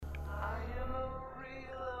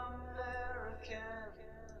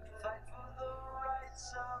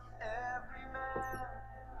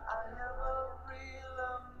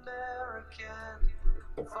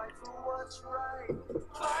Fight for what's right.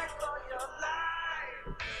 Fight for your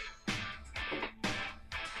life.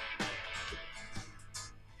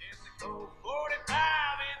 In the cold 45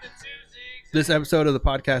 in the 2-6. This episode of the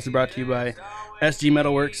podcast is brought to you by SG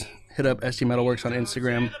Metalworks. Hit up SG Metalworks on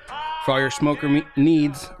Instagram for all your smoker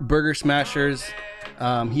needs, burger smashers.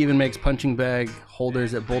 He even makes punching bag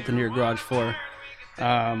holders that bolt into your garage floor.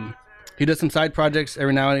 He does some side projects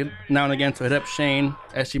every now and again, so hit up Shane,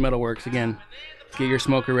 SG Metalworks. Again, get your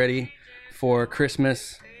smoker ready for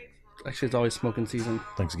Christmas. Actually, it's always smoking season.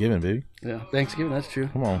 Thanksgiving, baby. Yeah, Thanksgiving, that's true.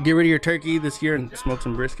 Come on. Get rid of your turkey this year and smoke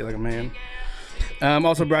some brisket like a man.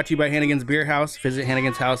 Also brought to you by Hannigan's Beer House. Visit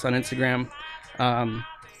Hannigan's House on Instagram.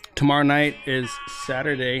 Tomorrow night is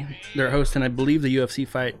Saturday. They're hosting, I believe, the UFC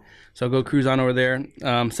fight. So go cruise on over there.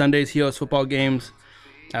 Sundays, he hosts football games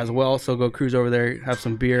as well. So go cruise over there, have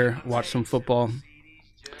some beer, watch some football.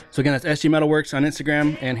 So again, that's SG Metalworks on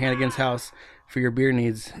Instagram and Hannigan's House for your beer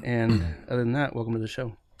needs. And other than that, welcome to the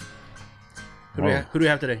show. Who do we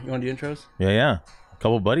have today? You want to do intros? Yeah. A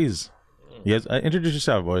couple buddies. You guys, introduce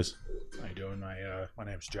yourself, boys. How you doing? My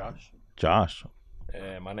name's Josh. Josh.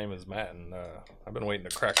 And my name is Matt, and I've been waiting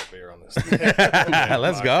to crack a beer on this.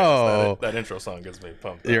 Let's go. That intro song gets me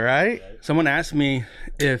pumped. You're right. Someone asked me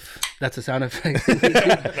if that's a sound effect.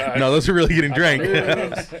 No, those are really getting drank.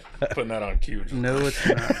 Putting that on cue. No,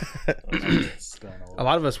 it's not. A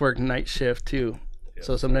lot of us work night shift too.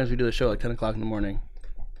 So sometimes we do the show like 10 o'clock in the morning.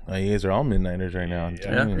 You guys are all midnighters right now.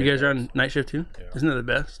 Yeah, you guys are on night shift too? Yeah. Isn't it the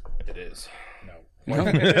best? It is. No.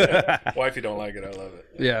 Wifey don't like it. I love it.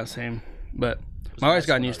 Yeah, same. But my wife's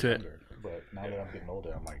gotten used to it. But now that I'm getting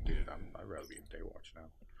older, I'm like, dude, I'd rather be in day watch now.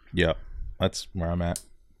 Yeah, that's where I'm at.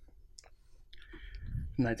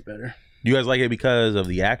 Night's better. Do you guys like it because of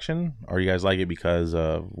the action, or you guys like it because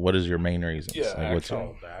of what is your main reasons? Yeah, like what's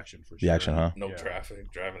Oh, the action for sure. the action, huh? No Yeah.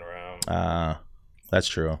 traffic, driving around. That's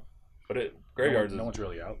true. But No, graveyards no is, one's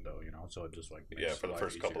really out though, so it just like makes for the life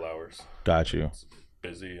first couple easier. hours. Got you. It's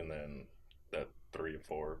busy, and then at 3 or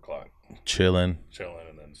 4 o'clock, Chilling. chilling,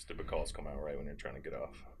 and then stupid calls come out right when you're trying to get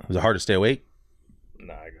off. Is it hard to stay awake?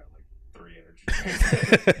 Nah, I got like 3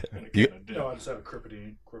 energy. And it You- kinda did. No, I just have a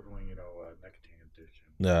crippling, nicotine addiction.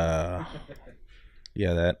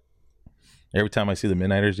 Yeah, that. Every time I see the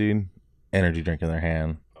Midnighters, dude, energy drink in their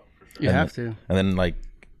hand. Oh, for sure. You And have to. And then, like,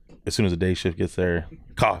 as soon as the day shift gets there,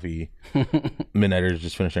 coffee. Midnighters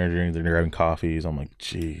just finish energy drinks. They're grabbing coffees. I'm like,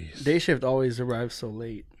 jeez. Day shift always arrives so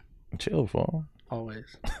late. Chill, fool. Always.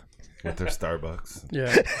 With their Starbucks.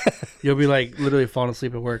 Yeah. You'll be like literally falling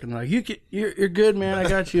asleep at work and they're like, you're good, man. I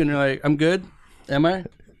got you. And you're like, I'm good. Am I? You're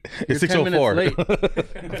It's 10 minutes 6:04. late.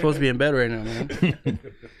 I'm supposed to be in bed right now, man.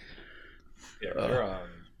 Yeah, you're on.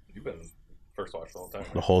 You've been first watch the whole time.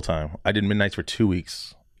 The whole time. I did midnights for 2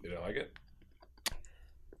 weeks. You didn't like it?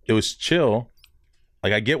 It was chill.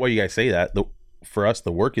 Like, I get why you guys say that. For us,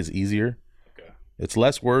 the work is easier. Okay. It's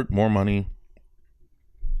less work, more money.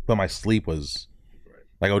 But my sleep was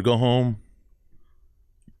like, I would go home,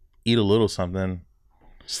 eat a little something,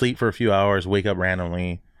 sleep for a few hours, wake up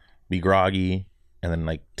randomly, be groggy, and then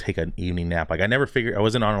like take an evening nap. Like, I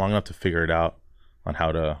wasn't on long enough to figure it out on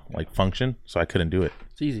how to like function, so I couldn't do it.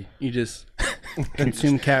 It's easy. You just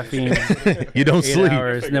consume caffeine You don't 8 sleep.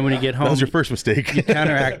 hours. And then when you get home, That was your first mistake. you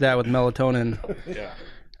counteract that with melatonin. Yeah.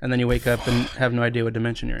 And then you wake up and have no idea what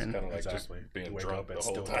dimension you're in. Kind of like Exactly. just being Wake drunk up the and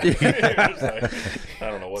whole still- time. It's like, I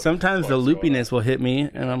don't know what. Sometimes the fuck's going on. loopiness will hit me,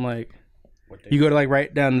 and I'm like, What day? you go to like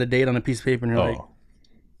write down the date on a piece of paper, and you're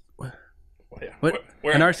like, Yeah. what?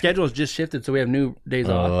 Where- And our schedule is just shifted, so we have new days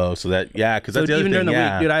off. Oh, so that, yeah, because So that's the other even during thing. the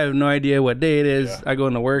Yeah. week, dude, I have no idea what day it is. Yeah. I go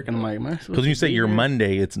into work, and I'm like, am I supposed Because when you to say be you're here?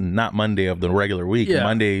 Monday, it's not Monday of the regular week. Yeah.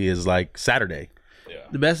 Monday is like Saturday. Yeah.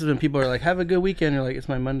 The best is when people are like, have a good weekend. You're like, it's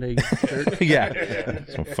my Monday. shirt. Yeah.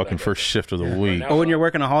 It's my fucking first shift of the week. now- Or when you're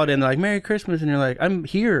working a holiday, and they're like, Merry Christmas, and you're like, I'm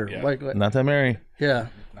here. Yeah. Like, Not that merry. yeah.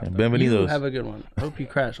 You Benvenidos. have a good one. I hope you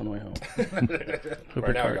crash on the way home. Hope Right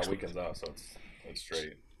your now I car got explodes. weekends off, so it's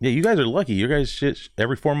straight. Yeah, you guys are lucky. You guys shit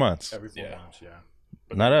every 4 months. Every 4 Yeah. months, yeah.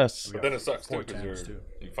 Not us. But then it sucks too 4 because times, too.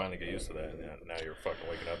 you finally get used to that, and now you're fucking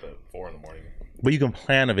waking up at 4 in the morning. But you can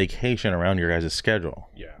plan a vacation around your guys' schedule.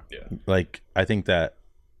 Yeah. Yeah. Like, I think that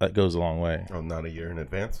goes a long way. Oh, not a year in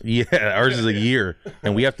advance? Yeah, ours is a year.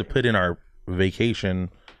 And we have to put in our vacation.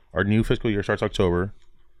 Our new fiscal year starts October.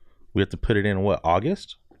 We have to put it in, what,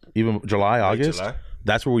 August? Even July, August? July?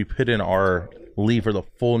 That's where we put in our leave for the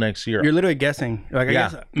full next year. You're literally guessing. Like, I Yeah.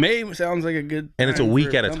 guess May sounds like a good And it's a time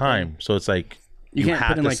week for at a something. time. So it's like, You you can't have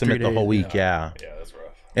put in to like submit 3 the whole days, week. Yeah. Yeah, that's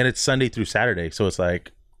rough. And it's Sunday through Saturday. So it's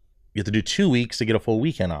like, you have to do 2 weeks to get a full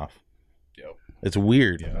weekend off. Yep. It's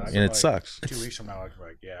weird. Yeah, and it sucks. 2 weeks from now, I'm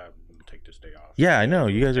like, yeah, I'm gonna take just day off. Yeah, I know.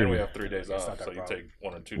 You guys And we are. have 3 days not off, that so you problem. take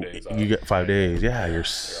 1 or 2 days off. You get 5 days. Yeah, you're.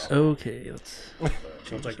 Okay, let's.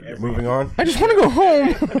 So it's like every Moving on. I just want to go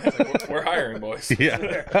home. We're hiring, boys.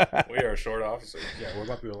 Yeah. We are short officers. Yeah, we're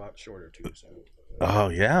about to be a lot shorter too. So Oh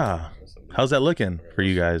yeah. How's that looking for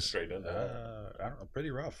you guys? Straight into that. I don't know,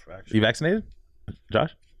 pretty rough actually. You vaccinated,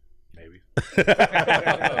 Josh? Maybe.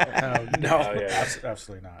 Oh, No, Oh, yeah.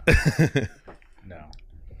 absolutely not. No.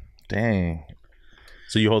 Dang.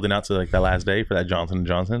 So you holding out to like that last day for that Johnson &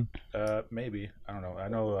 Johnson? Maybe. I don't know. I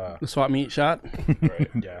know. the swap meet shot. Right.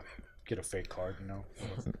 Yeah. Get a fake card,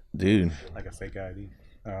 Dude. like a fake ID.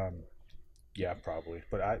 Yeah, probably.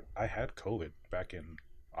 But I had COVID back in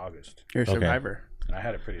August, You're a Okay. survivor. and I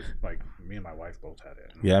had it pretty. Like me and my wife both had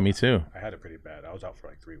it. Yeah, me too. I had it pretty bad. I was out for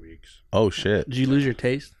like 3 weeks. Oh shit. Did you lose your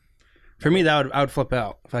taste? For me, I would flip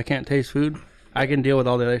out. If I can't taste food, I can deal with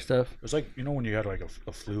all the other stuff. It was like when you had like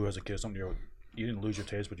a flu as a kid, or something. You didn't lose your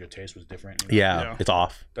taste, but your taste was different. You know? Yeah, Yeah. it's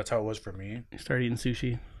off. That's how it was for me. You start eating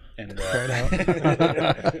sushi. And He's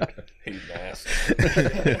nasty.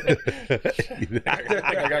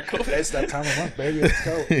 I got COVID. It's that time of month, baby. Let's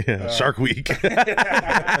go. Yeah, Shark Week. And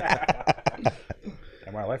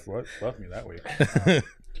my wife loved me that week.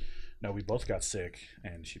 No, we both got sick,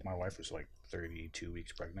 and my wife was like 32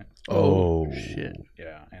 weeks pregnant. Oh Shit.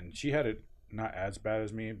 Yeah, and she had it not as bad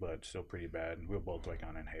as me, but still pretty bad. And we were both like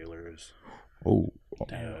on inhalers. Oh.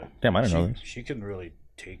 Damn, I didn't know this. She couldn't really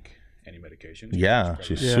take any medication. Yeah, She she's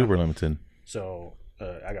was pregnant. Yeah. super limited. So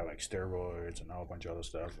I got like steroids and a whole bunch of other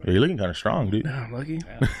stuff. You're looking kind of strong, dude. Oh, lucky.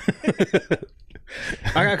 Yeah.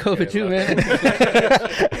 I got COVID too, man.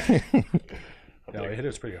 No, it hit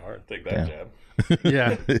us pretty hard. Take that jab.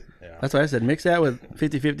 Yeah. Yeah. That's why I said mix that with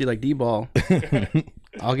 50-50 like D-ball.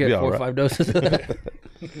 I'll get Be 4 or alright. 5 doses of that.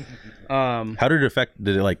 How did it affect?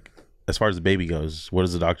 Did it like, as far as the baby goes? What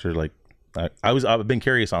is the doctor like? I've been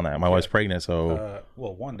curious on that. My wife's pregnant, so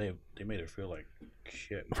Well, one, they made her feel like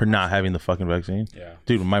shit. for not having the fucking vaccine. Yeah.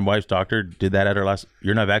 Dude, my wife's doctor did that at her last.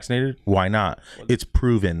 You're not vaccinated? Why not? It's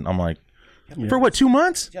proven. I'm like, for what, 2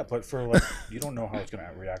 months? Yeah, but for like, you don't know how it's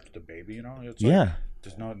gonna react to the baby. You know, it's like, Yeah.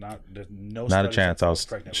 There's no Not a studies chance. that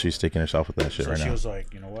pregnant She's sticking herself with that shit so right she now. was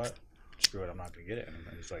like, you know what? Screw it, I'm not gonna get it. And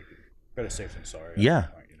it's like, better safe than sorry. Yeah. At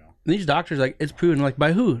that point, you know. These doctors, like, it's proven. Like,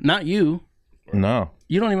 by who? Not you. No.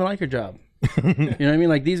 You don't even like your job. You know what I mean?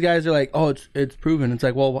 Like, these guys are like, oh, it's proven. It's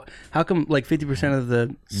like, well, how come like 50% of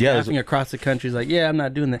the Yeah, there's- staffing across the country is like, yeah, I'm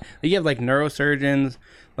not doing that. Like, you have like neurosurgeons,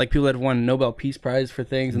 like people that have won Nobel Peace Prize for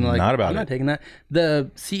things, and they're like, Not about I'm it. not taking that. The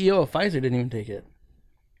CEO of Pfizer didn't even take it.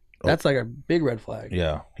 That's like a big red flag.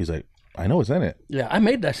 Yeah. He's like, I know it's in it. Yeah, I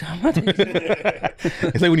made that shit. I'm not taking it.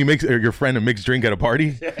 It's like when you mix your friend a mixed drink at a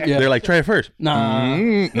party. Yeah. They're like, try it first. Nah.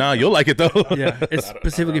 Nah, you'll like it though. Yeah, it's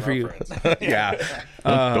specifically for you. Yeah.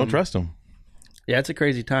 Don't trust them. Yeah, it's a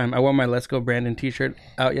crazy time. I wore my Let's Go Brandon t-shirt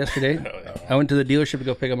out yesterday. I went to the dealership to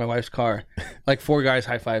go pick up my wife's car. Like 4 guys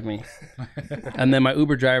high-fived me. And then my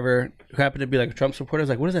Uber driver, who happened to be like a Trump supporter, was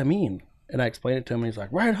like, what does that mean? And I explained it to him, and he's like,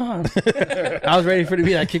 right on. I was ready for it to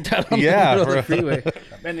be like kicked out on Yeah, the middle of the bro. freeway.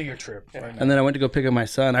 I'm ending your trip right now. And then I went to go pick up my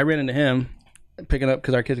son. I ran into him picking up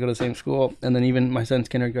because our kids go to the same school. And then even my son's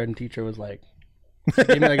kindergarten teacher was like,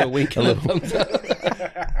 gave me like a wink and a thumbs up.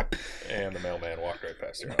 And the mailman walked right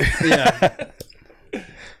past your house. Yeah.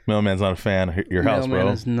 Mailman's not a fan of your house, Mailman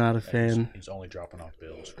bro. is not a fan. He's only dropping off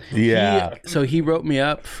bills. Yeah. So he wrote me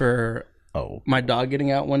up for Oh. my dog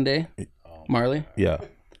getting out one day, Marley. Yeah.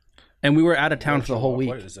 And we were out of town for the whole week.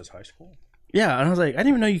 What is this, high school? Yeah, and I was like, I didn't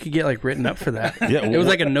even know you could get like written up for that. Yeah, It was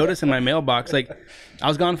like a notice in my mailbox. Like, I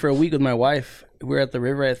was gone for a week with my wife. We were at the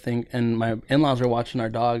river, I think, and my in-laws were watching our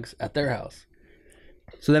dogs at their house.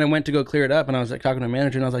 So then I went to go clear it up, and I was like talking to the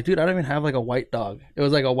manager, and I was like, dude, I don't even have like a white dog. It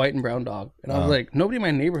was like a white and brown dog. And I was like, nobody in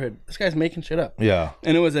my neighborhood, this guy's making shit up. Yeah.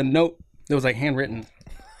 And it was a note that was like handwritten.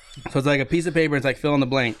 So it's like a piece of paper, it's like fill in the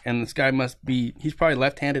blank, and this guy must be, he's probably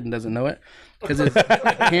left-handed and doesn't know it, because his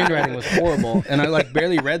handwriting was horrible. And I like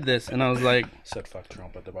barely read this, and I was like, Said fuck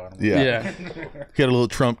Trump at the bottom. Yeah. yeah. He had a little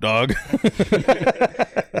Trump dog.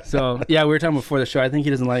 So yeah, we were talking before the show. I think he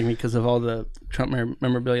doesn't like me because of all the Trump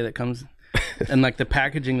memorabilia that comes, and like the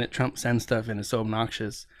packaging that Trump sends stuff in is so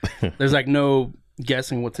obnoxious. There's like no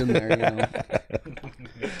guessing what's in there. You know?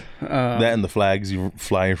 That and the flags you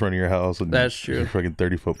fly in front of your house. And That's true. Your fucking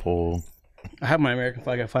 30-foot pole. I have my American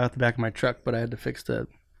flag. I fly out the back of my truck, but I had to fix the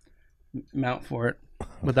mount for it.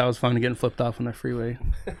 But that was fun getting flipped off on the freeway.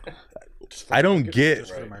 I don't get.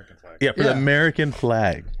 Just for the American flag. Yeah, for the Yeah. American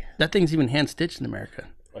flag. That thing's even hand stitched in America.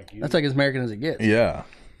 Like you, That's like as American as it gets. Yeah.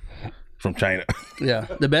 From China. Yeah.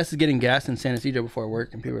 The best is getting gas in San Ysidro before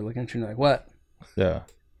work, and people are looking at you and they're like, "What? Yeah.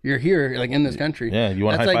 You're here, like in this country." Yeah. You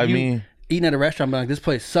want to That's high like five you me? eating at a restaurant, being like, "This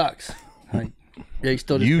place sucks." Like, yeah, you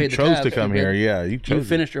still just You paid the chose tab, to come stupid. here. Yeah, you You chose.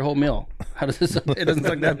 finished your whole meal. How does this? It doesn't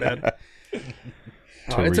suck that bad.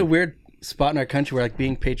 To It's a re- weird spot in our country where like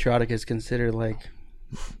being patriotic is considered like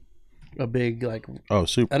a big like. Oh,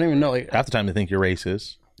 super. I don't even know. Like, Half the time they think you're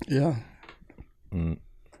racist. yeah. I don't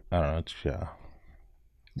know. It's, yeah,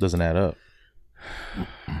 doesn't add up.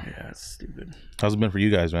 Yeah, it's stupid. How's it been for you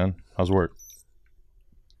guys, man? How's work?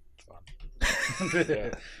 I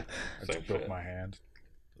Same just broke shit. my hand.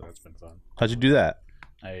 So that's been fun. How'd you do that?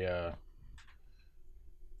 I Yeah,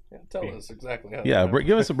 tell us exactly how. Yeah, that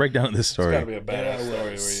give us a breakdown of this It's got story. to be a badass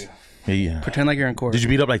story where you. Yeah. Pretend like you're in court. Did you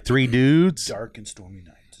beat up like 3 dudes? dark and stormy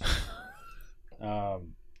night.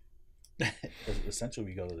 Essentially,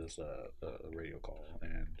 we go to this radio call,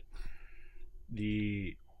 and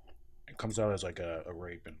it comes out as like a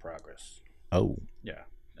rape in progress. Oh, Yeah,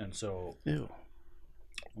 and so Ew.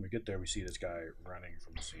 when we get there, we see this guy running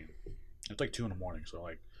from the scene. It's like 2 a.m, so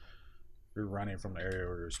like we're running from the area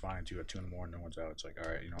we're responding to at 2 a.m. No one's out. It's like, all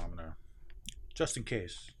right, I'm gonna, just in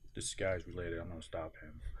case this guy's related, I'm gonna stop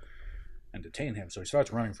him and detain him. So he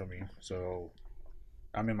starts running from me. So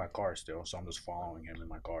I'm in my car still, so I'm just following him in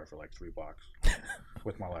my car for like 3 blocks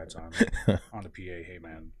with my lights on the PA. Hey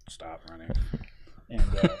man, stop running. And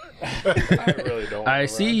I really don't. I wanna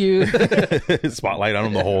see run. you. spotlight on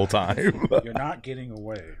him the whole time. you're not getting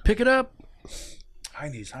away. Pick it up. High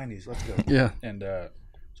knees, let's go. Yeah. And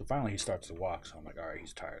so finally he starts to walk. So I'm like, all right,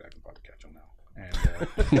 he's tired. I can probably catch him now. And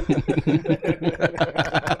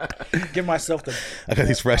give myself the. I got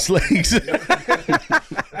these fresh legs.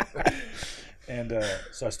 And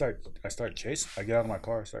so I start chasing. I get out of my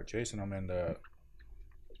car, I start chasing him, and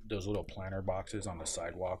those little planter boxes on the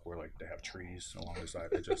sidewalk where like they have trees along the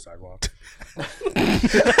edge of the sidewalk.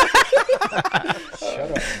 Shut up,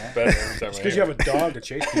 man. Better every time I Because hear you have a dog to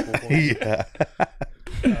chase people for. Yeah.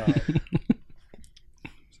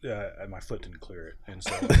 Yeah, and my foot didn't clear it, and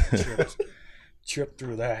so I tripped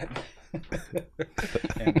through that,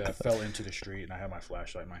 and fell into the street. And I had my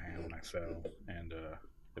flashlight in my hand when I fell, and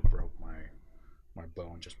it broke my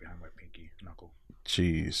bone just behind my pinky knuckle.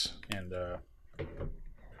 Jeez. And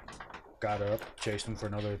got up, chased him for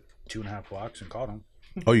another 2.5 blocks, and caught him.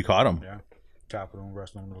 Oh, you caught him? Yeah, tackled him,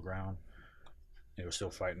 wrestled him to the ground. He was still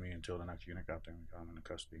fighting me until the next unit got there and got him into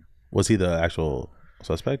custody. Was he the actual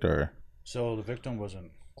suspect or? So the victim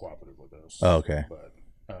wasn't cooperative with us. Oh, okay. But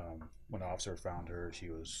when the officer found her, she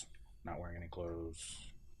was not wearing any clothes.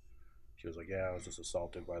 She was like, "Yeah, I was just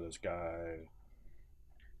assaulted by this guy."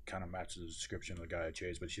 Kind of matches the description of the guy I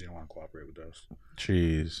chased, but she didn't want to cooperate with us.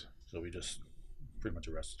 Jeez. So we just pretty much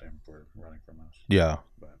arrested him for running from us. Yeah.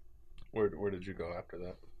 But Where did you go after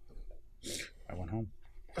that? I went home.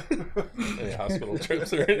 Any hospital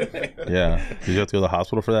trips or anything? Yeah. Did you have to go to the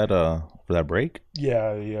hospital for that break?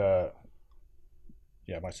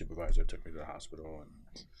 Yeah, my supervisor took me to the hospital,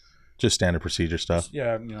 and Just standard procedure stuff.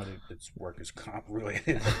 yeah, it's workers' comp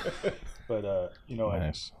related. But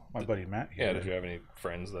Nice. my buddy Matt Yeah. here. Did you have any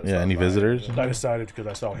friends that? Yeah. stopped Any by? visitors? I decided because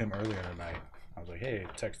I saw him earlier in the night. I was like, hey,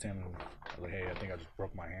 text him. I was like, hey, I think I just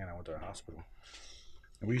broke my hand. I went to the hospital.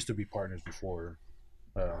 And we used to be partners before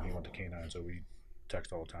he went to K9, so we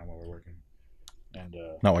text all the time while we're working. And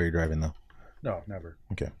Not while you're driving though. no, never.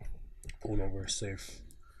 Okay. Pulled over, safe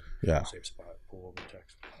Yeah. spot, pull over,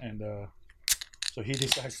 text. And so he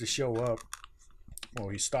decides to show up. Well,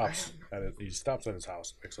 he stops at his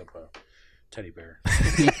house, picks up a teddy bear.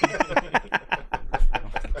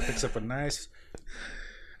 Picks up a nice.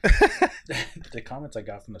 The comments I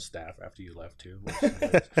got from the staff after you left too. Was nice.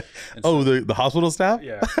 And Oh, so- the hospital staff?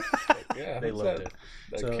 yeah, Yeah. they who's loved that, it.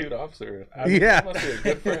 That So- cute officer. Yeah. That must be a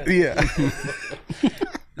good friend. Yeah.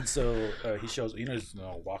 And so he shows,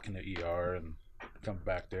 walking the ER and comes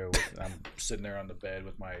back there. I'm sitting there on the bed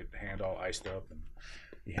with my hand all iced up, and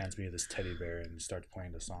he hands me this teddy bear and starts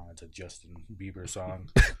playing the song. It's a Justin Bieber song.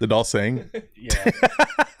 The doll sang. Yeah.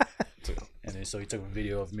 And then, so he took a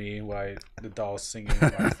video of me while the doll's singing,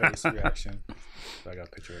 my face reaction. So I got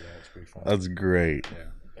a picture of that. It's pretty fun. That's great.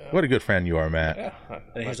 Yeah. What a good friend you are, Matt. Yeah.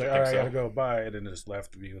 And he's like, all right, I gotta go, bye. And then just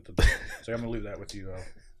left me with the. So I'm gonna leave that with you. I'll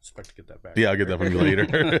expect to get that back. Yeah, I'll get that from you later.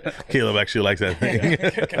 Caleb actually likes that thing.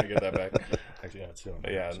 Can I get that back? Actually, yeah, it's still.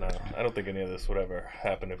 Yeah, no, I don't think any of this would ever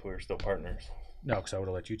happen if we were still partners. No, because I would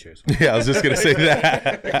have let you chase him. Yeah, I was just gonna say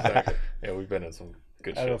that. Exactly. Yeah, we've been in some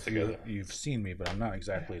good I don't know shit if together. you've seen me, but I'm not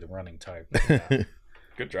exactly the running type.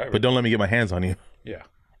 Good driver. But don't let me get my hands on you. Yeah.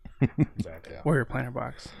 Exactly. Or your planter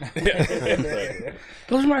box. Yeah, exactly.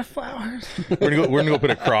 Those are my flowers. We're gonna go put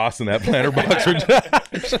a cross in that planter box for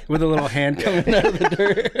Josh. With a little hand coming out of the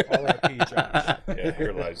dirt. R.I.P. Josh. Yeah,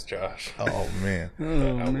 here lies Josh. Oh man.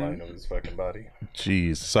 The outline of his fucking body.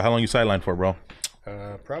 Jeez. So how long you sidelined for, bro?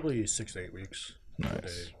 Probably 6 to 8 weeks.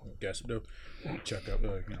 Nice. I guess no check up.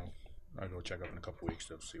 I go check up in a couple weeks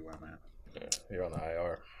to see where I'm at. Yeah, you're on the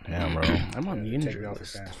IR. Damn, bro. I'm on the Take me injured off your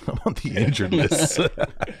list. fans. I'm on the injured list.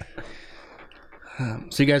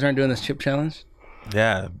 So you guys aren't doing this chip challenge?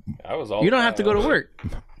 Yeah. I was all. You don't have to go to work.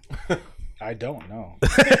 I don't know.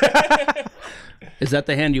 Is that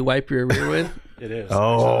the hand you wipe your rear with? It is.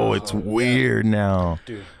 Oh, it's weird now.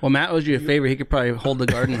 Dude. Well, Matt owes you a favor. He could probably hold the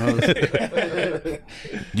garden hose.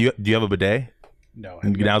 Do you have a bidet? No.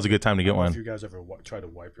 Now's a good time to get If one. you guys ever try to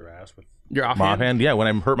wipe your ass with Your My offhand? offhand? Yeah, when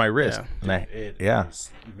I hurt my wrist. Yeah. And I, it, yeah.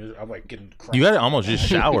 I'm like getting. You gotta almost just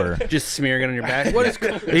shower. Just smearing it on your back. What is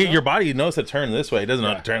cool? Your body knows to turn this way. It doesn't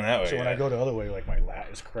know to turn that way. So when I go the other way, like my lat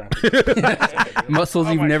is cramping. Muscles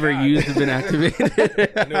Oh you've my never God. used have been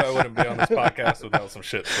activated. I knew I wouldn't be on this podcast without some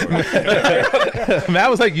shit stories. Matt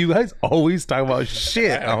was like, "You guys always talk about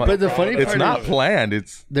shit." I'm like, But the funny it's part not is, planned.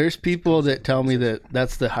 It's there's people that tell me that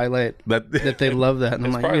that's the highlight, that that they love that. And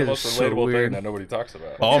I'm It's like, probably it the is most so relatable thing weird. that nobody talks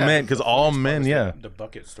about. all men, because all men, yeah, The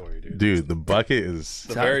bucket story, dude. dude, the bucket is.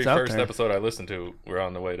 The out- very it's out first there. episode I listened to, we were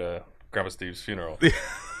on the way to Grandpa Steve's funeral.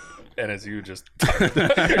 And it's you just talking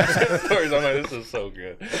about your shit stories. I'm like, this is so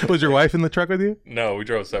good. Was your wife in the truck with you? No, we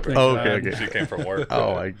drove separate. Oh, okay. She came from work.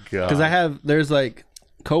 Oh my god! Because there's like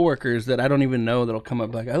coworkers that I don't even know that'll come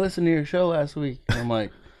up like, I listened to your show last week. And I'm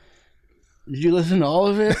like, did you listen to all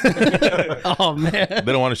of it? Oh, man. they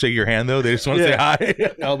don't want to shake your hand though. They just want to say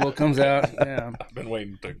hi. Elbow comes out. Yeah. I've been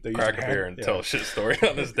waiting to use crack a your beer hand? and tell a shit story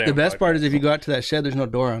on this damn The best part is podcast. if you go out to that shed, there's no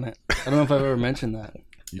door on it. I don't know if I've ever mentioned that.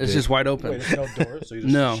 It's did. just wide Wait, open. there's no door, so you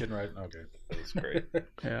just No. shitting right. Okay. That's great.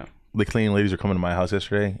 Yeah. The cleaning ladies were coming to my house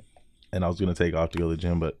yesterday, and I was gonna take off to go to the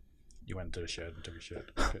gym, but You went into the shed and took a shit.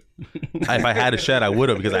 Okay. if I had a shed, I would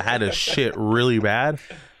have because I had a shit really bad.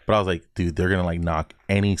 But I was like, dude, they're gonna like knock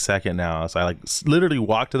any second now. So I like literally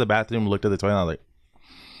walked to the bathroom, looked at the toilet, and I was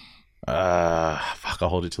like, fuck, I'll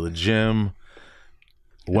hold it to the gym.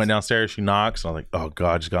 Went downstairs, she knocks, and I was like, oh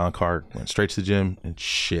god, just got in the car, went straight to the gym and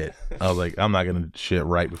shit. I was like, I'm not gonna shit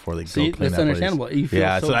right before they See, go clean that's that understandable. place. You feel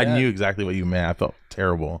Yeah, so so I bad. knew exactly what you meant. I felt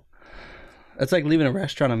terrible. That's like leaving a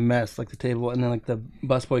restaurant a mess, like the table, and then like the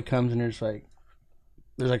busboy comes and there's like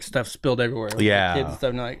stuff spilled everywhere. Like, Yeah. kids and stuff.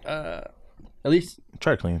 And you're like, at least,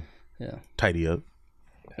 Try to clean, yeah. tidy up.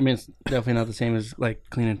 I mean, it's definitely not the same as like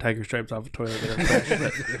cleaning tiger stripes off a toilet.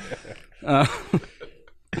 But,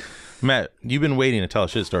 Matt, you've been waiting to tell a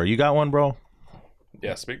shit story. You got one, bro?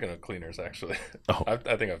 Yeah, speaking of cleaners, actually, Oh. I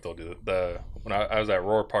think I've told you that when I was at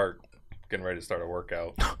Roar Park getting ready to start a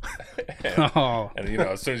workout, oh, and you know,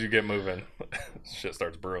 as soon as you get moving, shit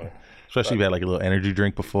starts brewing. Especially if you had like a little energy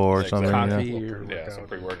drink before or something. You know? coffee or Yeah, some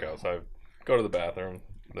pre-workout. So I go to the bathroom.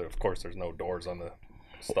 Of course, there's no doors on the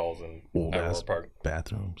stalls in Old at Roar ass Park,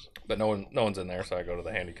 bathrooms. but no one's in there. So I go to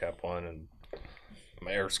the handicap one, and I'm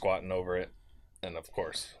air squatting over it, and of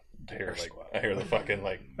course. I hear the fucking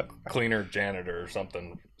like cleaner janitor or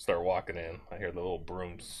something start walking in. I hear the little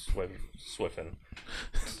broom swiffing.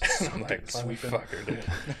 And I'm like, sweet fucker, dude.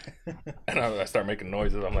 And I start making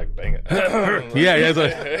noises. I'm like, bang it. Yeah, it's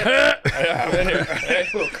like, I'm in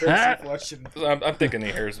here. Flushing. So I'm thinking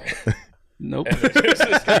he hears me. nope. And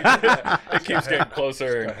it keeps getting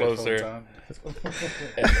closer and closer.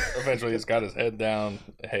 And eventually he's got his head down.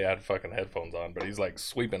 Hey, I had fucking headphones on, but he's like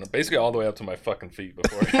sweeping basically all the way up to my fucking feet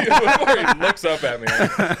before he looks up at me.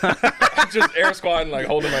 I'm just air squatting, like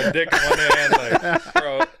holding my dick in one hand, like,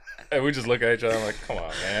 bro. And we just look at each other. I'm like, come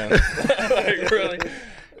on, man. Like, really?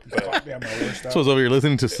 But, Yeah, my worst so I was over here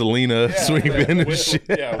listening to Selena sweeping and shit.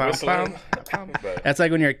 yeah, whistling. But, That's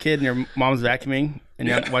like when you're a kid and your mom's vacuuming and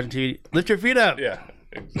you're watching TV. Lift your feet up. yeah,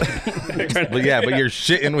 exactly. But yeah, but you're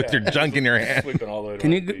shitting with your junk in your hand. Sweeping all the way to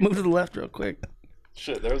Can my you feet. move to the left real quick?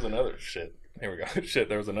 Shit, there was another shit. Here we go. Shit,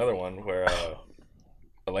 there was another one where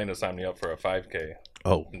Elena signed me up for a 5K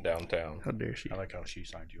Oh, in downtown. How dare she? I like how she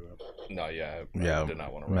signed you up. No, yeah, I yeah. did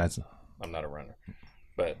not want to run. Matt's, I'm not a runner,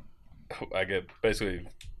 but I get basically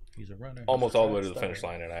He's a runner. almost all the way to the finish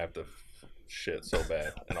line, and I have to shit so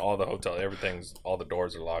bad. And all the hotel, all the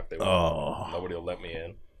doors are locked. Nobody will let me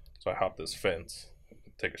in. So I hop this fence,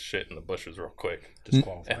 take a shit in the bushes real quick,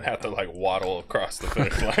 Disqualified. and have to like waddle across the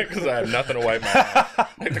finish line because I have nothing to wipe my ass.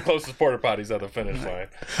 Like the closest porta potty's at the finish line.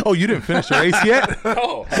 oh, you didn't finish the race yet?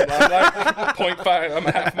 No, I'm like 0.5. I'm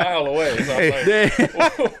a half mile away. So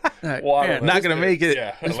I'm like, waddle. Man, Not gonna make it.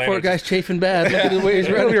 Yeah, this Atlanta poor guy's chafing bad. Look at the way he's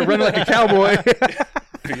running. You're running like a cowboy.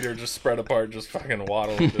 feet are just spread apart, just fucking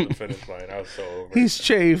waddling to the finish line. I was so over. He's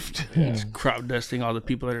chafed. Just crowd dusting all the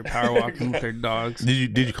people that are power walking with their dogs.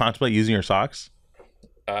 Did you contemplate using your socks?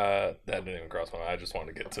 That didn't even cross my mind. I just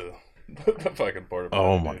wanted to get to the fucking porta potty.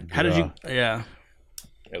 Oh my god. dude. How did you? Yeah.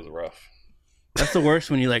 It was rough. That's the worst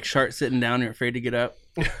when you like shart sitting down and you're afraid to get up.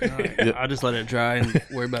 I'll just let it dry and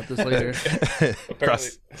worry about this later. Apparently,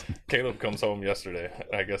 Caleb comes home yesterday,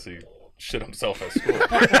 and I guess he shit himself at school.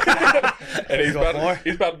 And he's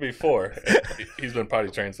about to be 4. He's been potty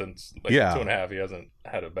trained since like 2.5. He hasn't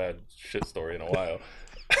had a bad shit story in a while.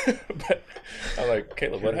 But I'm like,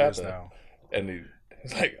 Caleb, what happened? And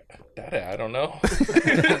he's like, Daddy, I don't know.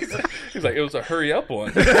 he's like, it was a hurry up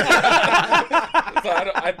one. So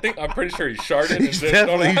I'm pretty sure he sharted. He's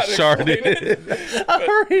definitely sharted.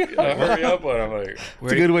 A hurry up one. I'm like,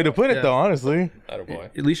 it's a good way to put it, though. Honestly, attaboy.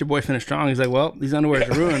 At least your boy finished strong. He's like, well, these underwear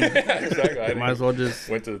are ruined. Exactly. I Might as well just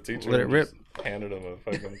went to the teacher. let it rip. Handed him a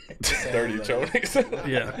fucking dirty chonies.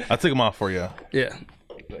 Yeah. I took him off for you. Yeah.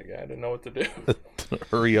 Like, I didn't know what to do.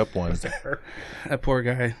 Hurry up one. That poor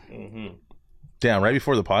guy. Mm-hmm. Damn, right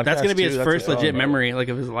before the podcast. That's gonna be his too? first That's legit memory like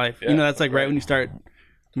of his life. Yeah, You know, that's like right when you start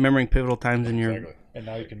remembering pivotal times in your. Exactly. And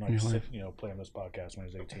now you can like sit, play on this podcast when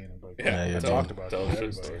he's 18 and like, Yeah, talked about tell it. the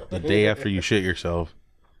to story. everybody. the day after you shit yourself.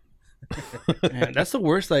 Man, that's the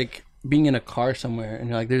worst. Like being in a car somewhere and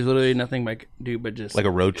you're like, there's literally nothing I can do but just Like a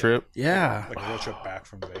road trip. yeah. Like a road trip back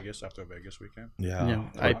from Vegas after a Vegas weekend. Yeah. You know,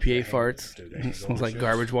 IPA farts. It smells like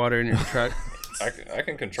garbage water in your truck. I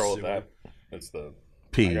can control that. It's the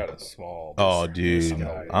Pee. I got a small. Oh, dude,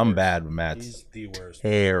 I'm bad with Matt's. He's the worst.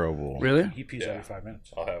 Terrible. Really? He pees every 5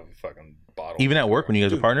 minutes. I'll have a fucking bottle. Even at work when you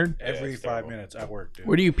guys are partnered. Every it's 5 terrible. minutes at work, dude.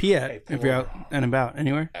 Where do you pee at if you're out and about?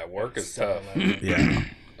 Anywhere? At work is tough. Yeah.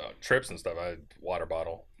 Trips and stuff. I had water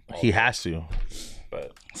bottle. He has to.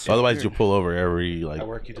 But Otherwise, you'll pull over every like. At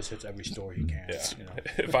work, he just hits every store he can. yeah, You know?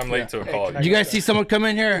 if I'm late to a call, Did you guys see someone come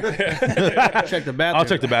in here? Check the bathroom. I'll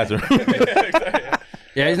check the bathroom.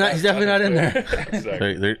 Yeah, he's not. He's definitely not in there.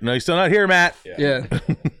 Exactly. No, he's still not here, Matt. Yeah,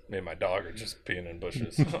 Me and my dog are just peeing in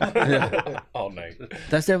bushes all night.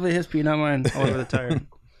 that's definitely his pee, not mine. All over the tire.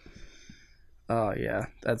 Oh yeah,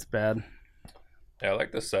 that's bad. Yeah, I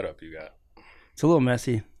like the setup you got. It's a little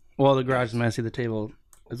messy. Well, the garage is messy. The table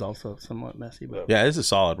is also somewhat messy, but Yeah, this is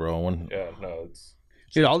solid, bro. Yeah, no, it's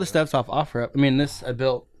dude, all this stuff's off OfferUp. I mean, this I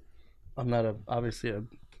built. I'm not obviously a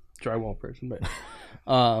drywall person, but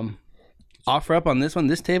OfferUp on this one.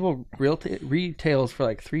 This table retails for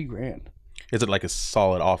like $3,000. Is it like a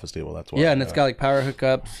solid office table? That's why. Yeah, and it's got like power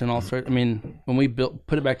hookups and all sorts. I mean, when we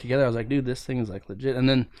put it back together, I was like, dude, this thing is like legit. And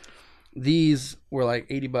then these were like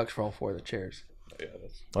 $80 for all 4 of the chairs. yeah,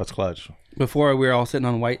 That's clutch. Before we were all sitting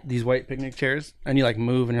on these white picnic chairs, and you like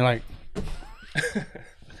move, and you're like,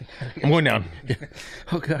 I'm going down.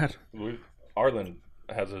 oh god. Arlen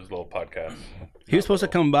has his little podcast. He was supposed to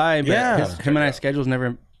come by, but Yeah. him and I schedules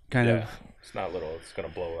never kind Yeah, of. it's not little. It's gonna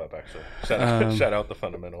blow up actually. Shout out the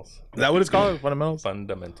fundamentals. Is that what it's called? Fundamentals.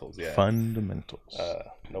 Fundamentals, yeah. Fundamentals.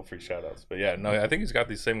 No free shout outs. But yeah, no, I think he's got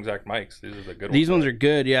these same exact mics. These are the good ones. These ones right? are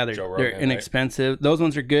good. Yeah, Joe they're Rogan, right? inexpensive. Those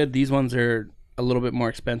ones are good. These ones are a little bit more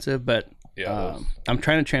expensive, but Yeah, those- I'm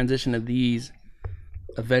trying to transition to these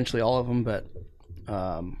eventually, all of them. But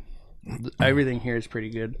everything here is pretty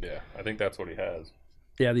good. Yeah, I think that's what he has.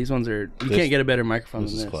 Yeah, these ones are. You can't get a better microphone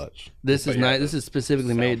This than is this. clutch. This is But yeah, nice. This is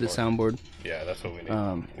specifically made the soundboard. soundboard. Yeah, that's what we need.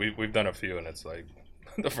 Um, We've done a few, and it's like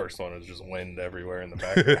the first one is just wind everywhere in the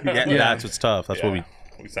background. Yeah, that's what's tough. That's what we.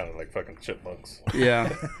 we sounded like fucking chipmunks.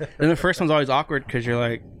 Yeah. And the first one's always awkward because you're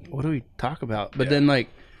like, what do we talk about? But then like,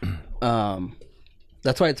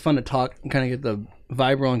 that's why it's fun to talk and kind of get the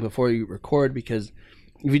vibe rolling before you record, because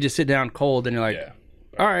if you just sit down cold and you're like, Yeah,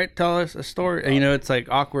 all right, tell us a story. And, you know, it's like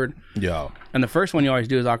awkward. Yeah. And the first one you always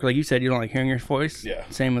do is awkward. Like you said, you don't like hearing your voice. Yeah.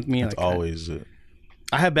 Same with me. It's Like always.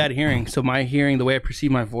 I have bad hearing, so my hearing, the way I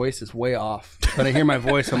perceive my voice, is way off. When I hear my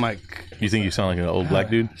voice, I'm like, You think you sound like an old black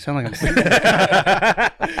dude? I sound like I'm sleeping.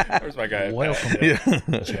 where's my guy? Welcome. Yeah.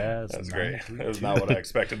 Jazz. That's great. That was not what I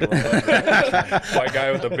expected to look like. White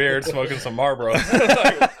guy with a beard smoking some Marlboro.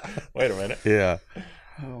 Like, wait a minute. Yeah.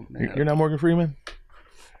 Oh, man. You're not Morgan Freeman?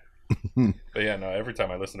 But yeah, no, every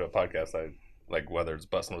time I listen to a podcast, I like whether it's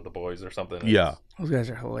Busting with the Boys or something. Yeah. Those guys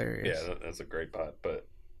are hilarious. Yeah, that's a great pod. But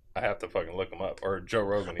I have to fucking look them up. Or Joe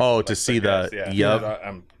Rogan. Oh, like, to see the- guest. yup. Because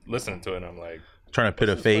I'm listening to it and I'm like, Trying to pit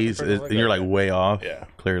a What's this fucking phase, person and you're like way off. yeah.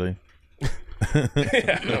 Clearly.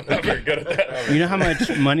 Yeah, I'm not very good at that. You know how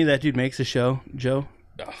much money that dude makes a show, Joe?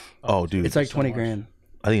 Oh, Oh, dude. It's like 20 grand.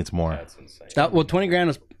 I think it's more. that's insane. Well, 20 grand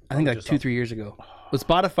was, I think, like 2-3 years ago. With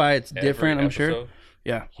Spotify, it's different, Every I'm sure. episode?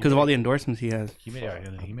 Yeah, because of all the endorsements he has. He made a Yeah,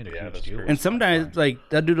 huge that's deal. crazy. And sometimes, like,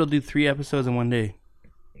 that dude will do 3 episodes in one day.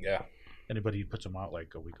 Yeah. Anybody he puts them out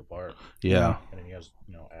like a week apart. Yeah. And then he has,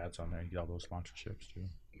 ads on there. You get all those sponsorships too.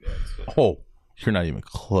 Yeah, it's, Oh, you're not even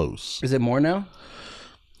close. Is it more now?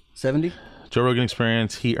 70? Joe Rogan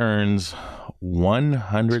Experience. He earns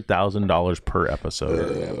 $100,000 per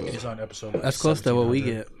episode. He's on episode. Like That's close to what we 1700.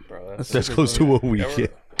 get. Bro, That's That's super close to close. what we yeah,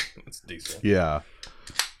 get. it's decent. Yeah.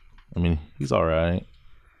 I mean, he's all right.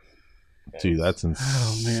 Dude, that's Oh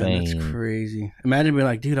insane. man, that's crazy. Imagine being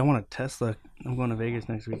like, dude, I want a Tesla. I'm going to Vegas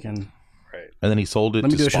next weekend. Right. And then he sold it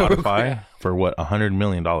Let to me do a show real Spotify for what, $100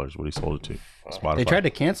 million? What he sold it to Spotify. They tried to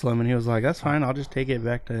cancel him, and he was like, "That's fine. I'll just take it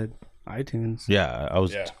back to iTunes." Yeah,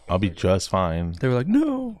 Yeah. I'll be just fine. They were like,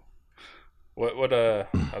 "No." What I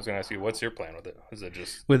was gonna ask you, what's your plan with it? Is it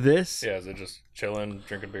just With this, is it just chilling,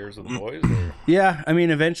 drinking beers with the boys? Or? yeah. I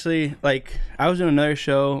mean, eventually, like, I was doing another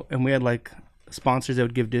show, and we had like sponsors that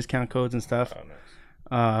would give discount codes and stuff. Oh,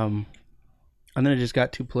 nice. And then it just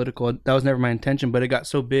got too political. That was never my intention, but it got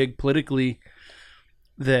so big politically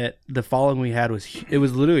that the following we had was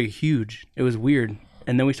literally huge. It was weird.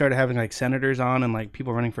 And then we started having like senators on and like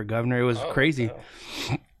people running for governor. It was Oh, crazy.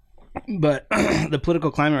 wow. But the political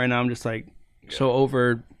climate right now, I'm just like so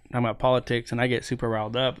over talking about politics, and I get super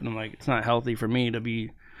riled up, and I'm like, it's not healthy for me to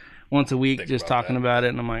be once a week Think just about talking that. about it.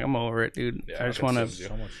 And I'm like, I'm over it, dude. Yeah, I just that want to. sucks.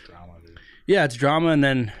 So much drama, dude. Yeah, it's drama, and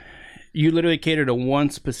then you literally cater to one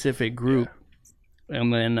specific group,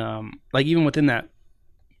 and then like even within that,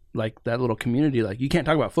 like that little community, like you can't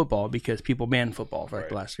talk about football because people banned football for like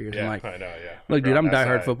the Right. last 3 years. Yeah, I'm like, I know. Yeah. look, dude, I'm a That's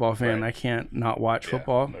diehard how football fan. right. I can't not watch Yeah,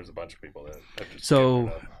 football. There's a bunch of people that just So give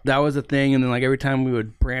it up. that was a thing, and then like every time we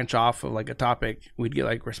would branch off of like a topic, we'd get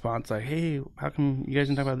like response like, "Hey, how come you guys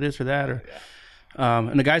didn't talk about this or that?" Or,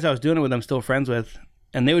 and the guys I was doing it with, I'm still friends with,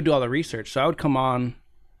 and they would do all the research. So I would come on,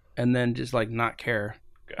 and then just like not care.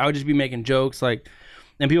 I would just be making jokes, like,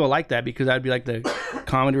 and people like that because I'd be like the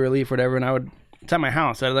comedy relief, or whatever. And I would, it's at my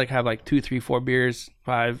house. I'd like have like 2, 3, 4 beers,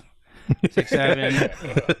 5, 6, 7.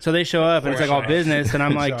 So they show up, and it's like all business, and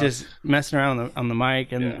I'm like just messing around on the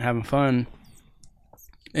mic and having fun.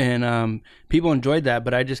 And people enjoyed that,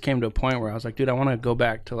 but I just came to a point where I was like, dude, I want to go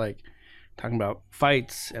back to like talking about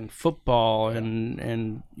fights and football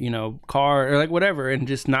and you know, car or like whatever, and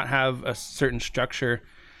just not have a certain structure.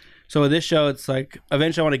 So with this show, it's like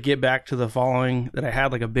eventually I want to get back to the following that I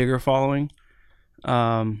had, like a bigger following.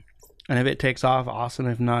 And if it takes off, awesome.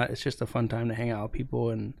 If not, it's just a fun time to hang out with people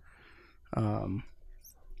and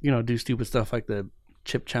you know, do stupid stuff like the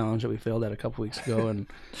chip challenge that we failed at a couple weeks ago. And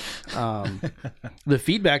the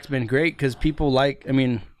feedback's been great because people like, I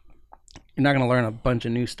mean, you're not going to learn a bunch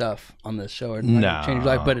of new stuff on this show or change your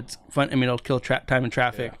life, but it's fun. I mean, it'll kill time and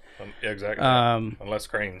traffic. Yeah, exactly. Unless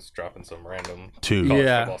Crane's dropping some random Two. college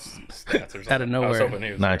Yeah. football stats or something. Out of nowhere. I was hoping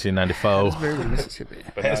he was 1994. Very Mississippi.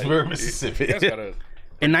 but Hattiesburg, you- Mississippi. You guys gotta,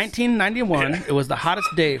 In 1991, it was the hottest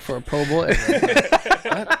day for a Pro Bowl ever.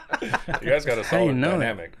 you guys got a do you solid know that?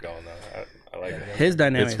 dynamic going though. I like it. His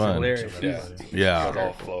dynamic is fun. hilarious. Yeah. Yeah. You guys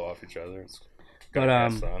all flow off each other. It's But got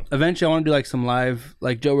guests on. eventually I want to do like some live,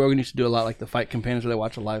 like Joe Rogan used to do a lot, like the fight companions where they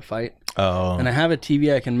watch a live fight. Oh, And I have a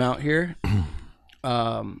TV I can mount here,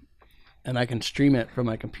 and I can stream it from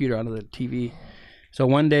my computer onto the TV. So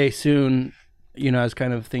one day soon, you know, as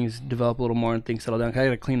kind of things develop a little more and things settle down, 'cause I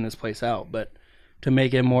got to clean this place out, but to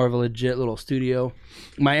make it more of a legit little studio.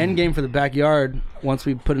 My end game for the backyard, once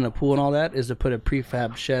we put in a pool and all that, is to put a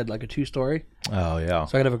prefab shed, like a 2-story. oh yeah.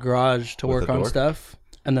 So I could have a garage to work a on door? stuff,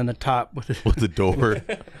 and then the top with With the door.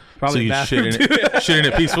 So probably you bathroom shit in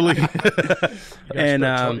it peacefully. You guys And,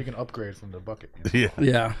 start telling you can upgrade from the bucket. Yeah.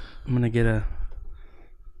 Yeah, I'm gonna get a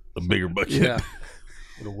A bigger bucket. yeah.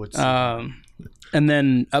 With a wood And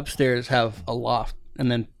then upstairs have a loft,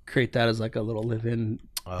 and then create that as like a little live-in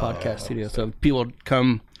podcast studio. So people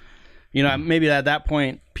come, you know, maybe at that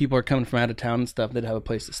point people are coming from out of town and stuff. They'd have a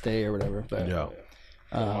place to stay or whatever. But Yeah.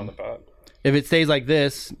 On the pod. if it stays like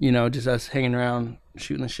this, you know, just us hanging around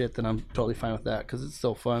shooting the shit, then I'm totally fine with that because it's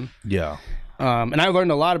still fun. Yeah. And I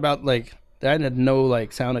learned a lot about like I had no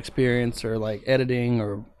like sound experience or like editing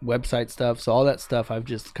or website stuff. So all that stuff I've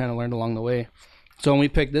just kind of learned along the way. So when we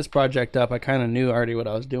picked this project up, I kind of knew already what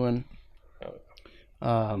I was doing.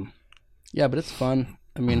 Yeah, but it's fun.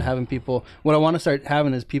 I mean, having people. What I want to start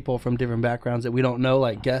having is people from different backgrounds that we don't know,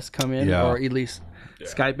 like guests come in Yeah. or at least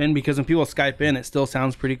Skype in, because when people Skype in, it still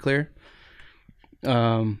sounds pretty clear.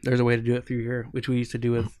 There's a way to do it through here, which we used to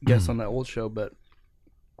do with guests on the old show, but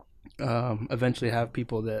eventually have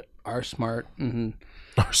people that are smart and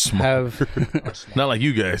Are smart. have Not like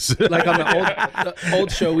you guys. like on the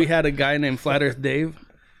old show, we had a guy named Flat Earth Dave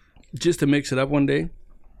just to mix it up one day,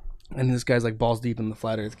 and this guy's like balls deep in the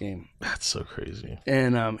Flat Earth game, That's so crazy.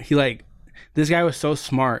 and he like this guy was so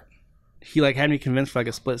smart he like had me convinced for like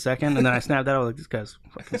a split second, and then I snapped out. I was like, this guy's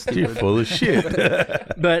fucking You're stupid. full of shit.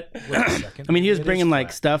 But Wait a second. I mean, he was It is bringing like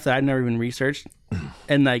flat. stuff that I'd never even researched,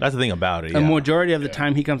 and like That's the thing about it. a Yeah. majority of the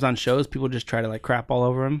time he comes on shows, people just try to like crap all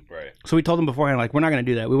over him. Right. So we told him beforehand, like, we're not gonna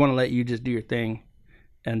do that. We want to let you just do your thing,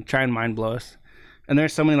 and try and mind blow us. And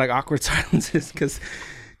there's so many like awkward silences because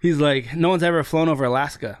he's like, no one's ever flown over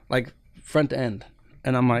Alaska, like front to end,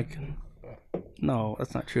 and I'm like, no,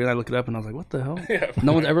 that's not true. And I look it up and I was like, what the hell? Yeah.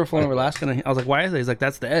 No one's ever flown over Alaska. And I was like, why is it? He's like,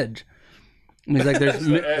 that's the edge. And he's like,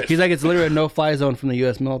 edge. he's like, it's literally a no-fly zone from the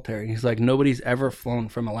U.S. military. He's like, nobody's ever flown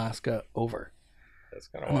from Alaska over. That's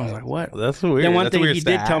kind of And I was wild. like, what? That's weird. Then one That's a thing weird he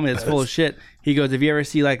did stat. tell me that's full of shit. He goes, if you ever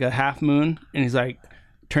see like a half moon, and he's like,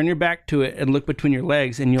 turn your back to it and look between your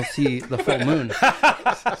legs, and you'll see the full moon.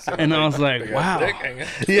 And I was like, wow. Dick hanging.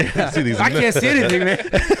 Yeah. See these I can't see anything, man.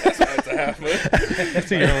 That's why it's a half moon.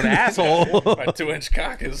 see your own asshole. My 2-inch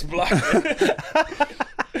cock is blocking.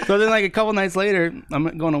 So then, like a couple nights later,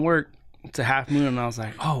 I'm going to work. It's a half moon, and I was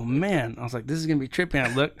like, "Oh man!" I was like, "This is gonna be trippy."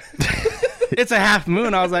 And I look, it's a half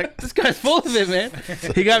moon. I was like, "This guy's full of it, man."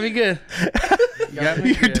 He got me good. He got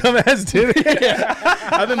me Your good. dumbass did it. Yeah.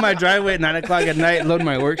 I'm in my driveway at 9 o'clock at night, loading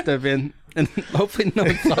my work stuff in, and hopefully no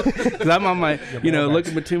one saw because I'm on my,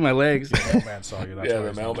 looking between my legs. Mailman saw you. That's Yeah, why the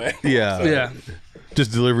he's not- mailman. Yeah. Yeah,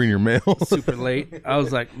 Just delivering your mail. super late. I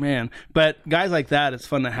was like, man, but guys like that, it's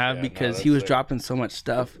fun to have Yeah, because no, he was that's sick. dropping so much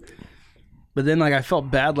stuff. But then, like, I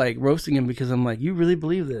felt bad, like, roasting him because I'm like, you really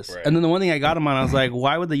believe this? Right. And then the one thing I got him on, I was like,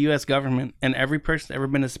 why would the U.S. government and every person that's ever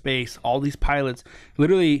been to space, all these pilots,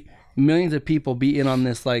 literally millions of people be in on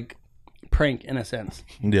this, like, prank in a sense?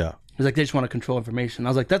 Yeah. He's like, they just want to control information. I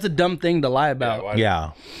was like, that's a dumb thing to lie about. Why-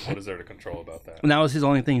 Yeah. What is there to control about that? And that was his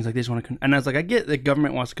only thing. He's like, they just want to, and I was like, I get the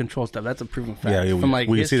government wants to control stuff. That's a proven fact. Yeah, From like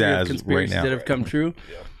we can see history that of as right conspiracies now. that have come true.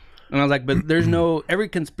 And I was like, but there's no every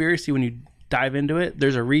conspiracy when you dive into it,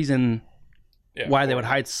 there's a reason Yeah, why they would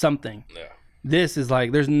hide something. Yeah, This is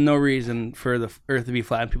like, there's no reason for the Earth to be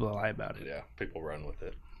flat and people to lie about it. yeah. People run with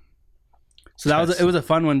it. So that was it was a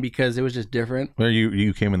fun one because it was just different. Where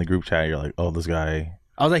you came in the group chat, you're like, oh, this guy.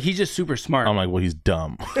 I was like, he's just super smart. I'm like, well, he's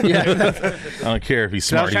dumb. yeah. I don't care if he's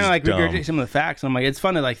So I was smart. trying to He's like dumb. regurgitate some of the facts, and I'm like, it's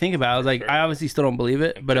fun to like think about. I was like, I obviously still don't believe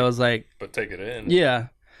it, but I was like, But take it in. yeah.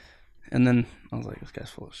 And then I was like, this guy's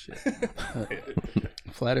full of shit.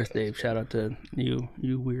 Flat Earth Dave, shout out to you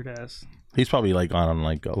weird ass. He's probably like on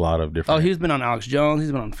like a lot of Oh, different. he's been on Alex Jones.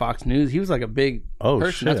 He's been on Fox News. He was like a big Oh,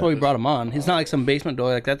 person. That's shit. why we brought him on. He's not like some basement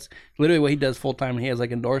door. Like that's literally what he does full time. He has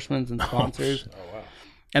like endorsements and sponsors. Oh wow.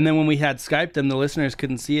 And then when we had Skyped him, the listeners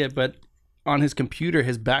couldn't see it, but on his computer,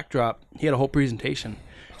 his backdrop, he had a whole presentation.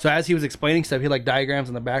 So as he was explaining stuff, he had like diagrams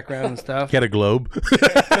in the background and stuff. He had a globe.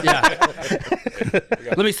 Yeah.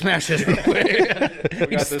 Let me smash this real quick. We He got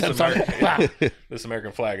just this steps on it. Wow. this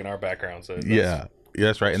American flag in our background. So Yeah. Yeah,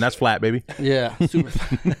 that's right. And that's flat, baby. Yeah, super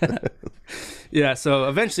fun. Yeah, so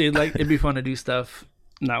eventually, like, it'd be fun to do stuff,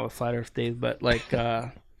 not with Flat Earth Dave, but like, like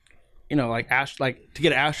to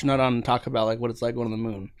get an astronaut on and talk about like what it's like going to the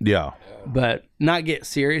moon, Yeah. but not get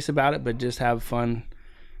serious about it, but just have fun.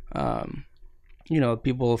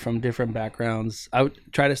 People from different backgrounds. I would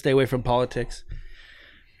try to stay away from politics,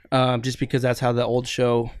 just because that's how the old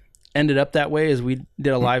show ended up that way. Is we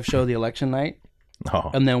did a live show the election night.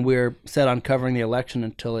 Oh. And then we're set on covering the election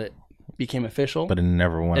until it became official. But it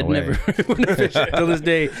never went It away. never went official till this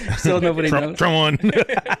day. Still nobody knows. Trump won.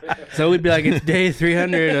 So we'd be like, it's day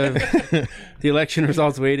 300 of the election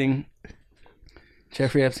results waiting.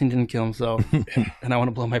 Jeffrey Epstein didn't kill himself, and I want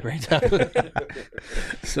to blow my brains out.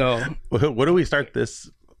 So What do we start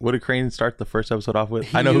this? What did Crane start the first episode off with?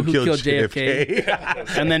 He I know knew who killed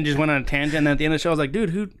JFK. and then just went on a tangent. And then at the end of the show, I was like, dude,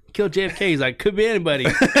 who killed JFK? He's like, could be anybody.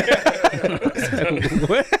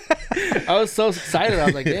 What? I was so excited. I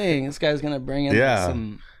was like, dang, this guy's going to bring in Yeah.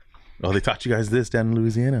 some. Oh, they taught you guys this down in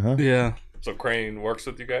Louisiana, huh? Yeah. So Crane works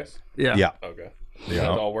with you guys. Yeah. Yeah. Okay. You Yeah.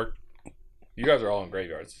 guys all work. You guys are all in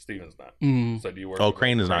graveyards. Steven's not. Mm. So do you work? Oh, with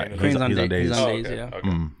Crane is not. and- He's Crane's on on days. days. He's on Oh, days, okay. yeah. Okay.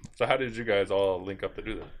 Mm. So how did you guys all link up to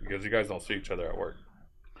do this? Because you guys don't see each other at work.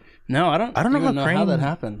 No, I don't know even how know how that Crane-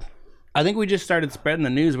 happened. I think we just started spreading the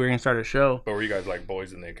news. We were going to start a show. But were you guys like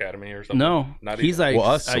boys in the academy or something? No, Not he's even. like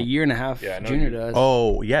Well, us- a year and a half Yeah, I know junior you- to us.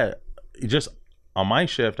 Oh, yeah. Just on my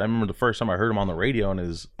shift, I remember the first time I heard him on the radio and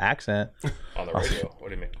his accent On the radio. What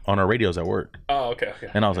do you mean? on our radios at work. Oh, okay. Okay.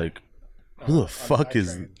 And I was like, who the fuck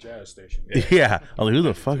is... Jazz station? Yeah. I was like, who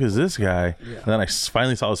the fuck is this guy? And then I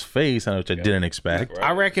finally saw his face, which I didn't expect. Right.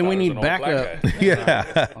 I reckon we Thought it was need an old black backup. guy.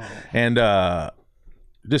 Yeah. And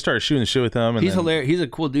just started shooting the shit with him. And He's then hilarious. He's a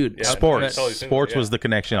cool dude. Yeah, Sports. totally seen Sports that, was the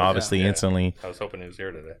connection, obviously, Yeah. instantly. I was hoping he was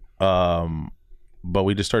here today. But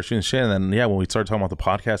we just started shooting shit. And then, when we started talking about the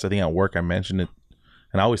podcast, I think at work I mentioned it.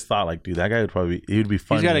 And I always thought, like, dude, that guy he would be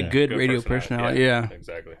funny. He's got a good radio personality. Yeah.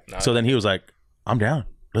 Exactly. So then he was like, I'm down.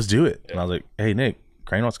 Let's do it. And I was like, hey, Nick,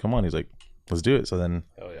 Crane wants to come on. He's like, let's do it. So then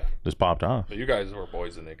Hell yeah. just popped off. But you guys were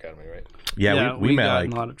boys in the academy, right? Yeah, we met got like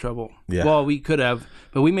in a lot of trouble. Yeah. Well, we could have,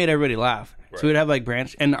 but we made everybody laugh. Right. So we'd have like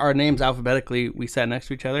branch and our names alphabetically. We sat next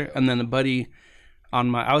to each other, and then the buddy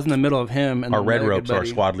I was in the middle of him and our the Red other Ropes, good our buddy.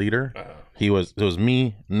 squad leader. Uh-huh. It was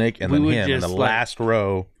me, Nick, and We then would him in the just, like- last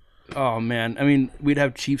row. Oh man, I mean, we'd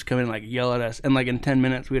have chiefs come in and like yell at us, and like in 10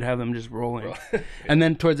 minutes we'd have them just rolling. And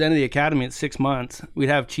then towards the end of the academy, at 6 months, we'd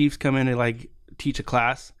have chiefs come in and like teach a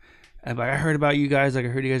class. And like, I heard about you guys. Like, I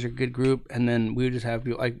heard you guys are a good group. And then we would just have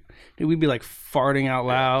people like, dude, we'd be like farting out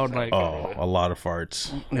loud. Like, Oh, a lot of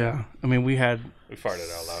farts. yeah. I mean, we had We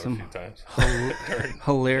farted out loud Some a few times. During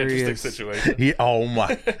hilarious. interesting situation. Yeah, oh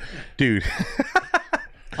my, dude.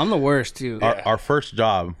 I'm the worst too. Our first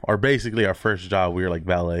job, we were like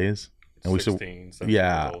valets, and we used to 16, 17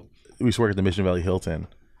 yeah, years old. we used to work at the Mission Valley Hilton.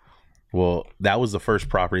 Well, that was the first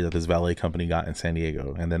property that this valet company got in San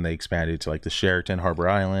Diego, and then they expanded to like the Sheraton, Harbor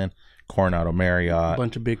Island, Coronado Marriott. A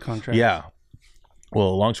bunch of big contracts. Yeah.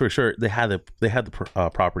 Well, long story short, they had the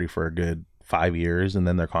property for a good 5 years, and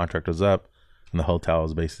then their contract was up, and the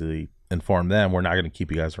hotels basically informed them, "We're not going to keep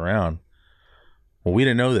you guys around." Well, we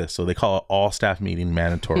didn't know this, so they call it all staff meeting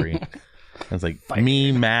mandatory. And it's like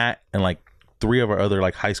me, Matt, and like 3 of our other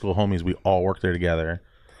like high school homies. We all worked there together.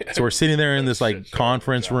 So we're sitting there in this like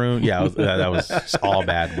conference room. Yeah, that was all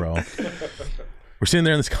bad, bro. We're sitting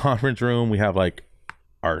there in this conference room. We have like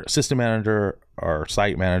our assistant manager, our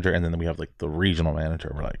site manager, and then we have like the regional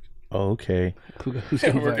manager. We're like, oh, okay. Who's Yeah,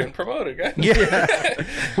 getting we're fired? getting promoted, guys. Yeah.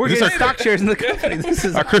 We're This getting is stock shares in the company. This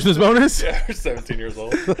is Our Christmas bonus? Yeah, we're 17 years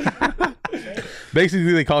old.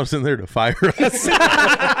 Basically, they called us in there to fire us.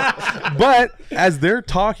 But as they're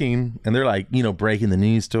talking and they're like, breaking the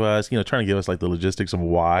news to us, trying to give us like the logistics of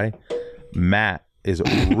why, Matt is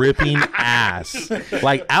ripping ass,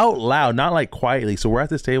 like out loud, not like quietly. So we're at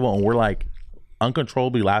this table and we're like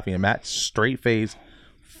uncontrollably laughing, and Matt's straight face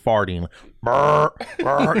farting, brr,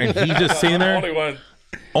 brr, and he's just sitting there.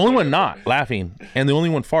 Only one not laughing, and the only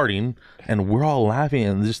one farting, and we're all laughing,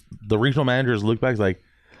 and just the regional managers look back like,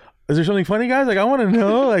 is there something funny, guys? Like, I want to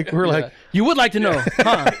know. Like, we're like, you would like to know,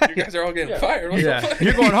 huh? You guys are all getting fired. What's Yeah,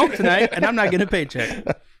 you're going home tonight, and I'm not getting a paycheck.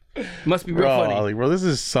 Must be real funny. like, bro,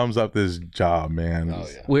 this sums up this job, man. Oh,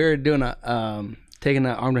 yeah. We were doing taking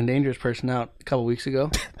an armed and dangerous person out a couple weeks ago,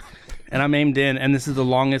 and I'm aimed in, and this is the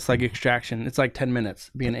longest like extraction. It's like 10 minutes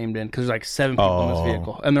being aimed in because there's like 7 people in this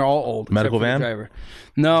vehicle, and they're all old. except Medical for the van? driver.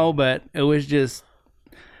 No, but it was just.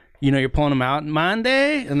 You're pulling them out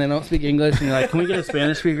Monday, and they don't speak English, and you're like, can we get a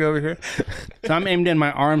Spanish speaker over here? So I'm aimed in,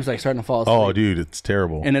 my arm's like starting to fall asleep. Oh, dude, it's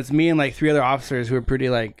terrible. And it's me and like 3 other officers who are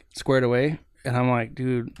pretty like squared away. And I'm like,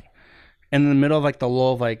 dude. And in the middle of like the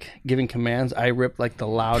lull of like giving commands, I ripped like the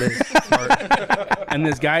loudest part. And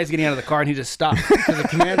this guy's getting out of the car, and he just stopped because the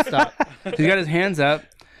command stopped. So he's got his hands up,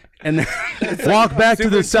 and then it's Walk back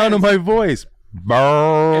to the sound of my voice.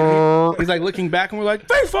 Brrr. he's like looking back, and we're like,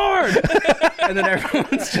 face forward. And then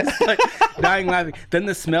everyone's just like dying laughing. Then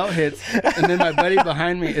the smell hits, and then my buddy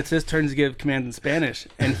behind me, it's his turn to give commands in Spanish,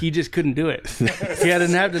 and he just couldn't do it. He had to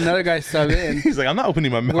have another guy sub in. He's like, I'm not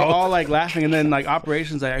opening my mouth. We're all like laughing, and then like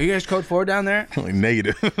operations like, are you guys code 4 down there? Like,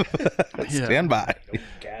 negative. Stand by.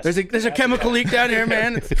 There's a chemical leak down here,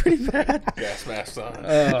 man. It's pretty bad. Gas masks on.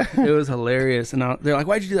 It was hilarious, and they're like,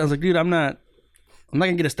 why'd you do that? I was like, dude, I'm not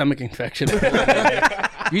gonna get a stomach infection.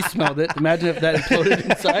 You smelled it. Imagine if that imploded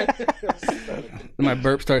inside. Then my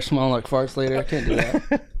burp starts smelling like farts later. I can't do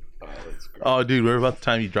that. Oh, dude, remember about the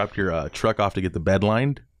time you dropped your truck off to get the bed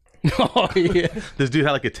lined? Oh yeah. This dude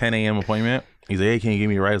had like a 10 a.m. appointment. He's like, hey, can you give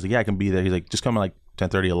me a ride? I was like, yeah, I can be there. He's like, just come at like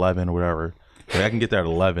 10:30, 11 or whatever. Like, I can get there at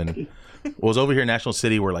 11. Well, it was over here in National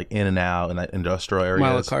City. We're like in and out in that industrial area.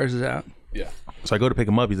 Milo Cars is out. Yeah. So I go to pick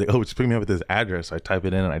him up. He's like, oh, just pick me up at this address. So I type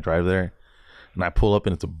it in and I drive there. And I pull up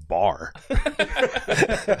and it's a bar.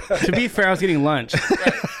 To be fair, I was getting lunch.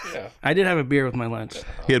 Yeah. I did have a beer with my lunch.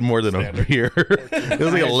 He had more than a beer. It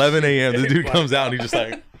was like 11 a.m. This dude comes out and he's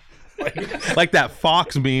just like that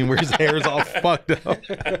Fox meme where his hair's all fucked up.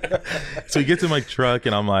 So he gets in my truck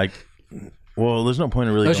and I'm like, well, there's no point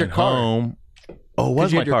in really That was going your car. home. Oh, it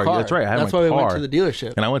was You my had your car. That's right. I had That's my why car. we went to the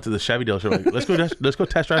dealership. And I went to the Chevy dealership. Like, let's go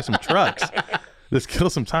test drive some trucks. Let's kill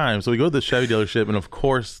some time. So we go to the Chevy dealership, and of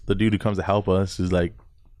course, the dude who comes to help us is like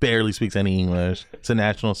barely speaks any English. It's a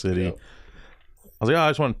national city. Yep. I was like, oh, I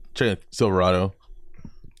just want to check a Silverado.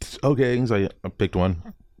 Okay, so I picked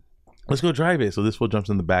one. Let's go drive it. So this fool jumps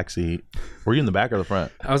in the back seat. Were you in the back or the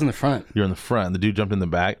front? I was in the front. You're in the front. The dude jumped in the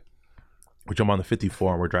back. which I'm on the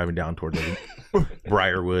 54 and we're driving down towards like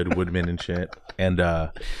Briarwood, Woodman and shit. And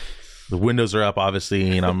the windows are up,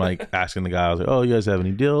 obviously, and I'm like asking the guy, I was like, "Oh, you guys have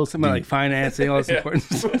any deals?" Something like financing, all this important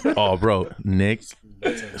stuff. Oh, bro, Nick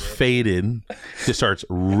faded, just starts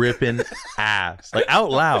ripping ass, like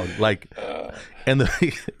out loud, like, and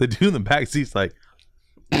the dude in the back seat's like,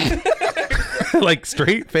 like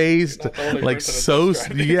straight faced, like so,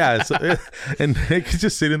 yeah. So, and Nick is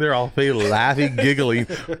just sitting there all faded, laughing, giggling,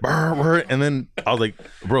 and then I was like,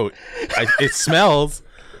 bro, it smells.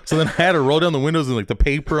 So then I had to roll down the windows and like the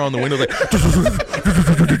paper on the windows, like.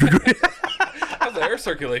 How's the air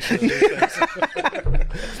circulation in these things?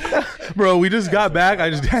 Bro, we just got back. I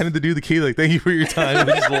just handed the dude the key, like, thank you for your time. And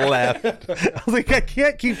he just laughed. I was like, I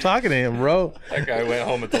can't keep talking to him, bro. That guy went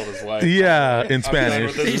home and told his wife. Yeah, in "I'm done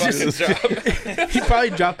Spanish. with this fucking job." He probably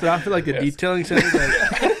dropped it off at like the detailing center.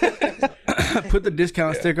 Like, put the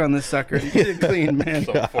discount sticker on this sucker. Get it clean, man.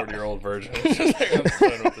 Some 40-year-old virgin. It's just like, I'm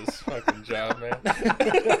done with this fucking job, man.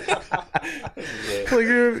 This is it. Like,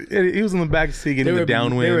 he was in the back seat getting the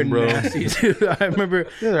downwind, they were bro. nasty, dude. I remember.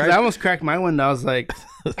 I almost cracked my window. I was like,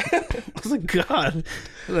 God. I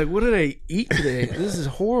was like, what did I eat today? This is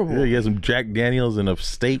horrible. Yeah, you had some Jack Daniels and a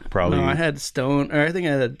steak, probably. No, I had Stone, or I think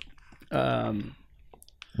I had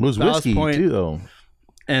it was Ballast whiskey, Point. too, though.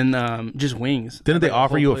 and just wings. Didn't they Like,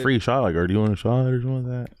 offer you a whole free shot? Like, or do you want a shot or something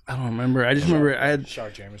like that? I don't remember. I just remember I had.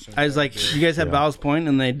 Shot Jameson. I was like, "You guys have Ballast Point?"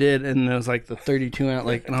 And they did, and it was like the 32 out.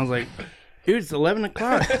 Like, and I was like, "Dude, it's 11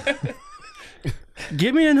 o'clock.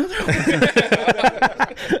 Give me another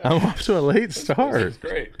one." I'm off to a late start. It's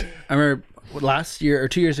great. I remember last year or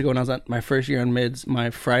 2 years ago when I was at my first year on mids, my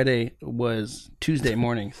Friday was Tuesday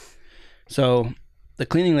mornings. So the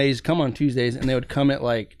cleaning ladies come on Tuesdays, and they would come at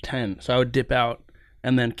like 10. So I would dip out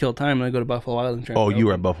and then kill time, and I'd go to Buffalo Wild and try. Oh, you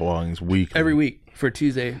were at Buffalo Wild Wings week. every week for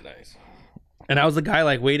Tuesday. Nice. And I was the guy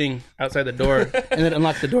like waiting outside the door, and then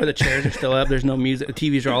unlock the door. The chairs are still up. There's no music. The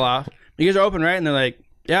TVs are all off. You guys are open, right? And they're like,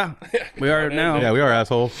 "Yeah, we are now." Yeah, we are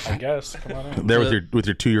assholes. I guess. Come on in. There with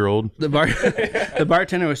your 2-year-old. The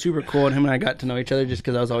bartender was super cool, and him and I got to know each other just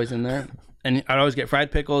because I was always in there. And I'd always get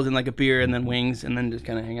fried pickles and like a beer, and then wings, and then just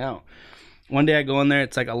kind of hang out. One day I go in there,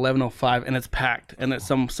 it's like 11:05, and it's packed, and it's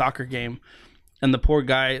some soccer game. And the poor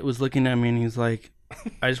guy was looking at me, and he's like,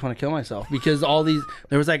 "I just want to kill myself," because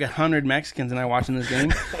there was like 100 Mexicans and I watching this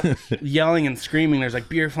game, yelling and screaming. There's like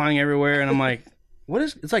beer flying everywhere, and I'm like,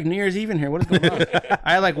 it's like New Year's Eve in here. What is going on?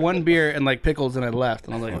 I had like one beer and like pickles, and I left.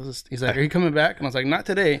 And I was like, he's like, "Are you coming back?" And I was like, "Not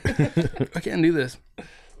today. I can't do this."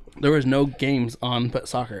 There was no games on but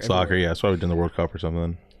soccer. Soccer, everywhere. yeah. That's why we did the World Cup or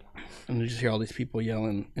something. And you just hear all these people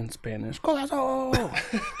yelling in Spanish. "Golazo!"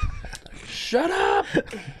 Shut up.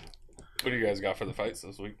 What do you guys got for the fights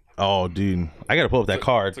this week? Oh, dude. I got to pull up that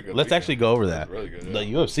card. it's a good Let's weekend. actually go over that. It's really good, The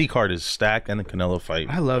yeah. UFC card is stacked and the Canelo fight.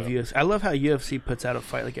 I love UFC. I love how UFC puts out a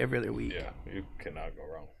fight like every other week. Yeah, you cannot go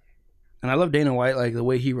wrong. And I love Dana White, like the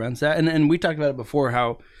way he runs that. And we talked about it before,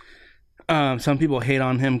 how some people hate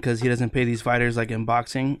on him because he doesn't pay these fighters like in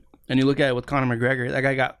boxing. And you look at it with Conor McGregor, that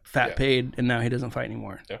guy got fat paid, and now he doesn't fight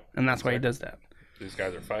anymore. Yeah, And that's why he does that. These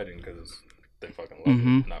guys are fighting because they fucking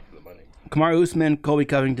love it, not for the money. Kamaru Usman, Colby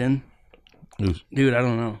Covington. Dude, I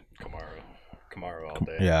don't know. Kamaru all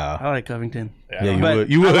day. Yeah. I like Covington. Yeah, you But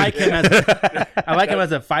would. You would. I like him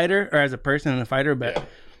as a fighter or as a person and a fighter, but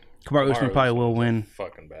Kamaru Usman probably will win.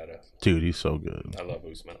 Fucking badass. Dude, he's so good. I love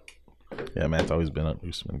Usman. Yeah, Matt's always been an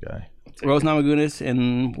Usman guy. Rose Namajunas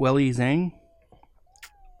and Weili Zhang.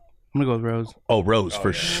 I'm gonna go with Rose. Oh, Rose,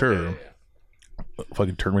 for sure.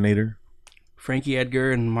 Fucking Terminator. Frankie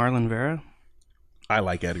Edgar and Marlon Vera. I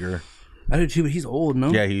like Edgar. I do too, but he's old,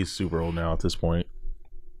 no? Yeah, he's super old now at this point.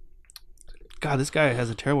 God, this guy has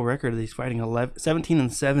a terrible record. He's fighting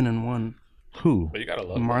 17-7-1. Who? But you gotta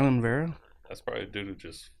love him. Marlon Vera. That's probably a dude who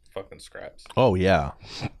just fucking scraps. Oh, yeah.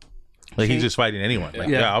 Like, he's just fighting anyone. Like,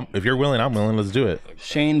 Yeah. if you're willing, I'm willing. Let's do it.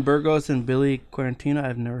 Shane Burgos and Billy Quarantino.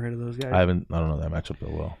 I've never heard of those guys. I don't know that matchup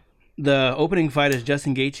that well. The opening fight is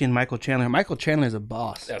Justin Gaethje and Michael Chandler. Michael Chandler is a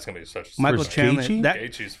boss. That's gonna be such a Michael Versus Chandler. Gaethje? That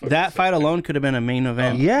Gaethje's fucking fight sick. alone could have been a main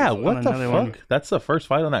event. Yeah, on what the another fuck? one. That's the first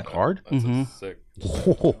fight on that card? That's sick.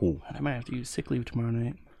 Oh. I might have to use sick leave tomorrow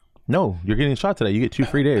night. No, you're getting a shot today. You get 2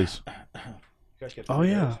 free days. You guys get Oh,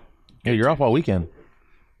 yeah. Yeah, you're off all weekend.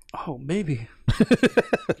 Oh, baby. You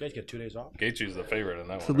guys get 2 days off. Gaethje's the favorite in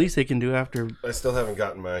that It's the one. least they can do after. I still haven't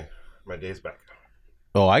gotten my days back.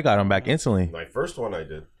 Oh, I got him back instantly. My first one I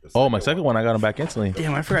did. The Oh, my second one, I got him back instantly.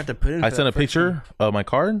 Damn, I forgot to put in. I for sent that a first picture of my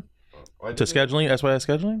card I to did. scheduling, SYS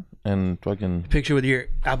scheduling, and fucking. picture with your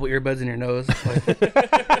Apple earbuds in your nose. Like,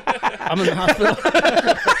 I'm in the hospital.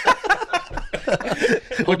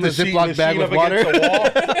 Holding a Ziploc bag with water.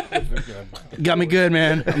 Got me good,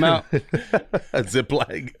 man. I'm out. A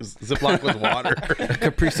Ziploc with water.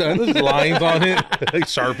 Capri Sun. There's lines on it. Like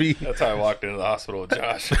Sharpie. That's how I walked into the hospital with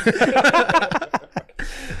Josh.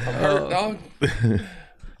 I'm hurt, dog.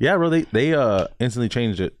 Yeah, bro. They instantly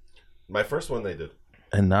changed it, My first one they did.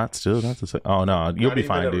 and not the same. Oh no, you'll Not be even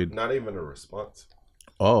fine, dude. Not even a response.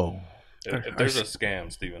 Oh, If there's a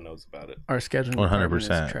scam, Steven knows about it. Our scheduling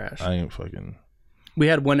 100%. is trash. I ain't fucking. We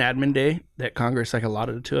had one admin day that Congress like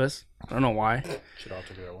allotted it to us. I don't know why. Should all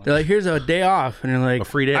took that one. They're like, here's a day off, and you're like, A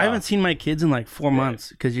free day I off. haven't seen my kids in like 4 months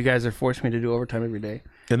because you guys are forcing me to do overtime every day.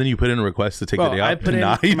 And then you put in a request to take Bro, the day off. I put in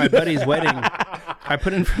for my buddy's wedding. I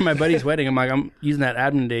put in for my buddy's wedding. I'm like, I'm using that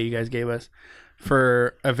admin day you guys gave us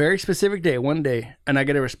for a very specific day, one day, and I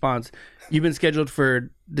get a response. You've been scheduled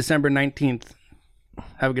for December 19th.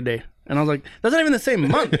 Have a good day. And I was like, that's not even the same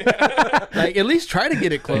month. Like, at least try to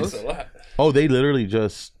get it close. Thanks a lot. Oh, they literally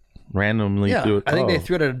just randomly Yeah, do it. I think oh. they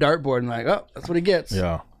threw it at a dartboard and like, oh, that's what he gets.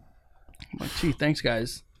 Yeah. I'm like, gee, thanks,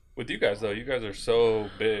 guys. With you guys though, you guys are so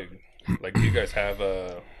big. Like, do you guys have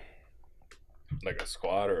a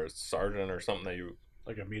squad or a sergeant or something that you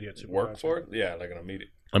Like immediate work supervisor. for? Yeah, like an immediate.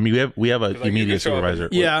 I mean, we have an 'Cause, like, you immediate can show up- supervisor.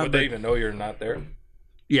 Yeah, Would but- they even know you're not there?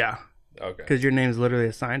 Yeah, Okay, because your name's literally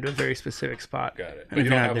assigned to a very specific spot. got it. And But if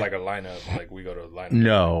you you're don't not have there- like a lineup. Like we go to a lineup.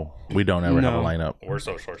 No, we don't ever have a No. lineup. We're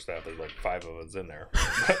so short staffed. There's like 5 of us in there.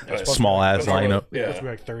 Small ass lineup. Yeah, Yeah. it's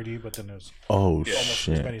like 30, but then there's Oh almost as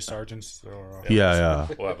shit. many sergeants. Or, Yeah.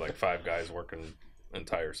 We'll have like 5 guys working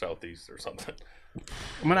entire southeast or something.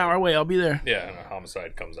 I'm an hour away. I'll be there. Yeah, and a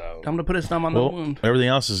homicide comes out. Time to put a thumb on the Well, wound. everything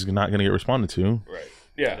else is not going to get responded to. Right.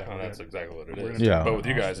 Yeah, and that's exactly what it is. Yeah. But with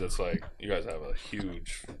you guys, it's like you guys have a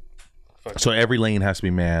huge. Fucking, So every lane has to be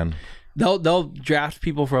manned. They'll draft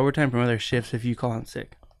people for overtime from other shifts if you call in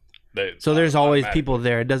sick. they, So there's always automatic. people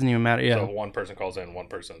there. It doesn't even matter. Yeah, So one person calls in, one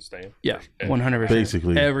person's staying. yeah, And- 100%.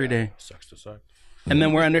 Basically. every day. sucks to suck. And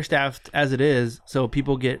then we're understaffed as it is, so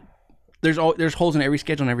people get there's holes in every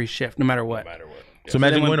schedule and every shift, no matter what. No matter what. So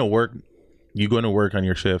imagine then when- going to work, you going to work on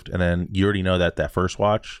your shift, and then you already know that first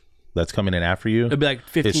watch that's coming in after you It'll be like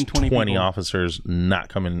 15, is 20 people. officers not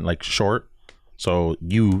coming like short. So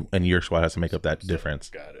you and your squad has to make up that difference.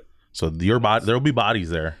 Got it. So your body, there'll be bodies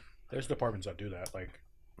there. There's departments that do that. Like,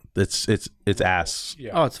 It's ass.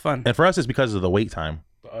 yeah, Oh, it's fun. And for us, it's because of the wait time.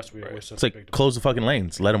 us, we always It's like close the fucking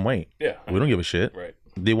lanes, let them wait. Yeah. We don't give a shit. Right.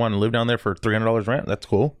 They want to live down there for $300 rent. That's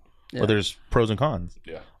cool. Yeah. But there's pros and cons.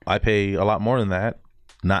 Yeah. I pay a lot more than that.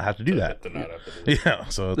 Not have to do that. To not have to do Yeah.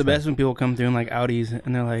 So The best when people come through in like Audis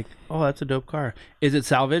and they're like, "Oh, that's a dope car. Is it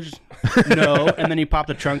salvaged?" No. And then you pop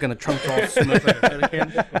the trunk and the trunk's all smooth like a soda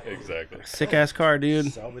can. Exactly. Sick ass car,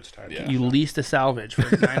 dude. salvage time. Yeah. You leased a salvage for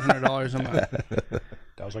 $900 a month.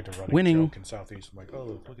 That was like the running Winning. joke in Southeast. I'm like,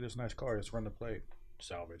 oh, look at this nice car. Let's run the plate.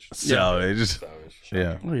 Salvage. So it just Savage.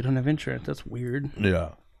 yeah. Oh, you don't have insurance. That's weird. Yeah.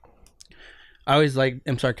 I always like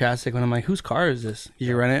am sarcastic when I'm like, "Whose car is this?"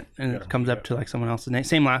 You run it and it comes up to like someone else's name,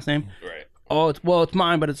 same last name. Right. Oh, it's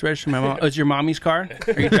mine, but it's registered to my mom. Oh, it's your mommy's car.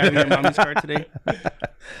 Are you driving your mommy's car today?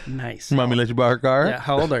 Nice. Mommy let you borrow her car? Yeah.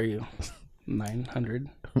 How old are you? 900.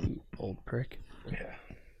 You old prick. Yeah.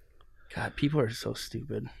 God, people are so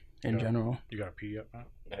stupid in general. You got to pee up now?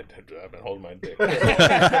 I've been holding my dick.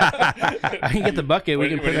 I can get the bucket. We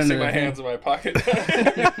When, can when put you it see under my the hands in my pocket,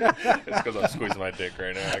 it's because I'm squeezing my dick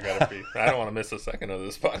right now. I gotta pee. I don't want to miss a second of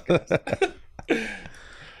this podcast.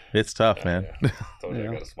 It's tough, man. Told you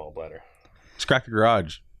I got a small bladder. Just crack the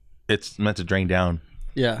garage. It's meant to drain down.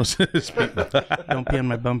 Yeah. Speak- Don't pee on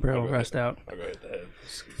my bumper. I'll rust out. I'll go hit the head.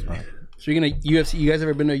 Excuse me. Speaking of UFC, you guys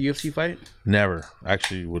ever been to a UFC fight? Never.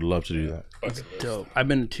 Actually would love to do that. Fucking list. Dope. I've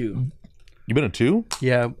been to 2. You been to 2?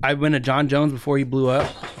 Yeah, I went to John Jones before he blew up,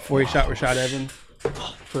 before he shot Rashad Evans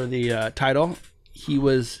for the title. He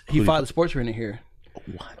fought the sports arena here.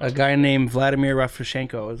 A guy named Vladimir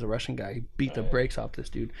Rafashenko is a Russian guy. He beat the brakes off this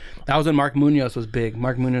dude. That was when Mark Munoz was big.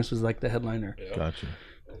 Mark Munoz was like the headliner, Gotcha.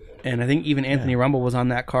 and I think even Anthony Rumble was on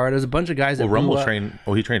that card. There's a bunch of guys that Well, blew Rumble up. trained.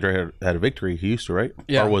 Oh, he trained right at a Victory. He used to, right?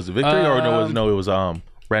 Yeah. Or was it Victory? Or it was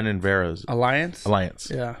Brandon Vera's Alliance.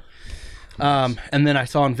 Alliance. Yeah. And then I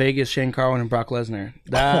saw in Vegas Shane Carwin and Brock Lesnar.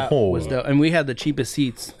 That Oh. was dope. And we had the cheapest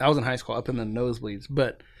seats. I was in high school, up in the nosebleeds.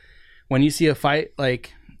 But when you see a fight,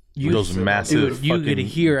 like Those massive dude, you could fucking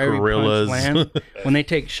hear every gorillas. punch land. When they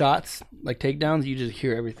take shots, like takedowns, you just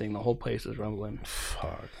hear everything. The whole place is rumbling.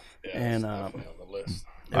 Fuck. Yeah, And, it's definitely on the list.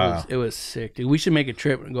 It was sick, dude. We should make a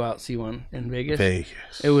trip and go out and see one in Vegas.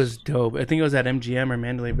 Vegas. It was dope. I think it was at MGM or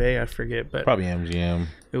Mandalay Bay. I forget, but Probably MGM.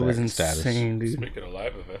 it was back in status. insane, dude. Speaking of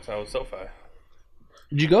live events, I was SoFi.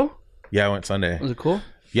 Did you go? Yeah, I went Sunday. Was it cool?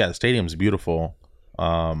 Yeah, the stadium's beautiful.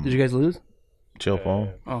 Did you guys lose? chill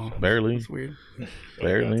phone. Oh, Barely. that's weird.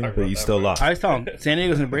 Barely. But you still lost. I was telling him, San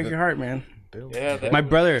Diego's gonna break your heart, man. Yeah, that My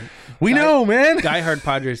brother, We know, man. diehard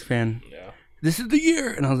Padres fan. Yeah, This is the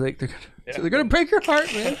year, and I was like, they're gonna break your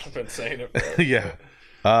heart, man. I've been saying it. For Yeah.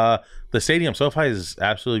 The stadium SoFi is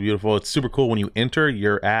absolutely beautiful. It's super cool. When you enter,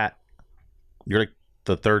 you're like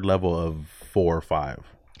the third level of 4 or 5.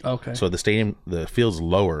 Okay. So the stadium, the field's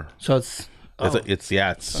lower. So it's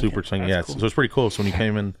It's super swing. Yeah, cool. so it's pretty cool. So when you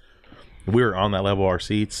came in, we were on that level, our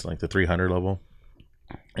seats, like the 300 level.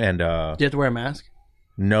 And do you have to wear a mask?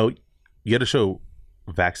 no, you had to show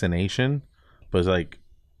vaccination, but it's like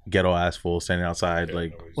ghetto ass fool standing outside.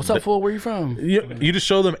 Like, What's up, fool? Where you from? you just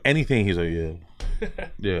show them anything. He's like, yeah.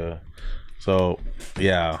 Yeah. So,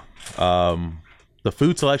 yeah. The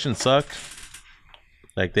food selection sucked.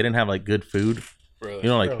 Like, they didn't have like good food. Really? You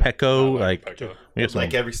know, like Petco. Like, Petco. we have some-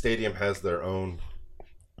 Like every stadium has their own.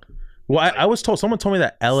 well, I was told, someone told me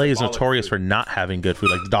that LA is Symbolic notorious food. for not having good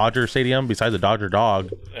food. Like the Dodger Stadium, besides the Dodger dog.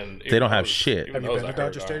 And They don't have shit. Have you been to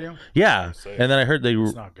Dodger Stadium? Yeah. Say. And then I heard they.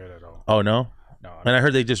 It's not good at all. Oh, no? No. And I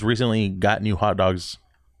heard they just recently got new hot dogs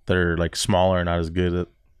that are like smaller and not as good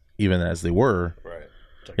even as they were. Right.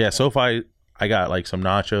 Yeah, SoFi, I got like some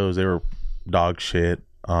nachos. They were dog shit.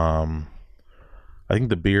 I think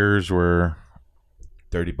the beers were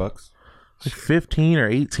 $30. like 15 or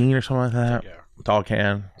 18 or something like that. Yeah. Tall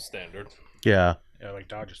can. Standard. Yeah. Yeah, like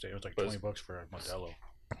Dodger Stadium. It was like But- $20 for a Modelo.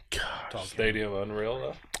 God, Stadium unreal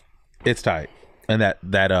though. it's tight. And that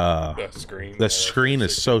The screen. the screen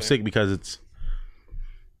is so sick because it's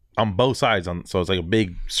on both sides. So it's like a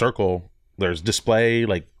big circle. There's display,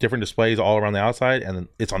 like different displays all around the outside, and then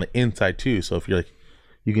it's on the inside too. So if you're like,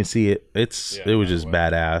 you can see it. It was just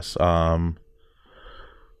badass.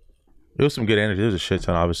 It was some good energy. There was a shit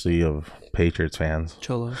ton, obviously, of Patriots fans.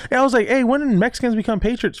 Cholo. Yeah, I was like, hey, when did Mexicans become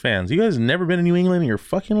Patriots fans? You guys never been to New England in your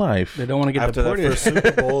fucking life, They don't want to get After that deported. first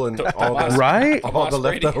Super Bowl and all the right? all the Tomas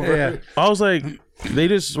Brady. leftover. Yeah. I was like, they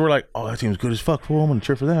just were like, oh, that team's good as fuck, fool. I'm gonna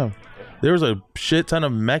cheer for them. There was a shit ton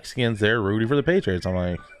of Mexicans there rooting for the Patriots. I'm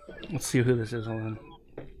like, Let's see who this is. Hold on.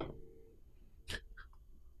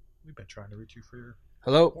 We've been trying to reach you for your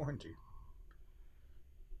Hello. quarantine.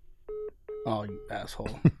 Oh, you asshole.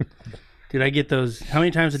 Dude, I get those. How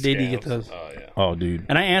many times a day do you get those? Oh yeah. oh, dude.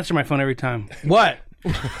 And I answer my phone every time. What?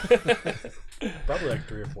 Probably like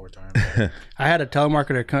 3 or 4 times. I had a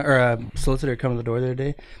telemarketer or a solicitor come to the door the other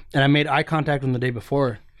day, and I made eye contact with him the day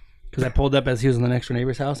before because I pulled up as he was in the next door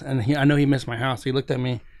neighbor's house, and I know he missed my house, so he looked at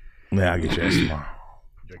me. Yeah, I'll get your ass tomorrow.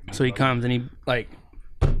 So he comes and he like,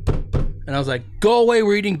 and I was like, "Go away,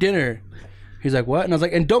 we're eating dinner." He's like, "What?" And I was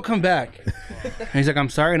like, "And don't come back." And he's like, "I'm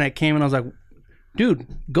sorry." And I came and I was like, "Dude,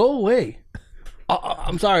 go away."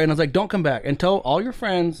 I'm sorry. And I was like, "Don't come back and tell all your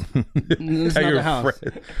friends this is Tell not your the house."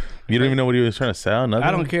 friend- You don't even know what he was trying to sell. Nothing.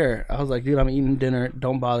 I don't care. I was like, "Dude, I'm eating dinner.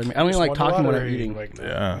 Don't bother me." I don't even like talking when I'm eating. Like,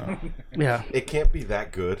 Yeah, Yeah. It can't be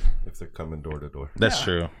that good if they're coming door to door. that's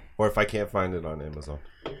true. Or if I can't find it on Amazon.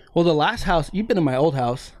 Well, the last house you've been in my old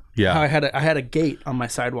house. Yeah. How I had a gate on my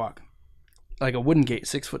sidewalk, like a wooden gate,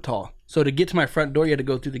 6 foot tall. So to get to my front door, you had to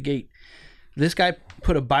go through the gate. This guy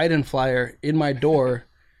put a Biden flyer in my door,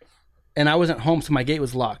 and I wasn't home, so my gate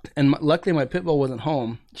was locked. And luckily, my pit bull wasn't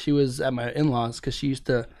home. She was at my in-laws because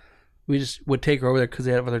we just would take her over there because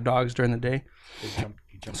they have other dogs during the day. he jumped.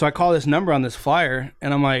 So I call this number on this flyer,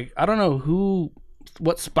 and I'm like, I don't know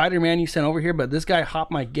what Spider-Man you sent over here, but this guy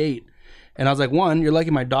hopped my gate. And I was like, one, you're lucky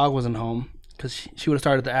my dog wasn't home because she would have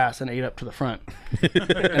started at the ass and ate up to the front.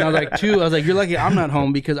 And I was like, two, you're lucky I'm not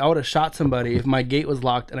home because I would have shot somebody if my gate was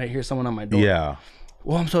locked and I hear someone on my door. Yeah.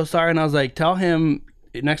 Well, I'm so sorry. And I was like, tell him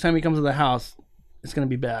next time he comes to the house, it's going to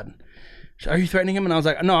be bad. Are you threatening him? And I was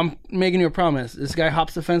like, no, I'm making you a promise. This guy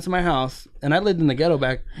hops the fence in my house, and I lived in the ghetto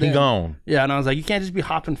back then. He gone. Yeah, and I was like, you can't just be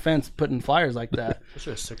hopping fence, putting flyers like that. It's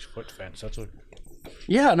a 6-foot fence. That's what.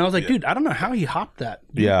 Yeah, and I was like, dude, I don't know how he hopped that.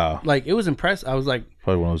 Yeah. Like, it was impressive. I was like,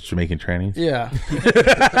 Probably one of those Jamaican trainings. yeah.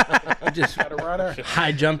 I just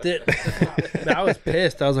high jumped it. But I was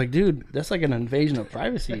pissed. I was like, dude, that's like an invasion of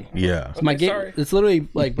privacy. Yeah. My gate, sorry. it's literally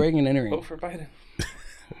like breaking and entering. Vote for Biden.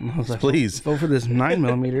 I was like, Please. vote for this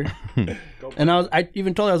 9mm. And I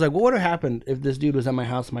even told her, I was like, what would have happened if this dude was at my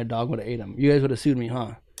house and my dog would have ate him? You guys would have sued me,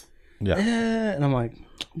 huh? Yeah. And I'm like,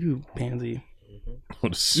 you pansy.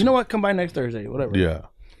 You know what? Come by next Thursday, whatever. Yeah.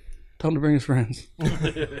 Tell him to bring his friends.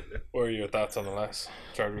 What are your thoughts on the last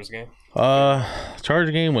Chargers game?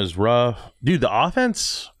 Charger game was rough. Dude, the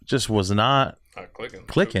offense just was not Not clicking.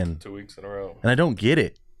 Clicking. 2 weeks in a row. and I don't get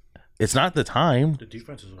it. It's not the time. The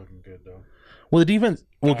defense is looking good though. Well, the defense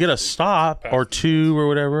will get a stop or two or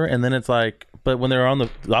whatever, and then it's like, but when they're on the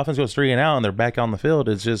offense goes 3 and out and they're back on the field,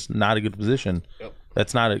 it's just not a good position. Yep.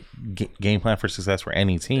 That's not a game plan for success for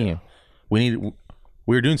any team. We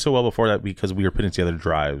were doing so well before that because we were putting together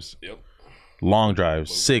drives. Yep. Long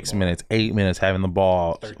drives, 6 minutes, 8 minutes, having the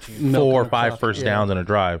ball, 4 or 5 first downs in a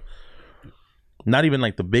drive. Not even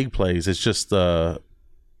like the big plays. It's just the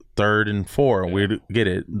 3rd and 4. Yeah. We get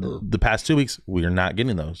it. The past 2 weeks, we are not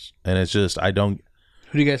getting those, and it's just I don't.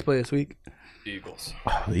 Who do you guys play this week? Eagles.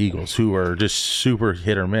 The Eagles, who are just super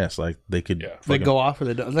hit or miss. Like they could, they go off or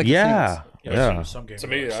they don't. Like yeah. Some games to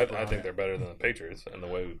me, I think they're better than the Patriots, and the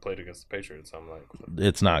way we played against the Patriots, I'm like,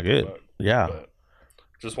 it's not good. But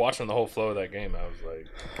just watching the whole flow of that game, I was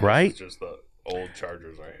like, right? It's just the old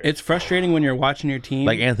Chargers right here. It's frustrating when you're watching your team.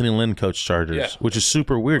 Like Anthony Lynn coached Chargers, which is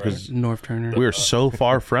super weird because North Turner. we were so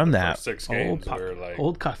far from that. 6 games,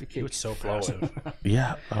 old coffee cake. It's so flowing.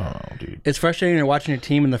 Yeah. Oh, dude. It's frustrating when you're watching your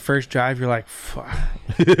team in the first drive. You're like, fuck.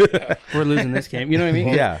 We're losing this game. You know what I mean?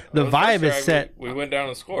 Yeah. The vibe is set. We went down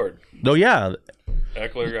and scored. Oh, yeah.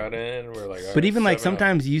 Eckler got in. We're like, but even like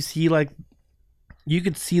sometimes you see like, you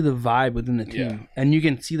could see the vibe within the team, and you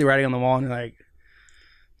can see the writing on the wall, and you're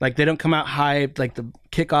like they don't come out hyped. Like the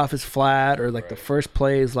kickoff is flat, or like the first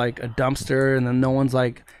play is like a dumpster, and then no one's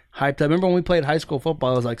like hyped up. Remember when we played high school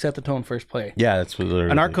football? It was like set the tone first play. Yeah, that's what.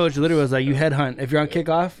 And our coach literally was like, "You headhunt if you're on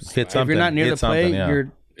kickoff. Hit if you're not near the play, yeah.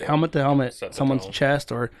 you're helmet to helmet, someone's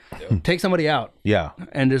chest, or take somebody out. Yeah,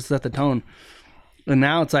 and just set the tone." And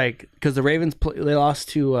now it's like because the Ravens they lost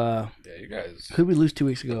to you guys. Who did we lose 2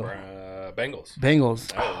 weeks ago?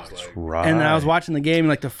 Bengals. Right. And I was watching the game,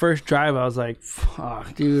 like the first drive, I was like,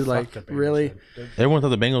 "Fuck, dude! Like, really?" Everyone thought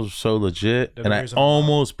the Bengals were so legit, and I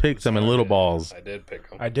almost picked them in little balls. I did pick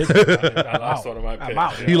them. I did. I lost one of my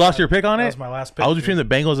picks. You lost your pick on it? That was my last pick. I was between the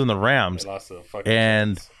Bengals and the Rams,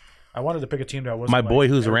 and I wanted to pick a team that wasn't my boy,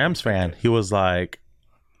 like who's a Rams fan, he was like,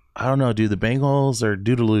 "I don't know, dude. The Bengals are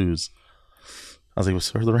due to lose." I was like, well,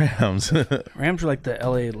 so are the Rams. Rams are like the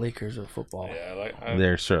LA Lakers of football. Yeah,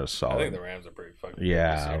 they're so solid. I think the Rams are pretty fucking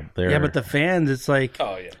yeah, yeah, but the fans, it's like,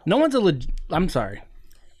 no one's a legit. I'm sorry,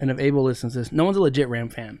 and if Abel listens to this, no one's a legit Ram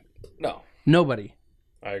fan. No, nobody.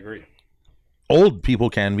 I agree. Old people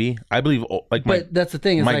can be, I believe. Like, but that's the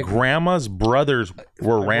thing. Is my like, grandma's brothers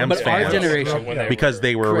were Rams fans, our generation, because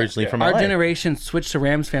they were originally from our LA. generation switched to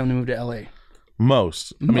Rams fan when they moved to LA.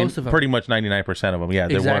 Most of them. Pretty much 99% of them. Yeah,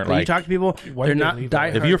 they weren't You like. talk to people, they're not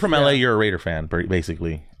diehard. If you're from LA, you're a Raider fan,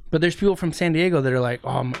 basically. But there's people from San Diego that are like,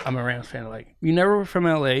 "Oh, I'm a Rams fan." Like, you never were from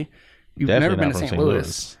LA, you've never been to St.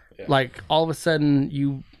 Louis. Yeah. Like, all of a sudden,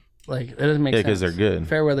 you like it doesn't make sense. Yeah, because they're good.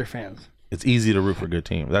 Fair weather fans. It's easy to root for a good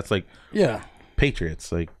team. That's like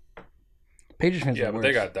Patriots. Like Patriots fans. Yeah, but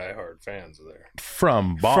they got diehard fans there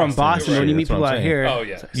from Boston. From Boston, when you meet people out here. Oh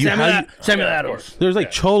yeah, Samuel Adams. There's like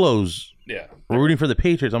cholos. Yeah, rooting for the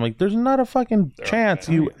Patriots. I'm like, there's not a fucking chance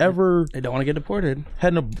you ever. They don't want to get deported.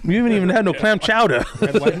 Had no. You haven't even had no clam chowder.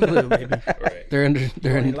 Red, white, and blue, baby. Right. They're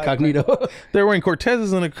incognito. They're wearing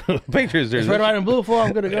Cortezes and a Patriots jersey. It's red, white, and blue. For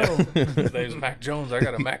I'm gonna go. His name's Mac Jones. I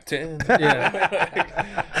got a Mac 10.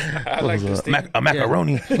 Yeah. I like this team. A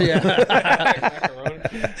macaroni. Yeah.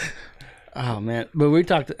 Oh man, but we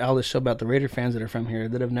talked all this show about the Raider fans that are from here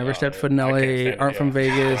that have never stepped foot in LA, aren't from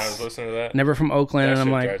Vegas, I was listening to that. never from Oakland, and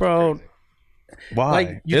I'm like, bro, why?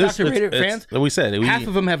 Like, you talk to Raider fans, we said half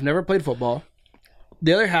of them have never played football.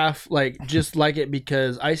 The other half just like it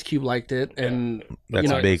because Ice Cube liked it, and that's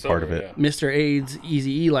a big part of it. Yeah. Mr. AIDS,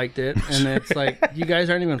 Eazy-E liked it, and it's like you guys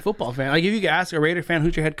aren't even football fans. Like if you could ask a Raider fan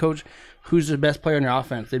who's your head coach, who's the best player in your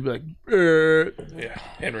offense, they'd be like, yeah,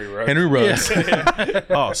 Henry Ruggs. Henry Ruggs. Yeah.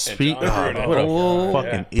 What a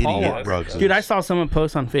fucking idiot, Ruggs. Dude, I saw someone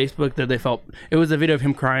post on Facebook that they felt it was a video of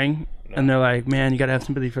him crying, and they're like, "Man, you gotta have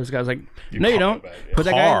sympathy for this guy." I was like, "No, you don't." Put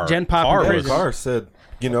that guy, Gen Pop, in prison. Carr said,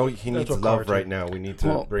 he needs love right now. We need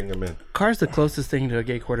to bring him in. Carr's the closest thing to a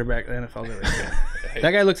gay quarterback the NFL's ever seen.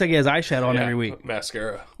 That guy looks like he has eyeshadow on every week.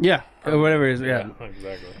 Mascara. Yeah, or whatever it is. Yeah.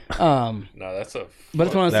 Exactly. No, that's a. But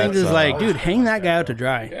it's one of those things. Is like, dude, hang that guy out to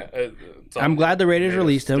dry. Yeah, I'm glad the Raiders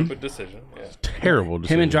released him. Stupid decision. Yeah. Terrible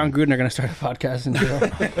decision. Him and John Gruden are going to start a podcast in jail.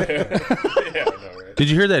 Yeah, no, right.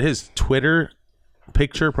 Did you hear that his Twitter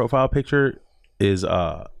profile picture is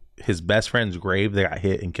his best friend's grave that got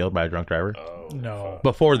hit and killed by a drunk driver? No.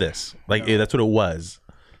 Before this, that's what it was.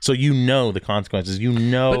 So the consequences.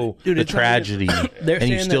 The tragedy, and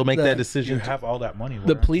you still make that decision. You have all that money.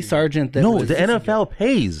 The police sergeant. That the NFL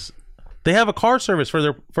pays. They have a car service for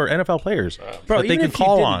NFL players that they can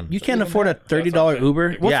call on. You can't afford a $30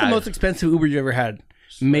 Uber. What's the most expensive Uber you ever had?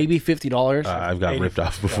 Maybe $50. I've got ripped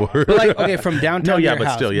off before. But like, okay, from downtown to your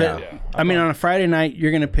house. Still, yeah. I mean, on a Friday night,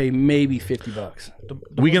 you're gonna pay maybe $50.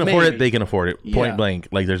 We can afford it. They can afford it. Point blank.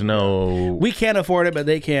 Like, there's no. We can't afford it, but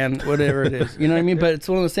they can. Whatever it is, you know what I mean. But it's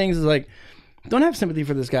one of those things. Is like, Don't have sympathy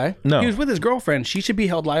for this guy. No. He was with his girlfriend. She should be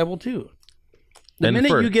held liable too. The And minute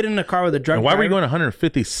for- you get in a car with a drunk And why were you driver- going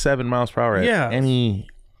 157 miles per hour at Yeah.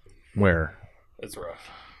 anywhere? It's rough.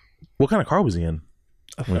 What kind of car was he in?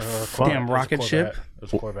 Fuck. Damn rocket ship. It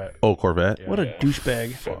was a Corvette. Oh, Corvette. What a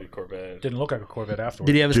douchebag. Chevy Corvette. Didn't look like a Corvette afterwards.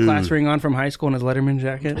 Did he have his Dude. class ring on from high school and his Letterman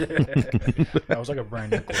jacket? That was like a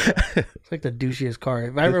brand new Corvette. It's like the douchiest car.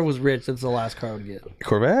 If I ever was rich, that's the last car I would get.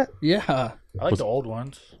 Corvette? Yeah. I like the old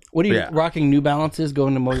ones. What are you Yeah. rocking New Balances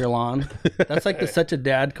going to mow your lawn? That's like such a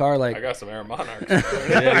dad car. Like I got some Air Monarchs.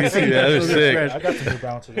 Yeah, you see that? They're sick. I got the New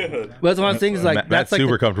Balances. But that's one of the things. Like Matt's that's like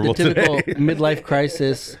super the comfortable typical today. midlife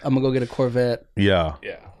crisis. I'm gonna go get a Corvette Yeah.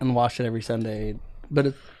 Yeah. and wash it every Sunday.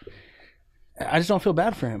 But I just don't feel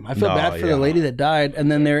bad for him. I feel No, bad for yeah. the lady that died.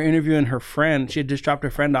 And then they're interviewing her friend. She had just dropped her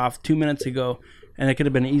friend off 2 minutes ago, and it could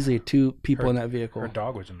have been easily 2 people in that vehicle. Her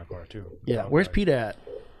dog was in the car too. Yeah. Dog Where's died. Pete at?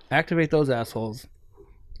 Activate those assholes.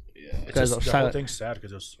 It's Guys just, are the whole silent. thing's sad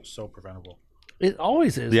because it's so preventable, It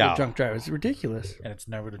always is Yeah. with drunk drivers. It's ridiculous. and it's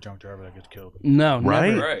never the drunk driver that gets killed. No,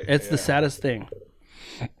 Right? never. Right, It's the yeah. saddest thing.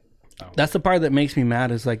 That's the part that makes me mad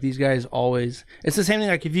is like these guys always. It's the same thing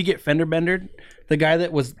like if you get fender bendered, the guy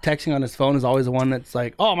that was texting on his phone is always the one that's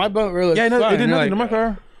like, "Oh, my boat really Yeah, looks no, fine." it did And you're nothing to my like,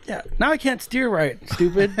 car. Yeah, now I can't steer right,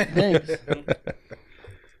 stupid. Thanks.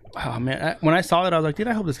 Oh man, when I saw that, I was like, dude,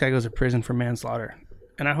 I hope this guy goes to prison for manslaughter,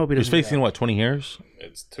 and I hope he He's doesn't. facing, what, 20 years?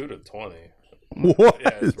 It's 2 to 20. What? Yeah,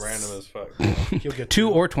 it's random as fuck. He'll get 2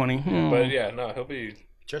 or 20. Hmm. But yeah, no, he'll be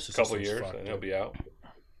just a couple years and he'll be out.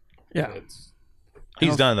 Yeah, It's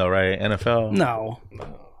He's done, though, right? NFL? no.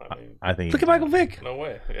 no, I mean, I think. Look at Michael Vick. no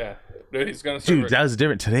way. Yeah, dude, he's gonna. Dude, serve that was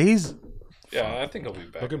different. Today's. yeah, I think he'll be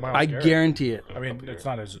back. Look at Miles I Garrett. guarantee it. I mean, it's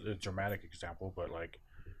not as a dramatic example, but like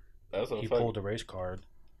That's a he fuck. pulled the race card,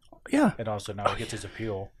 Yeah, and also now he gets his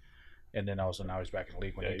appeal, and then also now he's back in the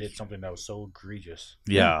league when Yeah, he he's- did something that was so egregious.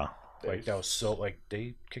 Yeah. Like that was so like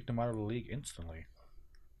they kicked him out of the league instantly,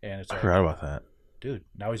 and it's I like, forgot about that. dude,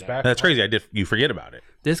 now he's back. That's crazy. You forget about it.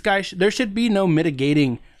 this guy. There should be no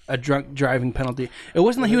mitigating a drunk driving penalty. It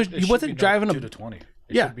wasn't like It he should wasn't be driving 2 a. to 20. It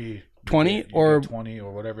Yeah. should be 20 you get or- 20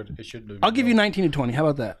 or whatever. It should. Be, I'll give you 19 to 20. How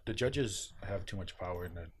about that? The judges have too much power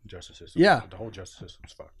in the justice system. Yeah. the whole justice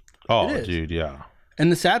system's fucked. Oh, It is. dude, yeah.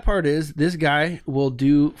 And the sad part is, this guy will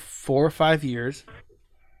do 4 or 5 years.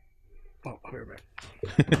 Oh, I'll be right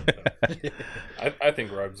back. I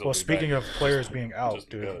think Ruggs. Will Well, be speaking back of players being out, just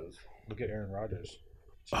dude, because. look at Aaron Rodgers.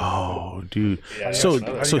 Oh, dude. Yeah, So, that's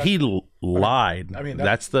another- so he lied. I mean,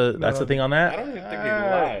 that's the thing on I that. don't even think he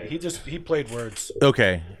lied. He played words.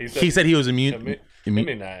 Okay. He said he was Immunized.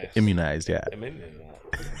 immunized. Yeah. Immunized.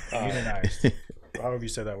 Immunized. However you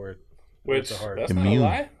say that word. Which That's a hard- that's Immune. not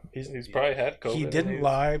a lie. He's probably had COVID. He and didn't he's-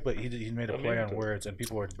 lie, but he made a play on Immune. words, and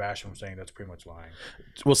people were bashing him, saying that's pretty much lying.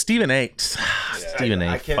 Well, Stephen A. Stephen A.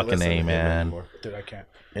 I can't Fucking listen to A. him Man. anymore. Dude, I can't.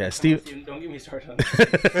 Yeah, Steve. Don't get me started on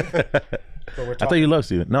But we're I thought you loved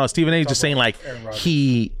Stephen. No, Stephen A. just saying like Aaron Rodgers.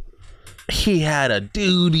 he had a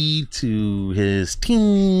duty to his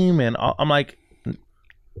team, and I'm like,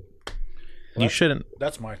 you shouldn't.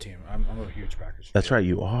 That's my team. I'm a huge Packers fan. That's right,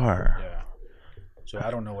 you are. Yeah. So I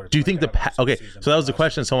don't know what. It's Do you like think the after okay? season. So that was the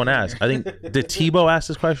question someone asked. I think did Tebow ask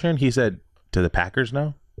this question? He said, "Do the Packers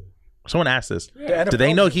know?" Someone asked this. The Do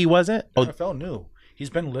they NFL know he wasn't? Oh, NFL knew. He's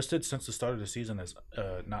been listed since the start of the season as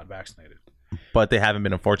not vaccinated. but they haven't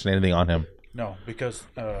been enforcing anything on him. No, because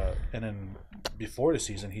and then before the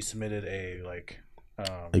season, he submitted a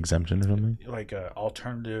Exemption or something. like a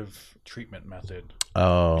alternative treatment method.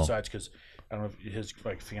 Oh, Besides, because I don't know if his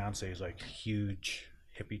like fiance is like huge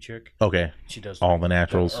hippie chick. okay. She does All like, the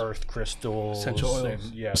naturals. earth crystals, Essential oils.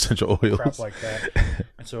 and yeah, Essential oils. crap like that.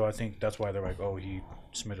 And so I think that's why they're like, oh, he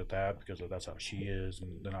submitted that because that's how she is,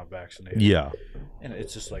 and they're not vaccinated. Yeah. And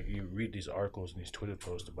it's just like you read these articles and these Twitter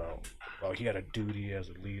posts about, oh, he had a duty as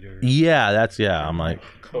a leader. Yeah, that's I'm like,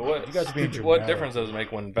 But what? You guys are being What dramatic. difference does it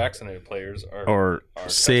make when vaccinated players are or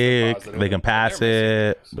tested sick, positive they can and pass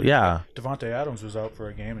they're it. missing? Yeah. Devontae Adams was out for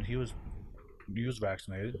a game and he was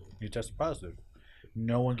vaccinated. He tested positive.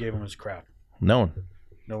 No one gave him his crap. No one.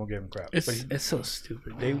 No one gave him crap. It's But he- it's so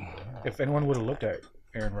stupid. if anyone would have looked at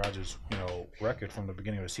Aaron Rodgers' record from the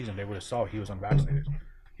beginning of the season, they would have saw he was unvaccinated.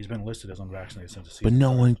 He's been listed as unvaccinated since the season. But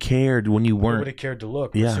no one cared when you Nobody weren't. cared to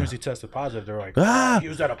look. But Yeah. As soon as he tested positive, they're like, Ah! oh, he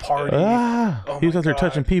was at a party. Ah, Oh he was my out there God.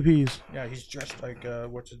 touching peepees. Yeah, he's dressed like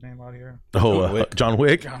what's his name out here? Oh, John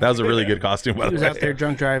Wick. That was a really good costume, by He the was way. out there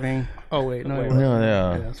drunk driving. Oh wait, no, he wasn't.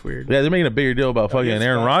 Yeah. That's weird. Yeah, they're making a bigger deal about fucking is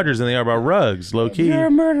Aaron fine. Rodgers than they are about Ruggs, low key. You're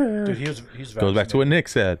a murderer. Dude, he's Goes back to what Nick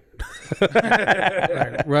said.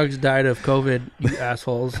 Ruggs died of COVID. You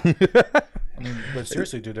assholes. I mean, but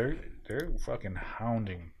seriously, dude, they're fucking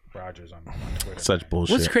hounding barrages on Twitter. Such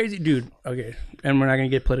bullshit. What's crazy, dude? Okay, and we're not gonna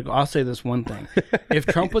get political. I'll say this one thing: if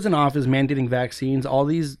Trump was in office mandating vaccines, all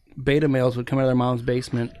these beta males would come out of their mom's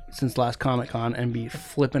basement since last Comic-Con and be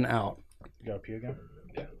flipping out. You gotta pee again?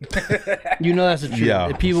 You know that's the truth.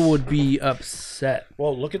 Yeah. People would be upset.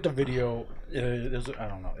 Well, look at the video. I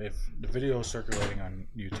don't know if the video is circulating on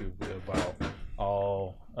YouTube about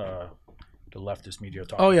all the leftist media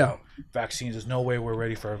talking about vaccines. There's no way we're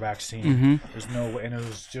ready for a vaccine. There's no way, and it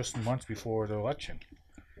was just months before the election.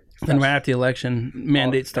 Then right after the election,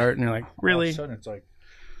 mandates start, and you're like, really? All of a sudden, it's like,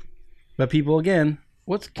 But people, again,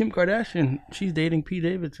 what's Kim Kardashian? She's dating Pete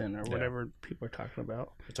Davidson or whatever people are talking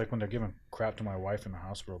about. it's like when they're giving crap to my wife in the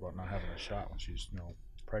hospital about not having a shot when she's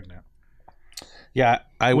pregnant. Yeah,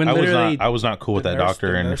 I When was literally not. I was not cool with that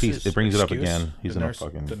doctor, and if it brings it up again, he's the in a nurse,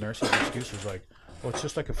 fucking. The nurse's excuse was like, "Well, it's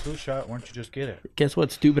just like a flu shot. Why don't you just get it?" Guess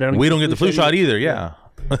what? Stupid. We don't get the flu shot either. Yeah.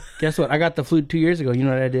 Guess what? I got the flu 2 years ago. You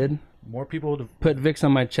know what I did? More people would have Put Vicks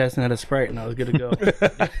on my chest and had a Sprite, and I was good to go.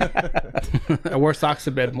 I wore socks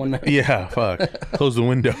to bed one night. Yeah. Fuck. Close the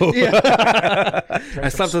window. I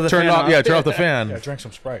slept with the Turn fan off. off. Yeah. Turn off the fan. Yeah, drink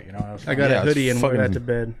some Sprite, I got Yeah, a hoodie and wore that fucking- to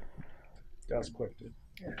bed. That was quick, dude.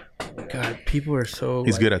 God, people are so.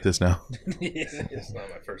 He's good at this now. It's not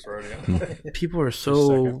my first rodeo. People are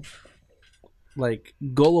so like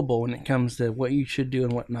gullible when it comes to what you should do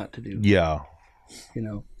and what not to do. Yeah. You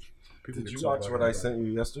know, People Did get you so watch bad what about I that. sent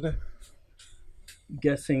you yesterday?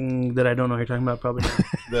 guessing that I don't know what you're talking about. Probably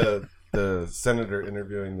not. The senator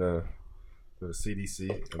interviewing the CDC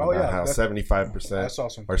and Oh, about yeah, how that- 75% I saw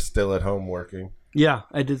some. are still at home working. Yeah,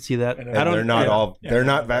 I did see that. And And I don't. they're not yeah. all they're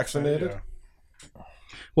not vaccinated. Yeah.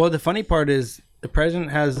 Well, the funny part is the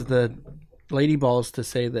president has the lady balls to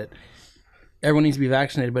say that everyone needs to be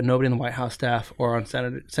vaccinated, but nobody in the White House staff or on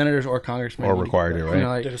senators or congressmen Or need to be required it, vaccinated. right? You know,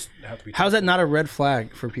 like, They just have to be. how's that not a red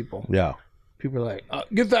flag for people? Yeah. People are like,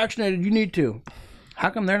 get vaccinated. You need to. How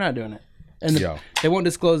come they're not doing it? And Yeah. they won't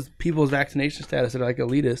disclose people's vaccination status. They're like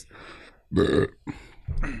elitist.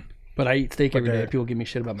 But I eat steak every day. they're- People give me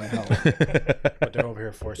shit about my health. But they're over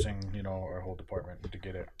here forcing, our whole department to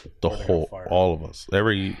get it. The or they're gonna whole, fire all of us,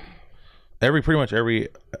 pretty much every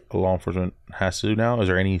law enforcement has to now. Is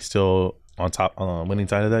there any still on top on the winning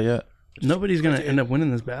side of that yet? Nobody's gonna end up winning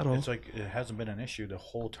this battle. It's like it hasn't been an issue the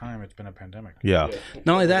whole time. It's been a pandemic. Yeah.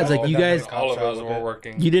 Not only that, it's like you guys, All of us were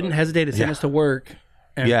working. you didn't hesitate to send us to work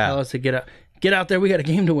and Yeah. tell us to get out there. We got a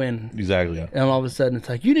game to win. Exactly. And all of a sudden, it's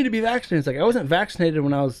like you need to be vaccinated. It's like I wasn't vaccinated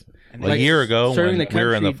when I was A year ago, serving when the we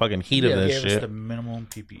were in the country. fucking heat Yeah. of They this gave us shit. the minimum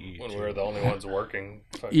PPE. When too. we were the only ones working.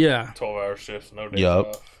 Fucking Yeah. 12-hour shifts, no days Yup.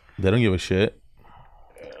 off. They don't give a shit.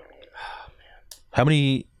 How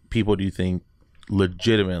many people do you think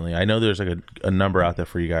legitimately? I know there's like a number out there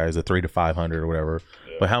for you guys, a 300 to 500 or whatever.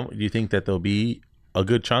 But how do you think that there'll be a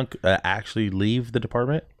good chunk that actually leave the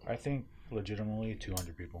department? I think legitimately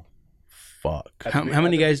 200 people. Fuck. How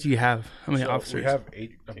many guys do you have? How many So officers? we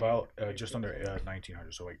have just under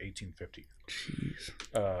 1,900, so like 1,850. Jeez.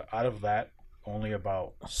 Out of that, only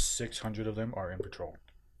about 600 of them are in patrol.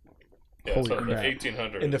 Yeah, Holy so crap.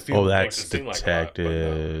 1,800. In the field. Oh, that's Makes it seem like a lot, but no.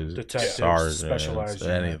 detectives, Detectives, sergeants, specialized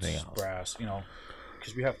anything units, else. brass,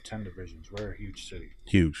 because we have 10 divisions. We're a huge city.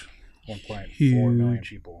 Huge. 1.4 million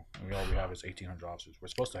people, and all we have is 1,800 officers. We're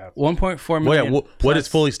supposed to have 1.4 Well, yeah, million. what plus, is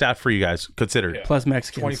fully staffed for you guys considered? Yeah. plus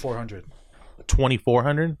Mexicans? 2,400.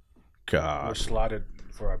 2,400? We're God. slotted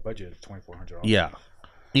for our budget 2,400 officers. Yeah.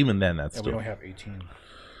 Even then, that's And we still. only have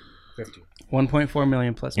 1,850. 1.4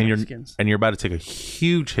 million plus And Mexicans. you're about to take a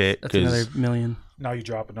huge hit That's another because million. Now you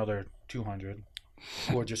drop another 200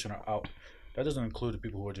 who are just out. That doesn't include the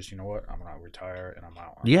people who are just, I'm gonna retire and I'm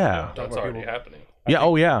out. Yeah. Talk That's about already people- happening. yeah,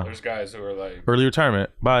 oh yeah, There's guys who are like, early retirement.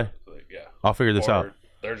 Bye. yeah. I'll figure this Or out.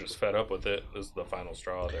 They're just fed up with it. This is the final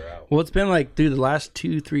straw. They're out. Well, it's been like, dude, the last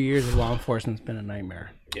 2-3 years of law enforcement's been a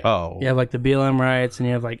nightmare. Oh, You have like the BLM riots, and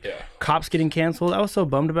you have like Yeah. cops getting canceled. I was so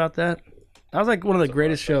bummed about that. That was like one of the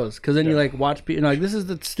greatest shows because then you like watch people like this is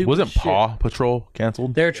the stupid. wasn't shit. Paw Patrol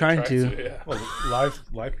canceled? They're trying Tries to. yeah. Well,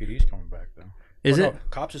 live PD's coming back though. Is Oh, it? no,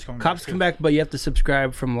 Cops is coming Cops back. come back, but you have to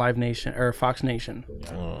subscribe from Live Nation or Fox Nation.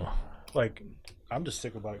 Like, I'm just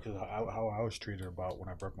sick about it because how I was treated about when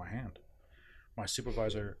I broke my hand. My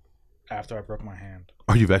supervisor, after I broke my hand.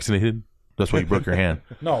 Are you vaccinated? That's why you broke your hand.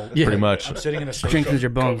 No, Yeah. Pretty much. I'm sitting in the station. Strengthens your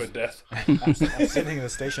bones. COVID death. I'm sitting in the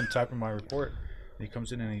station typing my report. And he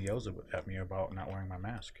comes in and he yells at me about not wearing my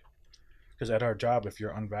mask. Because at our job, if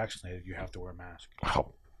you're unvaccinated, you have to wear a mask.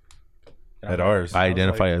 Wow. And At I'm- ours, I was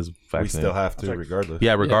identify like, as we vaccinated. still have to, like- regardless.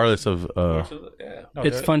 Yeah, regardless of. Yeah. No,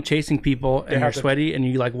 It's they're- fun chasing people and you're have to- sweaty and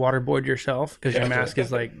you like waterboard yourself because your mask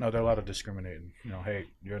is like. No, they're allowed to discriminate. Hey,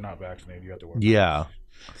 you're not vaccinated. You have to wear. Yeah.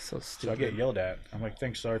 So So I stupid. get yelled at. I'm like,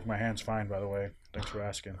 thanks, Sarge. My hand's fine, by the way. Thanks for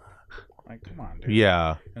asking. Like, come on, dude.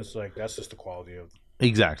 Yeah, And it's like, that's just the quality of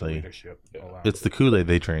exactly. leadership. It's the Kool-Aid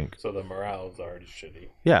they drink. So the morale is already shitty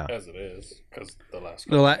Yeah. as it is because the last.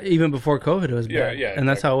 Even before COVID, it was bad. Yeah, And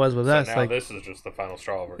that's how it was with So us. now Like, this is just the final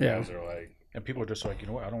straw where Yeah. guys are like, And people are just like, you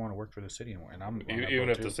know what? I don't want to work for the city anymore. And I'm even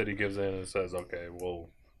if the city gives in and says, okay, we'll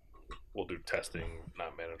do testing,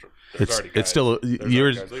 not manage. It's still you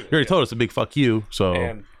already told us a big fuck you. So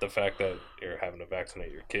And the fact that you're having to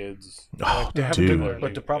vaccinate your kids. oh, they haven't dude, done,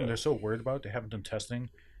 but the problem they're so worried about, they haven't done testing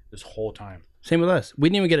this whole time. same with us. We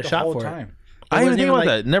didn't even get a The shot whole for it. time. I didn't wasn't think even about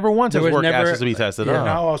like- that. Never once there has was work never- asked us to be tested. Yeah, Oh.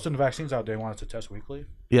 now all of a sudden the vaccines out, they want us to test weekly.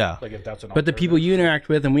 Yeah, Like if that's an But the people alternative. you interact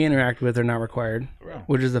with and we interact with are not required, Right.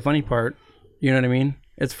 which is the funny part. You know what I mean?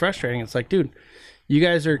 It's frustrating. It's like, dude, you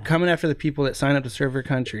guys are coming after the people that sign up to serve your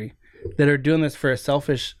country, that are doing this for a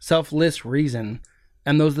selfless reason,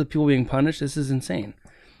 and those are the people being punished. This is insane.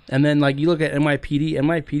 And then, like, you look at NYPD.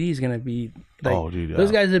 NYPD is going to be like, Oh, dude, yeah.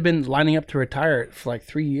 those guys have been lining up to retire for like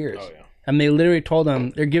 3 years. Oh, yeah. And they literally told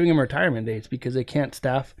them they're giving them retirement dates because they can't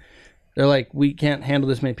staff. They're like, we can't handle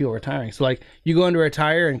this many people retiring. So, like, you go in to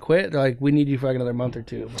retire and quit, they're like, we need you for like another month or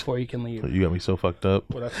two before you can leave. you got me so fucked up.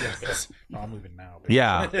 Well, that's no, I'm leaving now. Baby.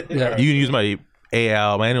 Yeah, Yeah. you can use my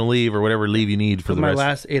AL, my annual leave, or whatever leave you need for the My rest.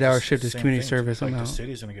 last 8-hour shift is Same community thing. service. Like I'm the out.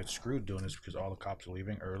 city's gonna get screwed doing this because all the cops are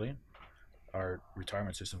leaving early. Our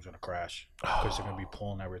retirement system's gonna crash because they're gonna be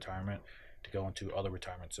pulling that retirement to go into other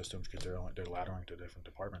retirement systems because they're laddering to different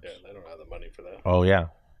departments. Yeah, they don't have the money for that. Oh yeah,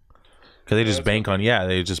 because they just that's bank on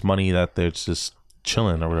they just money that they're just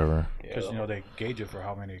chilling or whatever. Because they gauge it for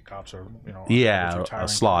how many cops are Yeah, average retiring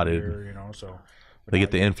per slotted. year, so They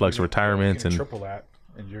get the influx of retirements and and triple that,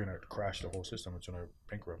 and you're gonna crash the whole system. It's gonna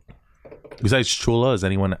bankrupt. besides Chula, is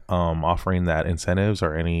anyone offering that incentives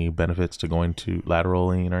or any benefits to going to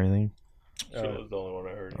lateraling or anything? Chula's the only one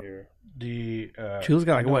I heard here. The Chula's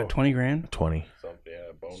got like, I know- what, 20 grand? 20, Some, yeah,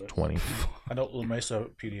 bonus. 20. I know La Mesa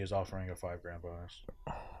PD is offering a $5,000 bonus.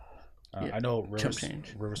 Yeah, I know chump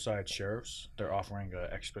change. Riverside Sheriffs, they're offering an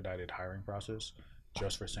expedited hiring process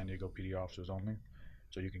just for San Diego PD officers only,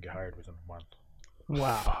 so you can get hired within a month.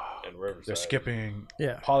 Wow. And Riverside. They're skipping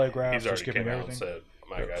Yeah. polygraphs, He's they're already skipping came out and everything. said,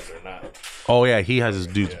 my guys are not. Oh yeah, he has his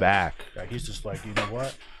dudes Yeah. back. Yeah, he's just like, you know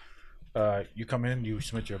what? You come in, you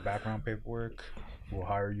submit your background paperwork, we'll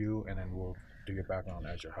hire you, and then we'll do your background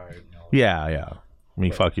as you're hired. Yeah. I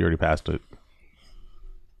mean, fuck, you already passed it.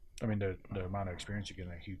 I mean, the amount of experience you get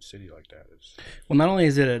in a huge city like that is. Well, not only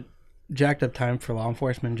is it a jacked up time for law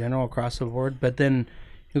enforcement in general across the board, but then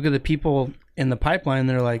you look at the people in the pipeline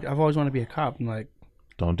that are like, I've always wanted to be a cop. I'm like,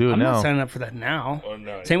 Don't do it I'm now. not signing up for that now. Oh,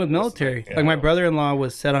 no, Same with that's the military. thing. Like my Yeah. brother-in-law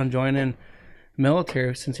was set on joining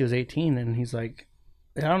military since he was 18, and he's like,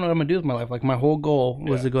 I don't know what I'm gonna do with my life. Like my whole goal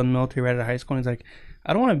was Yeah. to go in the military right out of high school. And he's like,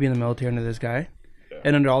 I don't want to be in the military under this guy,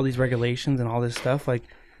 and under all these regulations and all this stuff. Like,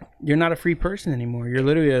 you're not a free person anymore. You're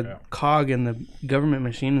literally a cog in the government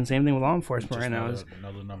machine. And same thing with law enforcement right now. Is,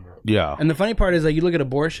 Another number. Yeah. and the funny part is, like, you look at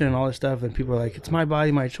abortion and all this stuff, and people are like, it's my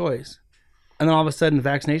body, my choice. And then all of a sudden,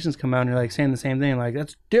 vaccinations come out, and you're like saying the same thing, like,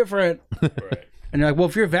 that's different. Right. And you're like, well,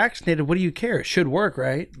 if you're vaccinated, what do you care? It should work,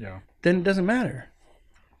 right? Yeah. Then it doesn't matter.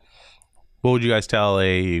 What would you guys tell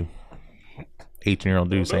a 18-year-old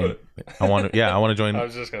dude saying, I want to join? I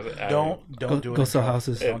was just going to say, Don't do it. Go in sell Cal-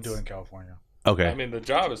 houses. Don't do it in California. Okay. I mean, the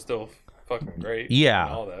job is still fucking great. Yeah.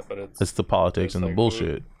 And all that, but It's the politics it's and the like,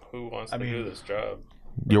 bullshit. Who wants to mean- do this job?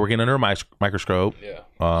 You're working under a microscope.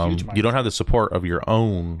 Yeah. Huge You don't have the support of your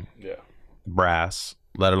own Yeah. brass,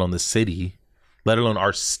 let alone the city, let alone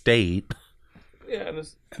our state. Yeah, and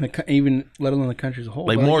it's And even let alone the country as a whole.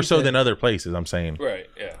 Like But more you so said- than other places, I'm saying. right.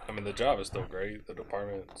 Yeah. I mean, the job is still great. The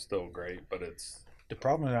department is still great, but it's The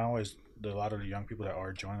problem now is a lot of the young people that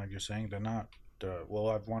are joining, like you're saying, they're not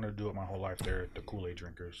I've wanted to do it my whole life. They're the Kool-Aid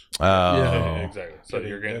drinkers. Yeah. exactly. So They're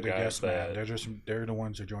you're the- getting they're the guys guest man. that They're the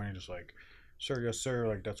ones who are joining, just like, sir, yes, sir.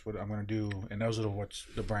 Like that's what I'm gonna do. And those are what's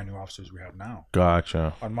the brand new officers we have now.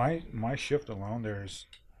 Gotcha. On my shift alone, there's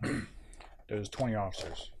 20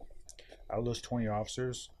 officers. Out of those 20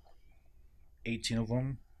 officers, 18 of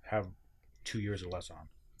them have 2 years or less on.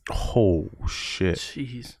 Oh shit.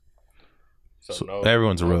 Jeez. So no,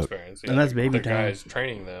 everyone's a no rook. experience. And that's baby the time. guys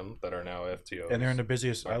training them that are now FTOs. And they're in the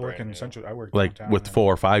busiest. Are I work brand in new. Central. I work Like downtown, with and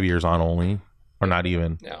 4 or 5 years on only, or not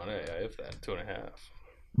even. No, yeah, if that 2.5.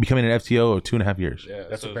 Becoming an FTO of 2.5 years. Yeah,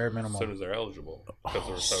 That's a bare minimum. As soon as they're eligible, because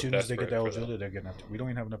they're As so soon as they get the desperate for eligibility, they're getting. We don't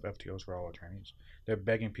even have enough FTOs for all our trainees. They're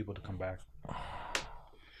begging people to come back.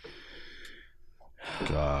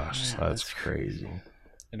 Gosh, that's crazy.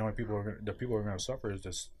 And the only people the people who are going to suffer is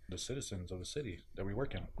the citizens of the city that we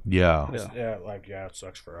work in. Yeah. It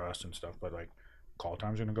sucks for us and stuff, but like Call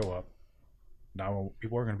times are going to go up. Now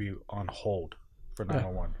people are going to be on hold for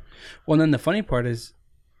 911. Well, and then the funny part is,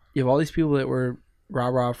 you have all these people that were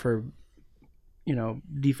rah-rah for,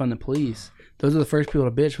 defund the police. Those are the first people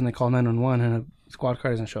to bitch when they call 911 and a squad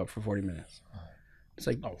car doesn't show up for 40 minutes. It's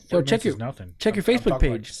like, check your nothing. Check your Facebook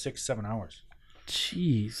page. Like 6-7 hours.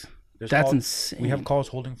 Jeez. There's That's calls, insane. We have calls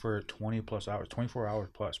holding for 20 plus hours, 24 hours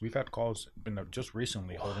plus. We've had calls just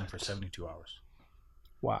recently holding for 72 hours.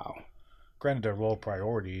 Wow. Granted, they're low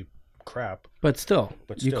priority crap. But still,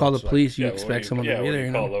 you call the police, you expect someone to be there.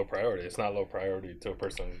 You call low priority. It's not low priority to a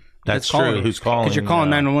person. That's true. Who's calling? Because you're calling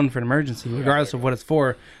 911 for an emergency. Regardless of what it's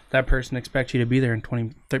for, that person expects you to be there in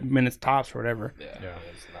 20, 30 minutes tops or whatever. Yeah.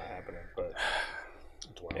 It's not happening. But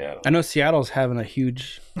I know Seattle's having a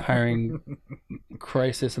huge hiring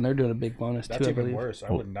crisis, and they're doing a big bonus That's too. even I believe. worse.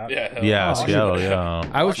 I would not. Seattle. Yeah.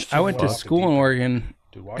 I went to school in Oregon.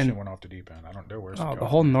 Dude, Washington went off the deep end. They're worse. Oh, the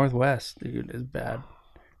whole Northwest, dude, is bad.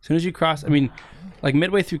 As soon as you cross, like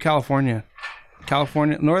midway through Northern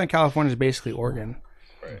California is basically Oregon.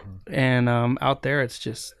 Right. And out there,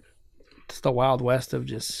 it's the Wild West of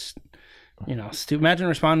just, imagine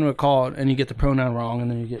responding to a call and you get the pronoun wrong and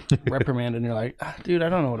then you get reprimanded and you're like, dude, I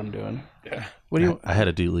don't know what I'm doing. Yeah. What do you? I had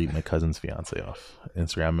to delete my cousin's fiance off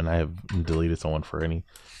Instagram, and I have deleted someone for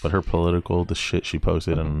but her the shit she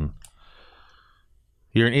posted, and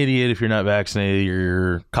you're an idiot if you're not vaccinated.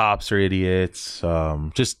 Your cops are idiots.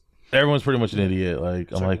 Just everyone's pretty much an idiot.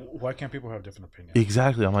 Like, I'm like, why can't people have different opinions?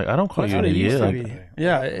 Exactly. I'm like, I don't call you an idiot.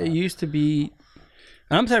 Yeah, it used to be.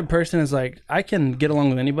 I'm the type of person is like, I can get along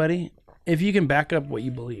with anybody if you can back up what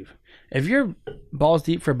you believe. If you're balls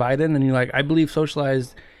deep for Biden and you're like, I believe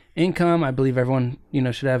socialized income, I believe everyone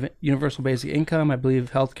should have universal basic income, I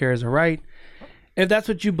believe healthcare is a right. If that's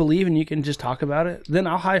what you believe and you can just talk about it, then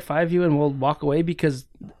I'll high five you and we'll walk away because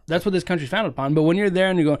that's what this country's founded upon. But when you're there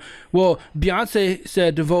and you go, well, Beyonce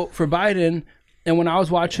said to vote for Biden, and when I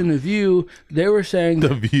was watching The View, they were saying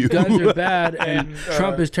guns are bad and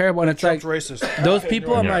Trump is terrible, and it's Trump's like racist. those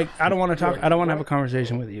people. I'm like, I don't want to talk. I don't want to have a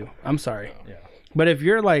conversation with you. I'm sorry. Yeah. But if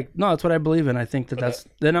you're like, no, that's what I believe in. I think that's.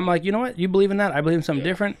 Then I'm like, you know what? You believe in that. I believe in something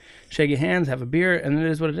different. Shake your hands, have a beer, and it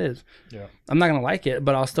is what it is. Yeah. I'm not gonna like it,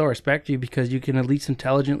 but I'll still respect you because you can at least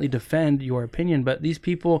intelligently defend your opinion. But these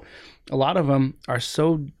people, a lot of them are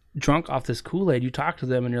so drunk off this Kool-Aid. You talk to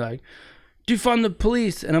them and you're like, defund the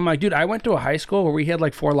police, and I'm like, dude, I went to a high school where we had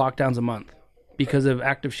like 4 lockdowns a month because of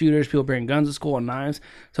active shooters, people bringing guns to school and knives.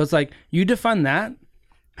 So it's like, you defund that.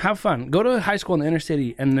 Have fun. Go to a high school in the inner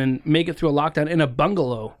city and then make it through a lockdown in a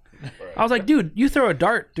bungalow. Right. I was like, dude, you throw a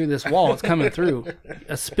dart through this wall, it's coming through.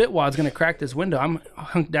 A spit wad's going to crack this window. I'm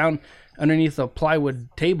hunked down underneath a plywood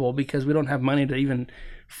table because we don't have money to even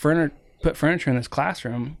put furniture in this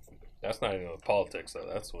classroom. That's not even with politics, though.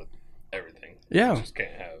 That's with everything. Yeah. You just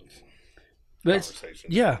can't have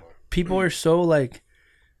conversations. Yeah. People are so like,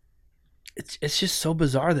 it's just so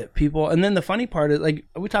bizarre that people, and then the funny part is, like,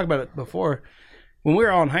 we talked about it before, when we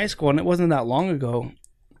were all in high school, and it wasn't that long ago,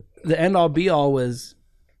 the end-all be-all was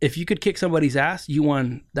if you could kick somebody's ass, you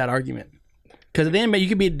won that argument. Because at the end, you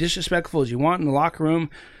could be disrespectful as you want in the locker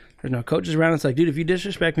room. There's no coaches around. It's like, dude, if you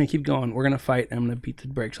disrespect me, keep going. We're going to fight, and I'm going to beat the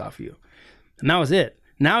brakes off you. And that was it.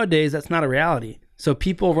 Nowadays, that's not a reality. So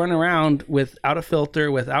people run around without a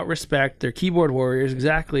filter, without respect. They're keyboard warriors,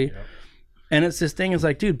 exactly. Yep. And it's this thing. It's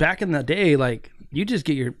like, dude, back in the day, like, you just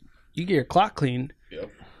get your clock cleaned.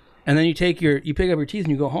 Yep. And then you pick up your teeth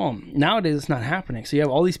and you go home. Nowadays, it's not happening. So you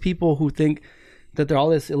have all these people who think that they're all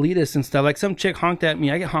this elitist and stuff. Like some chick honked at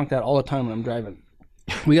me. I get honked at all the time when I'm driving.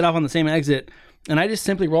 We get off on the same exit, and I just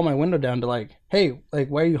simply roll my window down to like, hey, like,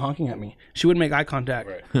 why are you honking at me? She wouldn't make eye contact.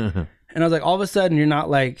 Right. And I was like, all of a sudden, you're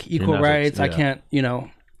not like equal rights. I can't,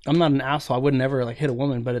 I'm not an asshole. I would never like hit a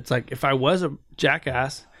woman. But it's like, if I was a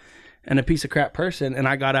jackass and a piece of crap person and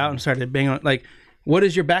I got out and started banging on, like, what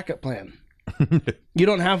is your backup plan? You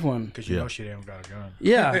don't have one because you know she didn't got a gun.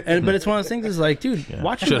 Yeah, but it's one of those things. Is like, dude,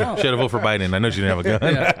 watch it out. Should have voted for Biden. I know she didn't have a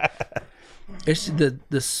gun. Yeah. It's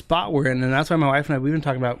the spot we're in, and that's why my wife and I, we've been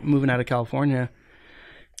talking about moving out of California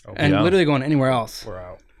and literally going anywhere else. We're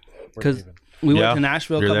out because we went to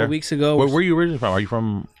Nashville a couple weeks ago. Where were you originally from? Are you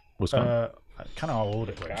from Wisconsin? Kind of all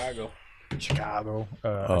over the place. Chicago.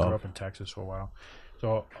 I grew up in Texas for a while.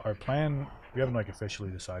 So our plan, we haven't like officially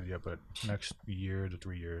decided yet, but next year to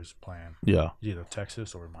 3 years plan. Yeah. Either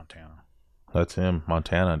Texas or Montana. That's him.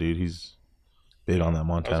 Montana, dude. He's big on that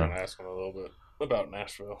Montana. I was going to ask him a little bit about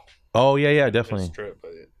Nashville. Oh, yeah, definitely. Trip,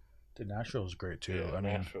 but Nashville is great too. Yeah,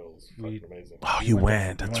 Nashville's fucking amazing. Oh, you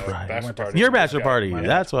went. That's right. Your bachelor party.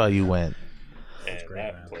 That's why you went. And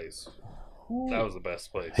great, that place, that was the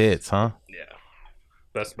best place. Hits, huh? Yeah.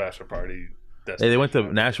 Best bachelor party Hey, they went to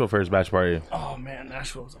Nashville for his bachelor party. Oh man,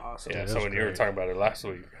 Nashville's awesome. Yeah, so when you were talking about it last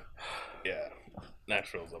week, yeah,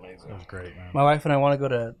 Nashville's amazing. It was great, man. My wife and I want to go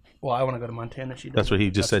to. Well, I want to go to Montana. She does. That's what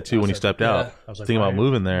he just said too when he stepped out. I was like, Thinking about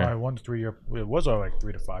moving My there. 1 to 3 year. It was our like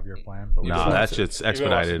 3 to 5 year plan. But we Nah, just- that shit's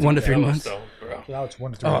expedited. 1 to 3 months. Yellowstone, bro. now it's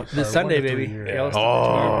 1 to 3. Oh, or this 1 Sunday, to 3 baby. years. Yellowstone.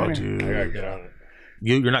 Oh, I gotta dude. get on it.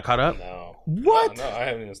 You're not caught up? No. What? No, I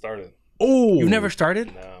haven't even started. Oh, You've never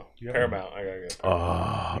started? No. Yeah. Paramount. I gotta get.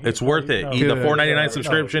 Oh, it's worth it. No, The dude. $4.99 No,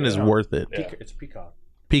 subscription is no. worth it. Yeah. It's Peacock.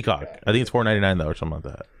 Peacock. I think it's $4.99 though, or something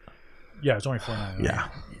like that. Yeah, it's only $4.99. Yeah.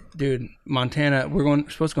 Dude, Montana. We're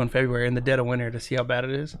supposed to go in February in the dead of winter to see how bad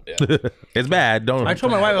it is. It's bad. Don't. I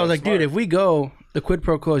told my wife, I was like, Smart. dude, if we go, the quid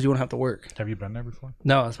pro quo is you won't have to work. Have you been there before?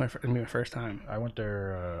 No, it's gonna be my first time. I went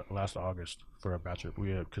there last August for a bachelor.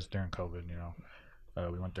 Because during COVID,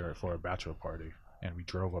 we went there for a bachelor party, and we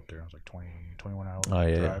drove up there. It was like 21 hours Oh,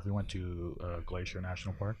 yeah. drive. We went to Glacier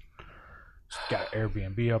National Park. Got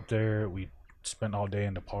Airbnb up there. We spent all day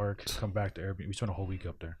in the park. Come back to Airbnb. We spent a whole week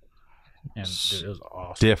up there, and dude, it was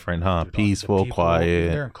awesome. Different, huh? Dude, Peaceful, the people-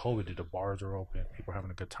 quiet. During COVID, dude, the bars are open. People are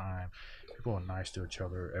having a good time. People are nice to each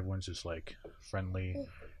other. Everyone's just like friendly.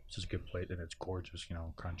 It's just a good place, and it's gorgeous,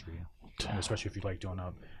 country. And especially if you like doing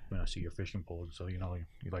up, see your fishing poles. So you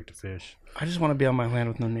like to fish. I just want to be on my land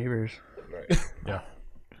with no neighbors. Right. Yeah.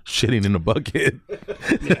 Shitting in a bucket.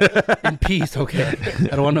 In peace, okay.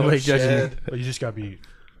 I don't want nobody judging me. But you just gotta be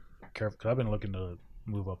careful. Cause I've been looking to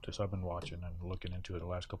move up this. I've been watching and looking into it the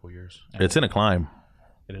last couple of years. And It's in a climb.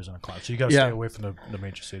 it is in a climb. So you gotta Yeah. stay away from the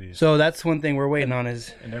major cities. So that's one thing we're waiting on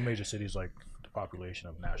is and their major cities like the population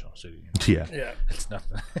of national city. Yeah. yeah. It's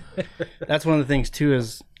nothing. That's one of the things too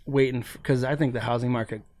is waiting because I think the housing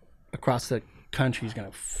market across the country is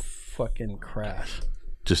gonna fucking crash.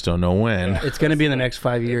 Just don't know when. It's gonna be in the next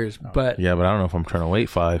 5 years, but Yeah, but I don't know if I'm trying to wait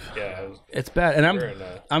 5. Yeah. I was, it's bad. And we're in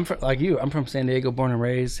I'm from, like you. I'm from San Diego, born and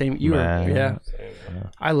raised. Same you were, Man. yeah.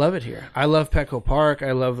 I love it here. I love Petco Park.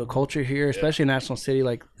 I love the culture here, especially National City.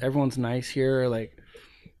 Like everyone's nice here. Like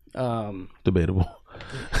Debatable.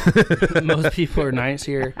 most people are nice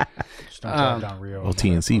here. Just don't drive down Rio. Well,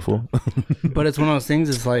 TNC full. But it's one of those things.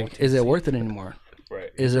 It's like, is it worth it anymore?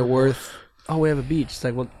 right. Is it worth? Oh, we have a beach. It's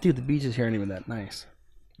like, well, dude, the beaches here aren't even that nice,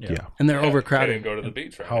 Yeah. and they're Can't overcrowded. go to the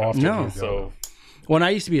beach right How now. often No. do you go? So When I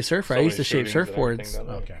used to be a surfer, I so used to many shape shootings and everything surfboards, down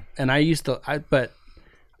there. Okay. and I used to. But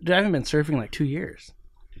dude, I haven't been surfing in like 2 years.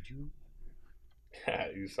 Did you?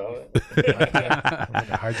 You saw it.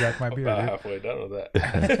 Hijack my beer, About dude. halfway done with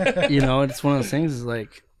that. You know, it's one of those things. Is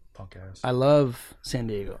like Punk ass. I love San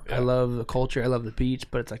Diego. I Yeah. love the culture. I love the beach.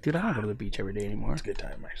 But it's like, dude, I don't go to the beach every day anymore. Good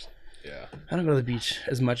time, actually. Yeah. I don't go to the beach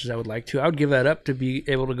as much as I would like to. I would give that up to be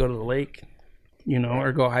able to go to the lake,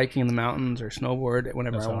 or go hiking in the mountains or snowboard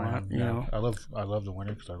whenever That's I how I want. am. You Yeah. know, I love the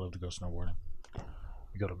winter because I love to go snowboarding.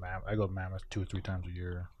 I go to Mammoth 2 or 3 times a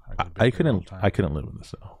year. go to Big Bear all the time. I couldn't live in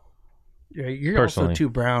this though. you're also Personally. too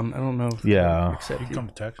brown. I don't know. If Yeah. they'll accept You you. come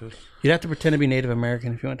to Texas. You'd have to pretend to be Native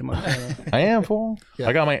American if you went to Montana. I am full. Yeah.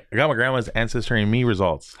 I got my grandma's ancestry in me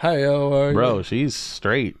results. Hi, how are you? Bro, she's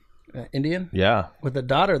straight. Indian Yeah. with the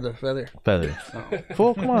dot or the feather? Feathers.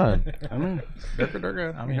 Full, come on. I mean,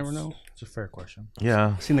 durga. I You mean, never know. It's a fair question.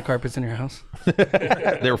 Yeah. Seen the carpets in your house?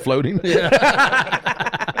 They were floating. You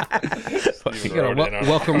got a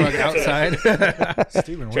welcome rug outside.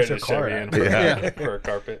 Steven, where's your car at? Yeah. For a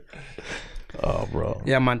carpet. Oh, bro.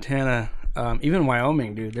 Yeah, Montana, even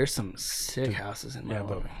Wyoming, dude. There's some sick houses in Yeah,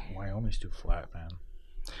 Wyoming. but Wyoming's too flat, man.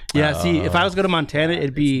 Yeah, see, if I was going to Montana,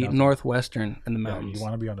 it'd be nothing. northwestern in the Yeah, mountains. you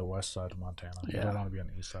want to be on the west side of Montana. You Yeah. don't want to be on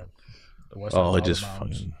the east side. The west Oh, side it just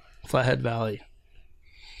mountains. fucking. Flathead Valley.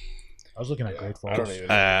 I was looking at Great I don't Falls. even.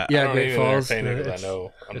 Yeah, I don't Great even Falls. entertain it 'cause It's- I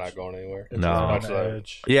know I'm not going anywhere. It's No. right on Much the like-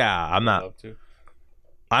 edge. Yeah, I'm I'd not. love to.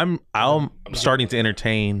 I'm starting to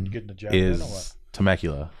entertain Getting the jacket in or what? is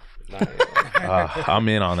Temecula. Not I'm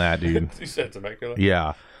in on that, dude. you said Temecula?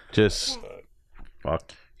 Yeah. Just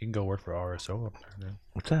fuck. You can go work for RSO up there, dude.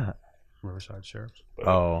 What's that? Riverside Sheriff's. But,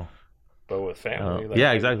 Oh. but with family. like, Yeah,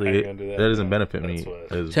 how exactly. you It, gonna do that doesn't Yeah, benefit me. that's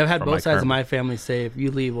what- as See, I've had from both my sides of current- my family say, if you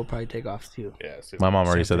leave, we'll probably take off too. Yeah, see, My mom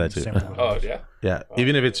already said that too. Same thing with Oh us. yeah. Yeah,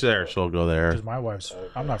 even if it's there, she'll go there Because my wife's,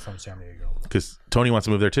 I'm not from San Diego. because Tony wants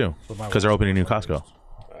to move there too But my because they're wife's opening a new from Costco.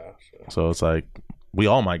 Shit. So it's like we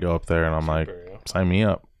all might go up there, and I'm like, Super, yeah. sign me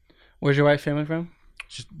up. Where's your wife's family from?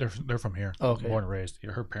 They're from here. Oh, okay. Born and raised.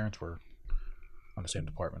 Her parents were on the same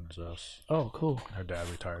department as us. Oh, cool. Her dad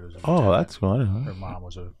retired as a Oh, lieutenant. that's cool. I didn't know. Her mom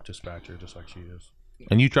was a dispatcher, just like she is.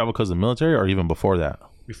 And you travel because of the military, or even before that?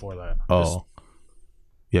 Before that, Oh,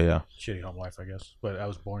 Yeah. shitty home life, I guess. But I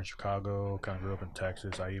was born in Chicago, kind of grew up in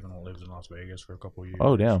Texas. I even lived in Las Vegas for a couple of years.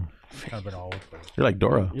 Oh, damn. Kind of been all over the place. You're like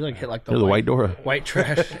Dora. You like hit like You're the white Dora. white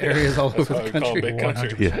trash areas all over why the we call it country. big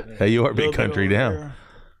country. Yeah, you are big country down.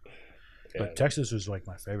 But Texas is like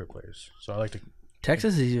my favorite place. So I like to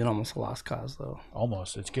Texas is even almost a lost cause, though.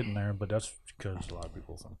 almost. It's getting there, but that's because a lot of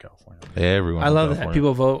people from California. Everyone. I in love that California.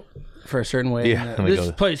 people vote for a certain way. Yeah, and and they this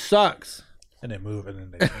go- place sucks. And they move and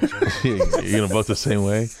then they change everything. You're gonna vote the same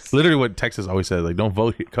way. Literally, what Texas always says, like, don't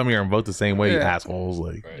vote. Come here and vote the same way, you Yeah. assholes.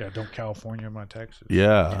 Like, Yeah, don't California my Texas.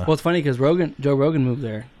 yeah. Well, it's funny because Joe Rogan moved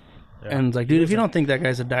there. Yeah. And it's like, dude, if you don't think that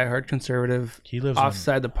guy's a diehard conservative, He lives in-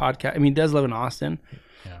 offside the podcast. I mean, he does live in Austin,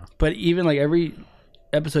 Yeah. but even like every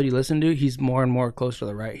episode you listen to, he's more and more close to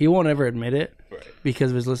the right. He won't ever admit it Right.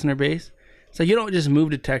 because of his listener base. So you don't just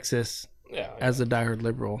move to Texas Yeah. as a diehard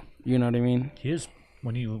liberal. You know what I mean? He is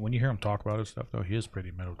when you hear him talk about his stuff though, he is pretty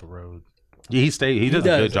middle of the road. He does a does.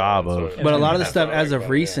 good job of. But a lot of the That's stuff what I as like of about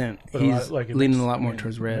it, recent, But he's it leaning makes- a lot more I mean,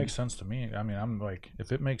 towards It red. makes sense to me. I mean, I'm like,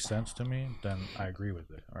 if it makes sense to me, then I agree with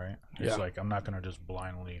it, right? It's Yeah. like I'm not gonna just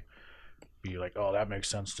blindly be like, oh, that makes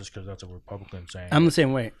sense just because that's a Republican saying. I'm the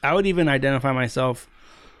same way. I would even identify myself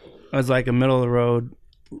as like a middle of the road,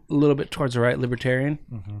 a little bit towards the right libertarian.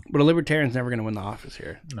 But a libertarian's never going to win the office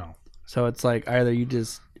here. No, So it's like either you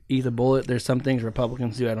just eat the bullet. There's some things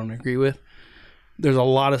Republicans do I don't agree with. There's a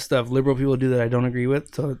lot of stuff liberal people do that I don't agree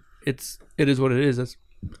with. So it is what it is. That's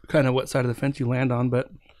kind of what side of the fence you land on. But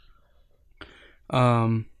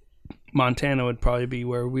Montana would probably be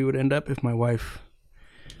where we would end up if my wife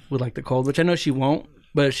would like the cold, which I know she won't.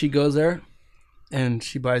 But if she goes there and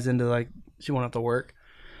she buys into like she won't have to work,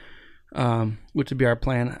 which would be our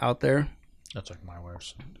plan out there. that's like my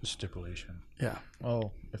wife's stipulation. Yeah.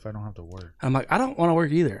 Oh, if I don't have to work. I'm like, I don't want to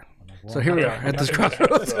work either. Well, So here we are at this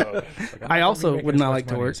crossroads. So, I also would not like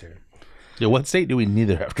to work. Yeah, what state do we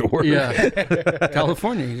neither have to work? Yeah.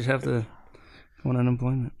 California, you just have to go on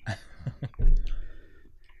unemployment.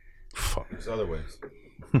 There's other ways.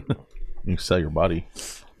 You sell your body.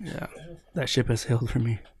 Yeah. That ship has sailed for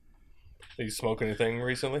me. you smoke anything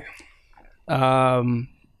recently?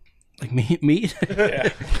 Like meat? Yeah.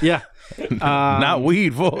 Yeah. Not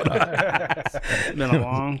weed, fool. It's been a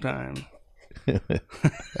long time.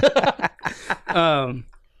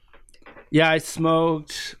 Yeah, I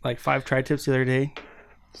smoked like 5 tri-tips the other day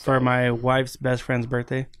for my wife's best friend's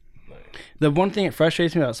birthday. The one thing that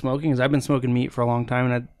frustrates me about smoking is I've been smoking meat for a long time,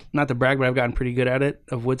 and not to brag, but I've gotten pretty good at it,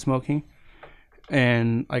 of wood smoking.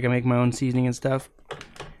 And like I make my own seasoning and stuff.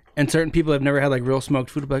 And certain people have never had like real smoked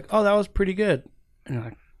food, be like, oh, that was pretty good. And you're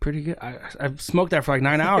like, pretty good? I've smoked that for like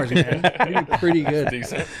 9 hours, man. Pretty good.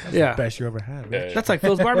 Decent. Yeah. Best you ever had. Yeah. That's like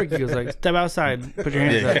Phil's barbecue. It's like, step outside, put your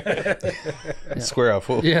hands up. Square out,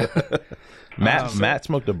 fool. Yeah. Matt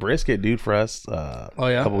smoked a brisket, dude, for us yeah?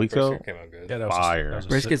 a couple weeks ago. Brisket came out good. Yeah, that was Fire. that was a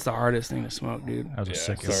Brisket's the hardest thing to smoke, dude. That was a Yeah,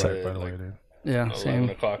 sick started insight, by the like- way, dude. Yeah, 11 same.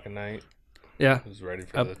 o'clock at night. Yeah, I was ready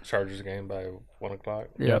for Up. the Chargers game by 1 o'clock.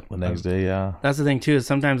 yeah. The next day, yeah. That's the thing too. Is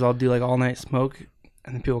sometimes I'll do like all night smoke,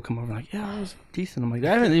 and then people come over and like, yeah, that was decent. I'm like,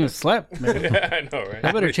 I haven't even slept, man. Yeah, I know, right?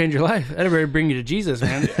 That better change your life. That better bring you to Jesus,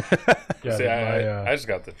 man. Yeah, See, dude, I just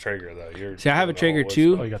got the Traeger though. You're See, I have a doing the Traeger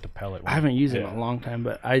whole wood too. oh, you got the pellet. I haven't used it in Yeah. a long time,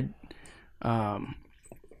 but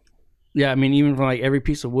yeah, I mean, even from like every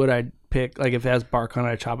piece of wood I pick, like if it has bark on it,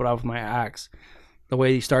 I chop it off with my axe. The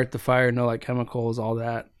way you start the fire, no like chemicals, all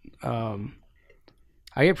that.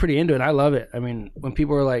 I get pretty into it. I love it. I mean, when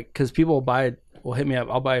people are like, because people will hit me up,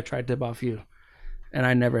 I'll buy a tri-tip off you, and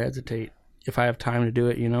I never hesitate if I have time to do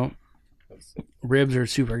it. You know, ribs are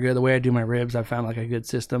super good. The way I do my ribs, I found like a good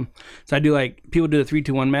system. So I do like people do the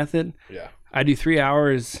 3-2-1 method. Yeah. I do 3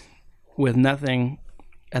 hours with nothing,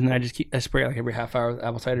 and then I spray it like every half hour with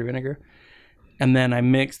apple cider vinegar. And then I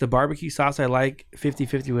mix the barbecue sauce I like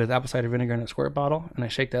 50-50 with apple cider vinegar in a squirt bottle, and I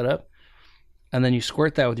shake that up. And then you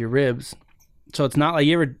squirt that with your ribs. So it's not like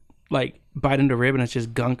you ever like bite into a rib and it's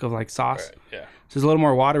just gunk of like sauce. Right. Yeah. So it's a little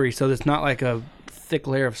more watery, so it's not like a thick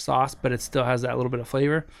layer of sauce, but it still has that little bit of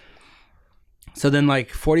flavor. So then like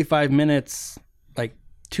 45 minutes, like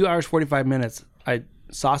 2 hours, 45 minutes, I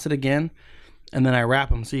sauce it again, and then I wrap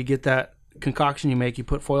them. So you get that concoction you make, you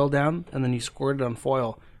put foil down, and then you squirt it on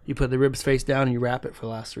foil. You put the ribs face down and you wrap it for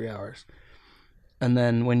the last 3 hours. And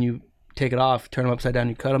then when you take it off, turn them upside down,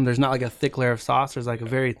 you cut them. There's not like a thick layer of sauce. There's like a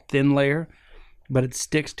very thin layer, but it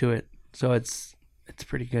sticks to it. So it's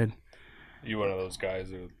pretty good. You one of those guys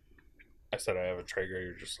who I said I have a Traeger.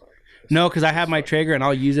 You're just like No, because I have my Traeger and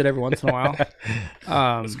I'll use it every once in a while.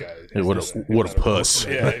 this guy. Hey, what a puss.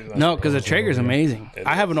 Yeah. he's not- No, because the Traeger's amazing. It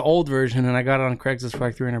I have is. an old version and I got it on Craigslist for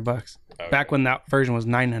like $300. Okay. Back when that version was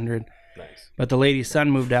 $900. Nice. But the lady's son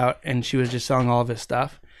moved out, and she was just selling all of his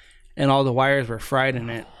stuff, and all the wires were fried in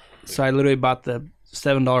it. So I literally bought the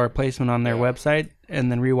 $7 replacement on their website,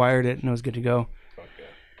 and then rewired it, and it was good to go.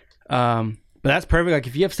 Okay. But that's perfect. Like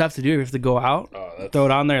if you have stuff to do, you have to go out, throw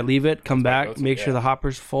it on there, leave it, come back, make sure the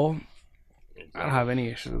hopper's full. I don't have any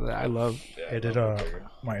issues with that. I love. Hey, did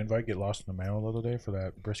my invite get lost in the mail the other day for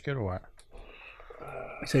that brisket or what?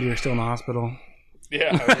 I said you were still in the hospital.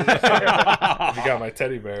 Yeah. I wasn't sure if you got my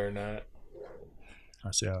teddy bear or not.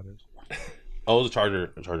 I see how it is. Oh, the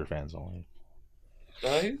Charger fans only.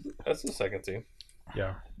 That's the second team.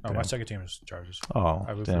 Yeah. Oh, my second team is Chargers. Oh,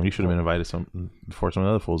 I root damn! for- You should have been invited for some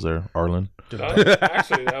other fools there, Arlen.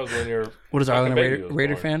 Actually, that was when you're. What is Arlen, a baby was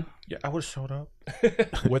Raider born. fan? Yeah, I would have showed up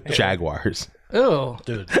with the Jaguars. Oh.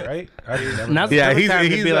 dude, right? I didn't never And that's Yeah, the he's- time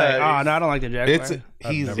to he's, be like, uh, oh, no, I don't like the Jaguars.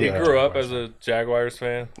 He's never He Yeah. grew up as a Jaguars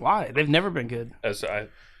fan. Why? They've never been good. As I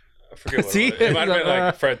forget what See? it was. It might have been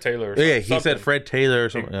like Fred Taylor. Or Yeah, he something. said Fred Taylor or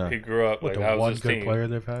He, something. Yeah. he grew up with like the that was one his good team, player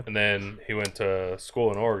they've had. and then he went to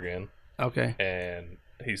school in Oregon, Okay. and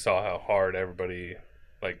he saw how hard everybody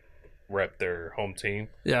like rep their home team.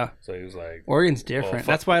 Yeah. So he was like, Oregon's different. fuck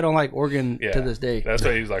That's why I don't like Oregon yeah, to this day. That's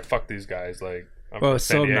why he was like, fuck these guys. Like, I'm Bro, from it's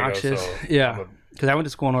San so Diego, obnoxious. so Yeah. I'm a Because I went to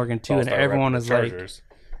school in Oregon too, and all-star everyone repping is the like, Chargers.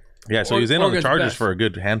 Yeah, so he was in on the Oregon's Chargers best. for a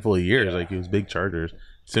good handful of years. Yeah. Like he was big Chargers.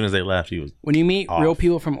 As soon as they left, he was. when you meet real Off.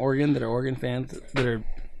 people from Oregon that are Oregon fans that are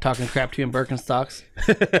talking crap to you in Birkenstocks,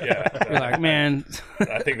 Yeah, you're like, man,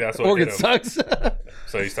 I think that's what Oregon hit him. sucks.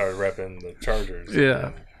 So he started repping the Chargers. Yeah.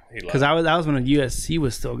 and he Because left. that was when USC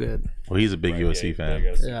was still good. Well, he's a big USC Yeah, fan.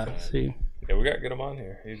 big USC Yeah. fan. See. Yeah, we gotta get him on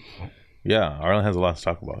here. Yeah, Arlen has a lot to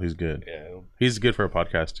talk about. He's good. Yeah, He's good for a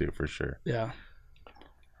podcast too, for sure. Yeah.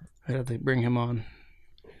 I'd have to bring him on.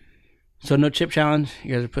 So no chip challenge.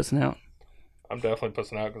 You guys are pussing out. I'm definitely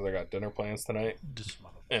pussing out because I got dinner plans tonight,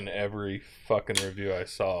 and every fucking review I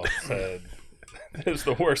saw said it's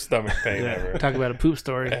the worst stomach pain ever. Talk about a poop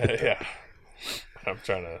story. Yeah, I'm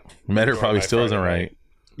trying to. Metter enjoy probably my still isn't Friday right. night.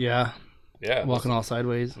 Yeah. Yeah, Walking all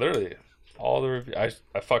sideways. literally all the reviews.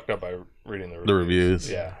 I fucked up by reading the reviews. The reviews.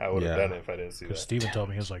 Yeah, I would have Yeah. done it if I didn't see that. Steven told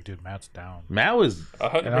me, he was like, dude, Matt's down. Matt was.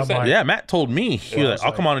 100%. Yeah, Matt told me. He was like,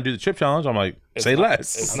 I'll come on and do the chip challenge. I'm like, say not-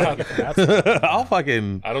 less. it's not- I'll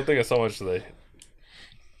fucking. I don't think it's so much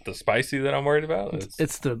the spicy that I'm worried about.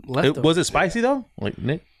 It's the leftovers. Was it spicy though? Like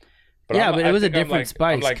Nick? Yeah, but it was a think I'm different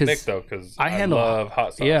spice, I'm like 'cause Nick though, because I handle love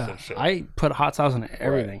hot sauce Yeah. and shit. I put hot sauce on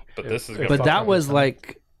everything. Right. But this is But gonna that was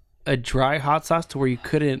like a dry hot sauce to where you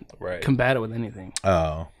couldn't Right. combat it with anything.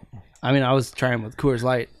 Oh, I mean, I was trying with Coors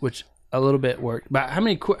Light, which a little bit worked. But how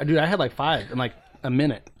many? Dude, I had like 5 in like a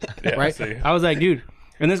minute. Yeah, right? see. I was like, dude.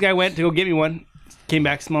 And this guy went to go get me one. Came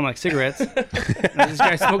back smelling like cigarettes. And this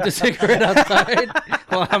guy smoked a cigarette outside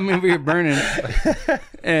while I'm over here burning.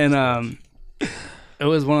 And it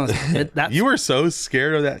was one of those. That's, you were so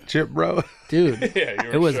scared of that chip, bro. dude. Yeah, you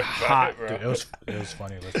were It was shook by hot, bro. Dude, it was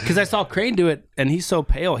funny. Because I saw Crane do it, and he's so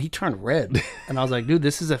pale, he turned red. And I was like, dude,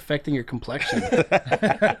 this is affecting your complexion.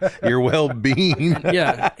 Your well-being.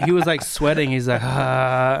 Yeah, he was like sweating. He's like,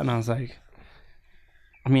 and I was like,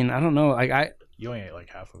 I mean, I don't know. Like You only ate like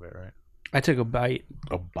half of it, right? I took a bite,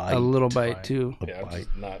 A bite. a little bite too. Yeah, I'm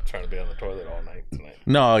just not trying to be on the toilet all night tonight.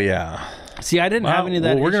 No, yeah. See, I didn't have any of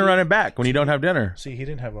that. Well, we're gonna issue. run it back when you don't have dinner. See, he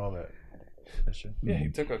didn't have all that shit. Yeah, he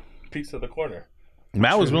took a piece of the corner.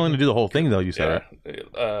 Matt was willing to do the whole thing, though. You said Yeah,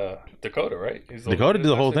 right? Dakota, right? He's the Dakota one did the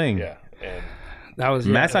that whole did that shit? thing. Yeah, and That was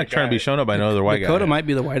Matt's not trying to be shown up by another white Dakota guy. might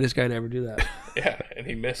be the whitest guy to ever do that. yeah, and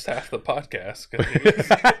he missed half the podcast because he was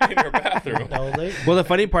in her bathroom. Well, the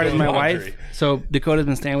funny part is my Laundry. wife. So Dakota's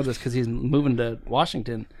been staying with us because he's moving to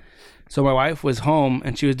Washington. So my wife was home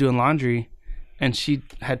and she was doing laundry, and she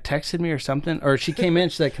had texted me or something, or she came in.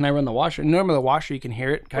 She's like, "Can I run the washer?" Normally the washer you can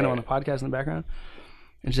hear it kind of on the podcast in the background.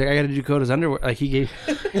 And she's like, "I got to do Dakota's underwear." Like he gave,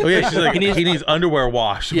 Oh yeah, she's like, he needs underwear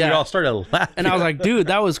wash. Yeah. We all started laughing. and I was like, "Dude,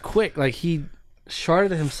 that was quick." Like he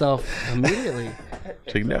sharded himself immediately.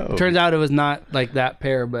 She's like, no. Turns out it was not like that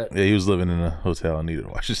pair, but Yeah, he was living in a hotel and needed to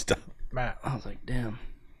wash his stuff. Matt, I was like, "Damn."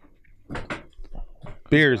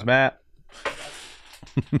 Beers, Matt.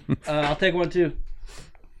 I'll take one too.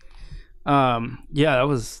 Yeah, that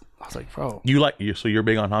was. I was like, bro. You like you? So you're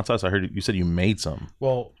big on hot sauce. I heard you said you made some,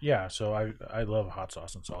 well, yeah. So I love hot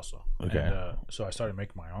sauce and salsa. Okay. And, so I started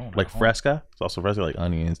making my own. like at home. fresca. It's also fresca, like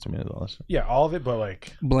onions, tomatoes, all that shit. Yeah, all of it, but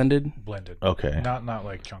like Blended. blended. Okay. Not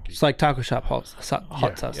like chunky. It's like taco shop hot sauce,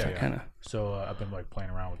 Yeah, that yeah. kind of. So I've been like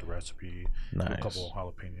playing around with the recipe. Nice. A couple of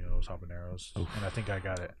jalapenos, habaneros, and I think I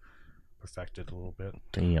got it perfected a little bit.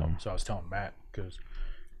 Damn. So I was telling Matt because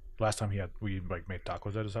last time we like made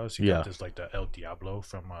tacos at his house. He Yeah. got this like the El Diablo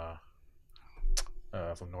from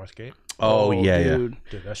from Northgate. Oh, yeah. dude.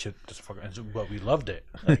 Dude, that shit just fucking. But we loved it.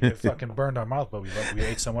 Like, it fucking burned our mouth, but we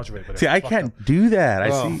ate so much of it. But See, it I fucked can't up. do that. I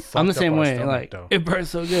Bro, see. I'm the fucked same up our way. stomach, Like though. it burns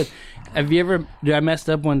so good. Have you ever? Dude, I messed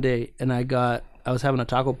up one day and I was having a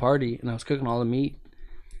taco party and I was cooking all the meat,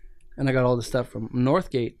 and I got all the stuff from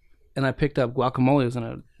Northgate, and I picked up guacamole. It was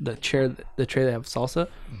in the tray that have salsa,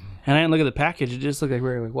 and I didn't look at the package. It just looked like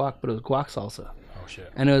regular guac, but it was guac salsa, Oh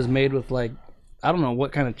shit. and it was made with like I don't know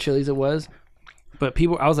what kind of chilies it was. But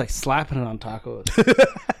I was like slapping it on tacos,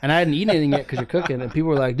 and I hadn't eaten anything yet because you're cooking. And people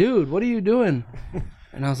were like, "Dude, what are you doing?"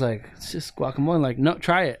 And I was like, "It's just guacamole." Like, no,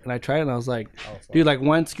 try it. And I tried it, and I was like, "Dude, like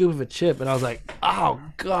one scoop of a chip," and I was like, "Oh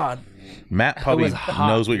God." Matt probably was hot.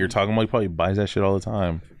 knows what you're talking about. He probably buys that shit all the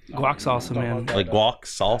time. Guac salsa, man, Like guac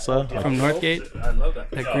salsa. from Northgate. I love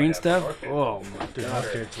that. That green stuff. Oh my dude,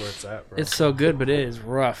 Northgate's where it's at, bro. It's so good, but it is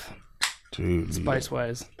rough, Dude, spice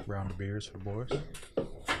wise. Round of beers for the boys.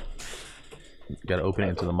 you gotta open it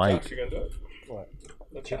into the mic. You gonna do it? What?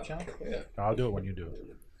 The chip challenge? Yeah. I'll do it when you do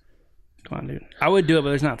it. Come on, dude. I would do it, but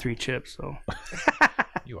there's not 3 chips, so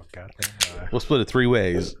You are goddamn. We'll split it 3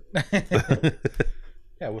 ways.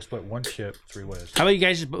 Yeah, we'll split one chip 3 ways. how about you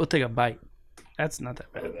guys just both take a bite? That's not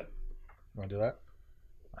that bad. You want to do that?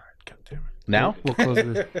 All right, goddamn it. Now? We'll close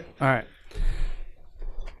this. All right.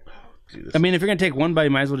 I mean, if you're gonna take one bite, you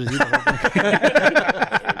might as well just eat the whole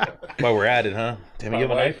thing. While we're at it, huh? Damn, you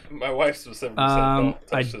have a knife? My wife specifically said don't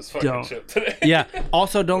touch I this fucking don't. chip today. Yeah.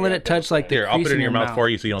 Also, don't let it touch like the Here, I'll crease put it in your mouth mouth for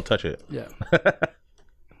you so you don't touch it. Yeah.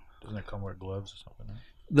 Doesn't it come with gloves or something?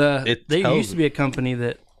 It There tells used to be a company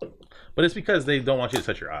that But it's because they don't want you to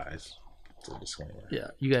touch your eyes. It's a disclaimer.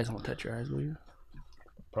 you guys won't touch your eyes, will you?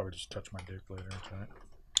 Probably just touch my dick later. Tonight.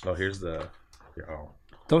 Oh, here's the. Here, oh.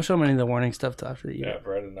 Don't show them any of the warning stuff till after the eat. Yeah, I've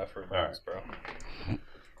read enough for right. news, bro.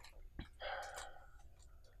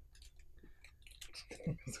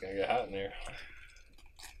 It's gonna get hot in here.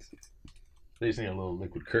 They just need a little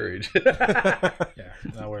liquid courage. Yeah,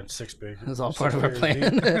 now we're at 6 big. That's all part of our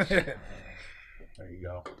plan. There you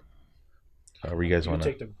go. However you guys You want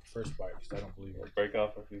take to. the first bite because I don't believe it. Break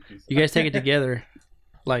off a few pieces. You guys take it together,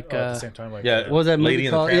 like Oh, at the same time, like Yeah, what was that movie Lady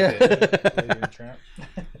and the called? Tramp. Yeah. Lady and the Tramp.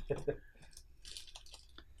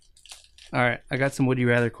 All right, I got some would you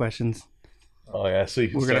rather questions. Oh, yeah. So you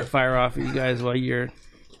can We're gonna start. fire off at you guys while you're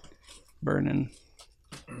burning.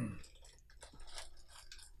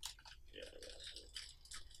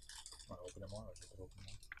 Wanna open them all, or just open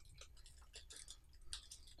them?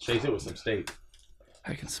 Chase it with some steak.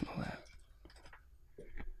 I can smell that.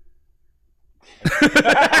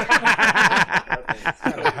 What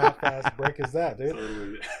kind of half-ass break is that, dude?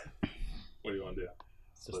 What do you want to do?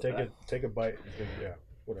 Just take a bite. And think, yeah,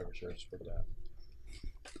 whatever. Sure, split that.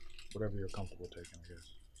 Whatever you're comfortable taking, I guess.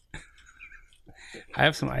 I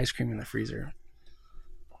have some ice cream in the freezer.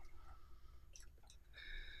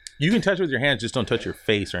 You can touch it with your hands, just don't touch your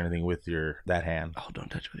face or anything with that hand. Oh, don't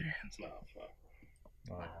touch with your hands. No, fuck.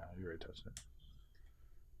 Oh, yeah, you already touched it.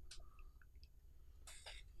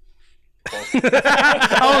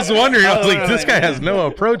 I was wondering. I was like, this guy has no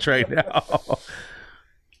approach right now.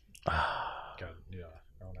 Got it. Yeah.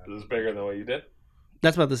 around that. This is bigger than what you did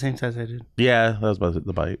That's about the same size I did. Yeah, that was about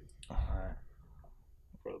the bite. All right,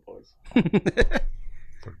 for the boys.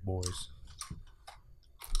 for the boys.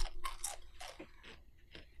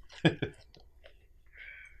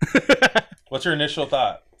 What's your initial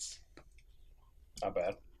thoughts? Not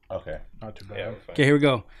bad. Okay. Not too bad. Yeah, we're fine. Okay, here we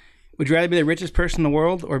go. Would you rather be the richest person in the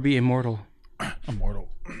world or be immortal? Immortal.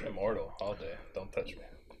 Immortal all day. Don't touch me.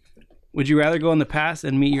 Would you rather go in the past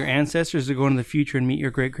and meet your ancestors or go into the future and meet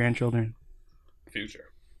your great grandchildren? Future.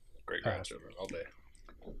 Great grandchildren all day.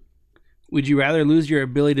 Would you rather lose your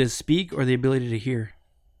ability to speak or the ability to hear?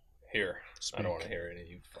 Here. I don't want to hear any of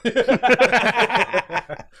you.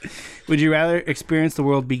 Would you rather experience the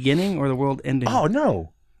world beginning or the world ending? Oh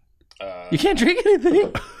no. You can't drink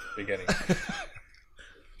anything. Beginning.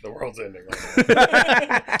 The world's ending right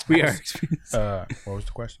now. We are experiencing. What was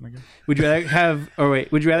the question again? Would you rather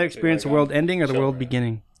would you rather experience the world ending or the world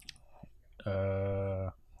beginning?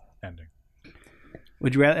 Ending.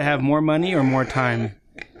 Would you rather have more money or more time?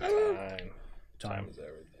 Time is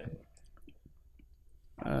everything.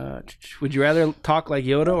 Would you rather talk like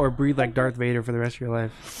Yoda or breathe like Darth Vader for the rest of your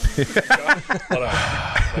life? Hold on.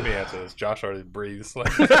 Let me answer this. Josh already breathes.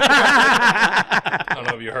 Like, I don't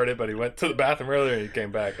know if you heard it, but he went to the bathroom earlier and he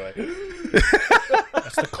came back. Like,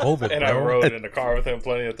 That's the COVID, and bro. I rode in the car with him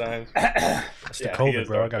plenty of times. That's the Yeah, he COVID, is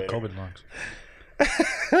bro. I Darth got Vader. COVID lungs.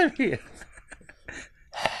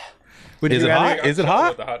 Would Is you it rather- hot? Is it With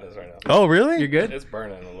hot? the hotness right now. Oh really? You're good. It's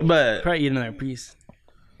burning a little. But Probably eat another piece.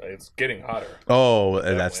 It's getting hotter. oh,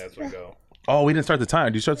 Definitely that's as we go. oh, we didn't start the time.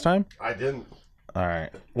 Did you start the time? I didn't. All right.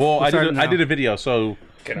 Well, I start now. did a video, so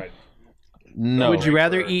Can I no. Would you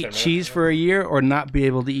rather for 10 eat minutes? cheese for a year or not be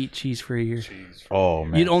able to eat cheese for a year? cheese? For Oh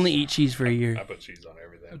man. You'd only eat cheese for a I year. put cheese on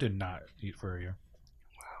everything. I did not eat for a year.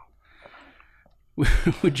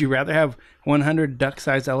 Would you rather have 100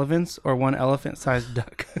 duck-sized elephants or one elephant-sized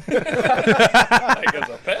duck? Like as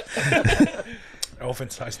a pet.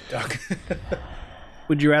 Elephant-sized duck.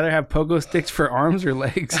 Would you rather have pogo sticks for arms or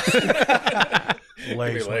legs? Give me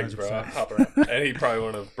Legs, legs, bro. I'll 100%. hop around. And he probably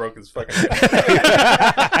wouldn't have broke his fucking.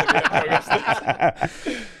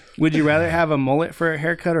 Would you rather have a mullet for a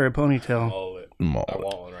haircut or a ponytail? Mullet. Mullet. I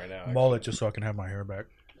want one right now. Mullet just so I can have my hair back.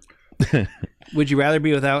 Would you rather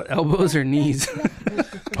be without elbows or knees?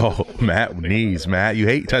 Oh, Matt, knees, Matt. You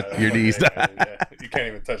hate touching your knees. Yeah. You can't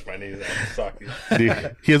even touch my knees. I'll sock you.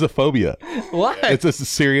 Dude, he has a phobia. Why? It's a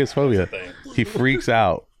serious phobia. Thing. He freaks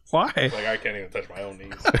out. Why? Like I can't even touch my own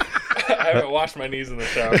knees. I haven't washed my knees in the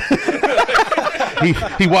shower.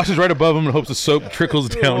 He washes right above him and hopes the soap trickles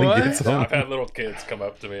down What? and gets him. I've had little kids come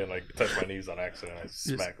up to me and like touch my knees on accident. I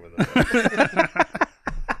smack them in the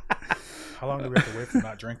How long do we have to wait for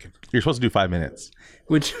not drinking? You're supposed to do 5 minutes.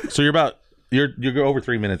 Would So you're over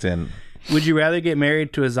 3 minutes in. you rather get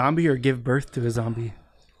married to a zombie or give birth to a zombie?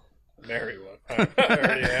 marry one. I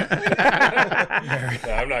already am.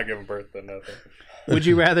 No, I'm not giving birth to nothing. Would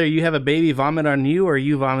you rather you have a baby vomit on you or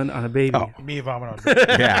you vomit on a baby? Oh. Me vomit on baby.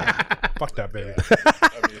 Yeah. Fuck that baby.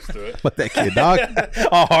 I'm used to it. Fuck that kid, dog.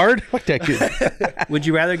 All hard. Fuck that kid. Would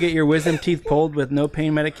you rather get your wisdom teeth pulled with no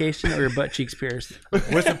pain medication or your butt cheeks pierced?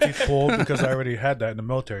 Wisdom teeth pulled because I already had that in the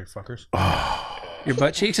military, fuckers. Your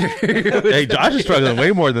butt cheeks or Hey, Josh is struggling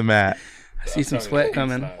way more than Matt. I see some sweat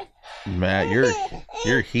coming. Matt,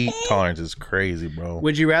 your heat tolerance is crazy, bro.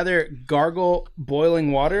 Would you rather gargle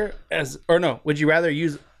boiling water would you rather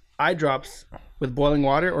use eye drops with boiling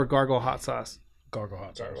water or gargle hot sauce? Gargle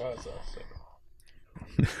hot sauce.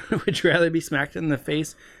 Would you rather be smacked in the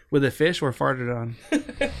face with a fish or farted on?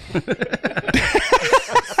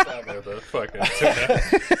 Stop it, the fucking tuna.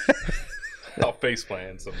 I'll face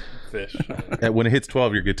plant some fish. When it hits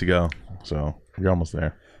 12, you're good to go. So you're almost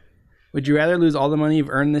there. Would you rather lose all the money you've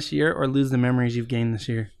earned this year or lose the memories you've gained this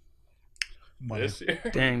year? Money. This year?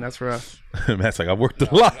 Dang, that's rough. Matt's like, I've worked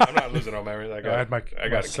a lot. I'm not losing no memories. I I had my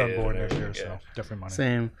got a son kid born and next year, everything, so definitely money.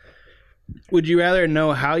 Same. Would you rather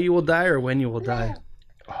know how you will die or when you will die?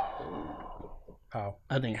 How?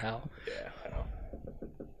 I think how. Yeah,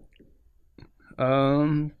 I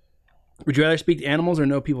know. Would you rather speak to animals or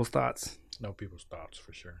know people's thoughts? Know people's thoughts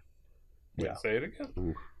for sure. Wait, say it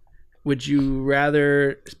again. Would you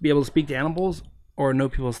rather be able to speak to animals or know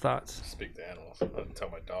people's thoughts? Speak to animals. I'll tell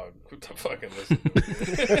my dog to fucking listen.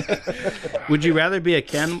 Would you rather be a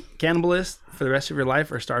cannibalist for the rest of your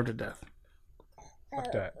life or starve to death?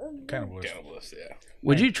 Fuck that. Cannibalism. Cannibalist, yeah.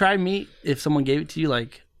 Would you try meat if someone gave it to you?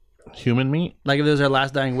 Like Human meat if it was their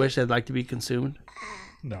last dying wish, they'd like to be consumed?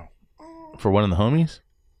 No. for one of the homies?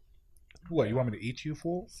 What, you want me to eat you,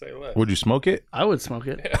 fool? Say less. Would you smoke it? I would smoke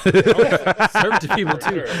it. Serve it to people For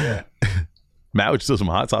too. sure, yeah. Matt would still some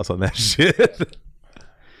hot sauce on that shit.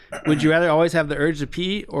 Would you rather always have the urge to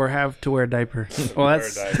pee or have to wear a diaper? Well,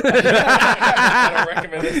 that's I don't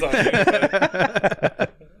recommend this on you.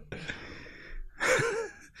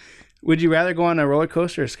 Would you rather go on a roller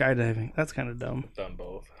coaster or skydiving? That's kind of dumb. Done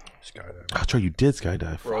both. Skydiving. Oh, Troy, you did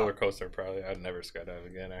skydive. Roller coaster, probably. I'd never skydive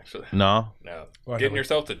again, actually. No. No. Well, I Getting never-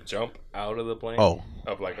 yourself to jump out of the plane. Oh.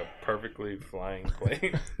 Of like a perfectly flying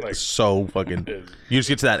plane. Like, So fucking. is, You just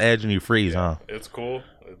get to that edge and you freeze, huh? it's cool.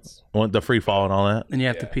 It's. Want the free fall and all that. And you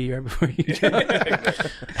have to Yeah. pee right before you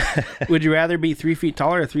jump. Would you rather be 3 feet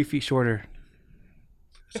taller or 3 feet shorter?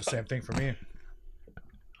 It's the same thing for me.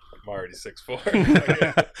 I'm already 6'4".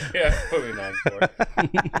 Yeah, put me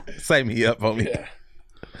 9'4". Sign me up, homie. Yeah.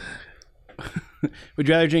 Would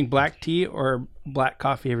you rather drink black tea or black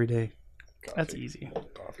coffee every day? Coffee. That's easy.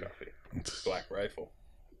 Coffee. Black Rifle.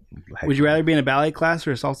 Would you rather be in a ballet class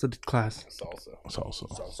or a salsa class? Salsa. Salsa.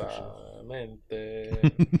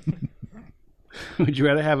 Salsamente. Would you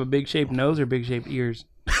rather have a big shaped nose or big shaped ears?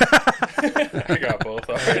 I got both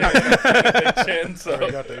already. I got the chin, so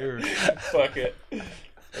I got the ears. fuck it.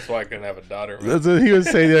 That's why I couldn't have a daughter. That's what he was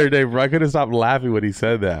saying the other day, bro. I couldn't stop laughing when he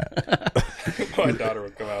said that. My daughter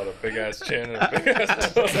would come out with a big ass chin and a big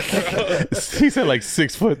ass nose. He said like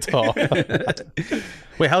 6 foot tall.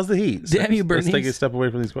 Wait, how's the heat? Damn you, Let's take a Bernice. step away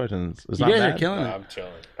from these questions. It's You not guys bad. are killing it. I'm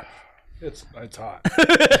chilling. It's hot.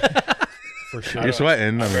 For sure. You're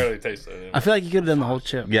sweating. I I mean, barely tasted it. I feel like you could have done the whole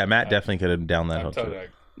chip. yeah, Matt definitely could have down that I'm whole telling you,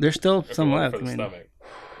 trip. There's still if it some wasn't left. for I the mean,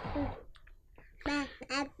 stomach.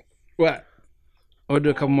 what? We'll do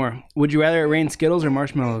a couple more. Would you rather it rain Skittles or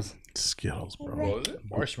marshmallows? Skittles, bro. What was it?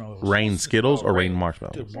 Marshmallows. Rain Skittles or rain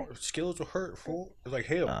marshmallows? Dude, Skittles will hurt, fool. It's like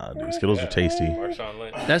hail. Dude, Skittles are tasty. Marshawn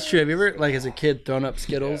Lynch. That's true. Have you ever, like, as a kid, thrown up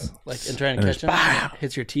Skittles, like, and trying to And catch them? And it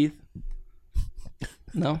hits your teeth?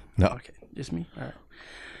 No? No. Okay, just me? All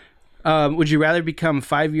right. Would you rather become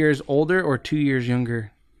 5 years older or 2 years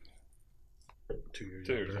younger? 2 years.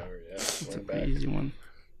 2 years younger, yeah. That's Went a back. pretty easy one.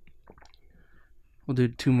 We'll do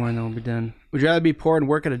 2 more and then we'll be done. Would you rather be poor and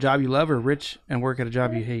work at a job you love or rich and work at a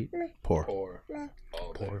job you hate? Poor. Poor.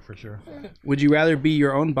 All day. Poor for sure. Would you rather be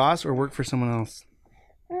your own boss or work for someone else?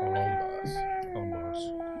 Own boss. Own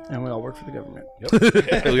boss. And we all work for the government.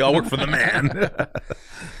 We all work for the man.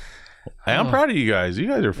 Hey, I'm proud of you guys. You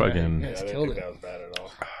guys are fucking. Yeah, I didn't killed think it. that was bad at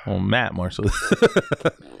all. Well, Matt more so.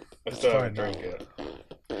 I still haven't drank yet.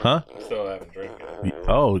 Huh? Still haven't drank yet.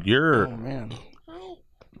 Oh, Oh, man.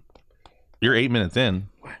 you're 8 minutes in.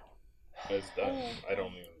 It's done. I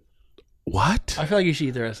don't even. What? I feel like you should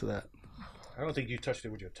eat the rest of that. I don't think you touched it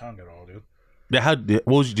with your tongue at all, dude. Yeah, how did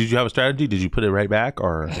you have a strategy? Did you put it right back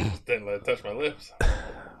or Didn't let it touch my lips.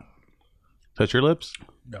 touch your lips?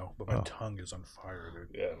 No, but my tongue is on fire, dude.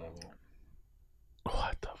 Yeah, no.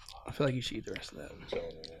 What the fuck? I feel like you should eat the rest of that. I'm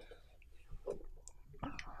chilling in it.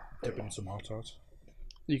 Dip it in some hot sauce.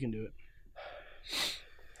 You can do it.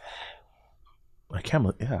 I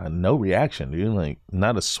can't. Yeah, no reaction, dude. Like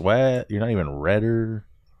not a sweat. You're not even redder.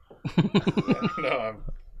 No,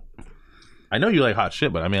 I know you like hot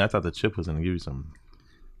shit, but I mean, I thought the chip was gonna give you some.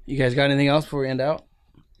 You guys got anything else before we end out?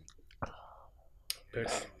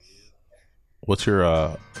 Picks. What's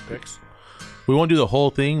your Picks. We won't do the whole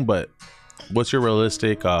thing, but what's your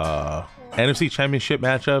realistic NFC Championship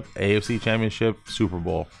matchup, AFC Championship, Super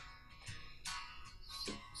Bowl?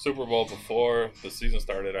 Super Bowl before the season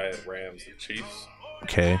started, I had Rams and Chiefs.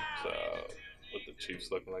 Okay. So, with the Chiefs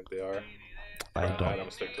looking like they are, I I'm don't. gonna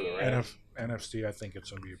stick to the Rams. NFC, I think it's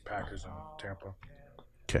going to be Packers and Tampa.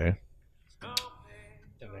 Okay.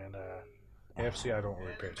 And then AFC, I don't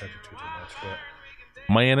really pay attention to too much. But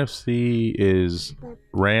My NFC is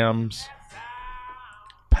Rams,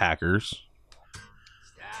 Packers.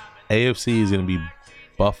 AFC is gonna be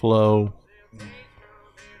Buffalo.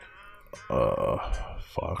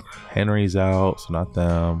 Fuck. Henry's out, so not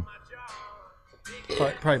them.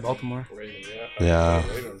 Probably Baltimore. Ravens, Yeah.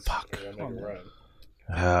 Ravens. Fuck. They're gonna make a run.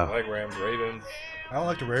 I Yeah. like Rams, Ravens. I don't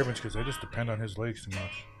like the Ravens because they just depend on his legs too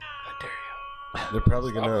much. They're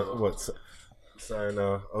probably gonna sign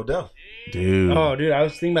Odell. Dude. Oh, dude, I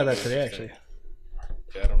was thinking about that today, actually.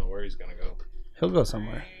 Yeah, I don't know where he's gonna go. He'll go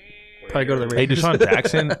somewhere. Probably go to the Hey, Raiders.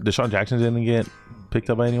 Deshaun Jackson didn't get picked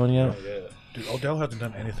up by anyone yet? Oh, yeah. Dude, Odell hasn't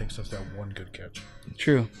done anything since that one good catch.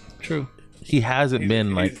 True. He hasn't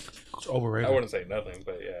been like It's I overrated. wouldn't say nothing,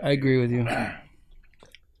 but yeah. I agree with you.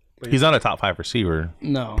 he's not a top 5 receiver.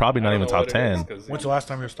 No. Probably I not don't even know top what it is, 10. 'cause When's the last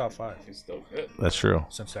time he was top 5? he's still good. That's true.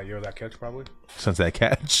 Since that year of that catch, probably. Since that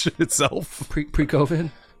catch itself.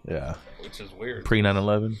 Pre-COVID. Yeah. Which is weird. Pre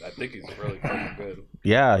 9/11. I think he's really fucking good.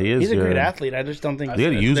 Yeah, he is He's a good. great athlete. I just don't think You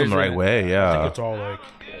got to use him the right way. I think Yeah. it's all like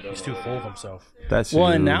he's too full of himself. That's Well,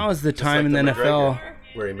 and who- now is the time like in the the NFL. McGregor,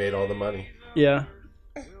 where he made all the money. Yeah.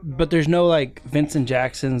 But there's no like Vincent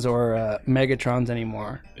Jacksons or Megatrons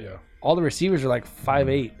anymore. Yeah. All the receivers are like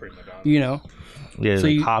 5'8", Prima donna. you know. yeah, So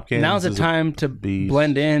like you, Hopkins now's the is a time to beast.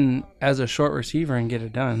 blend in as a short receiver and get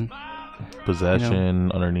it done.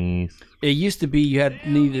 possession underneath. It used to be you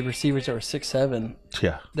needed receivers that were 6'7"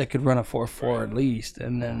 Yeah. that could run a 4.4 at least,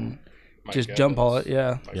 and then Mike just jump all it. Evans.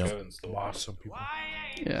 Yeah, Mike Yep. Evans still Lost some people.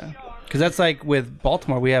 yeah. Because that's like with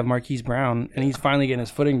Baltimore, we have Marquise Brown, and he's finally getting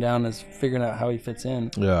his footing down, is figuring out how he fits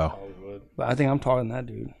in. Yeah. Hollywood. But I think I'm taller than that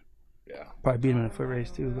dude. Yeah. Probably beat him in a foot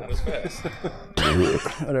race too. Not But as fast.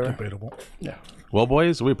 whatever. Debatable. Well,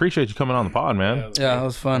 boys, we appreciate you coming on the pod, man. Yeah, that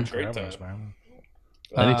was fun. Great Having time. us, man.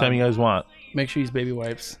 Anytime you guys want. Make sure you use baby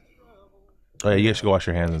wipes. Oh, yeah, you guys should go wash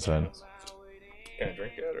your hands inside. Can I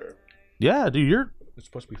drink it or? Yeah, dude, you're. It's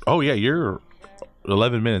supposed to be. Oh, yeah, you're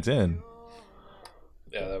 11 minutes in.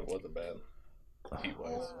 Yeah, that wasn't bad. Heat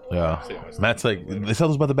wise. Yeah. See how much Matt's time like, later. they tell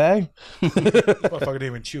us about the bag? This motherfucker didn't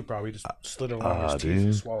even chew, probably. He just slid it along his teeth dude.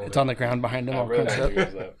 and swallowed It's it. on the ground behind him, I all really crunched think up.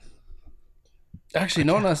 it was that. Actually,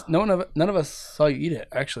 none of us saw you eat it.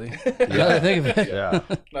 Actually, now that I think of it. Yeah.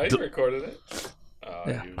 No, you recorded it.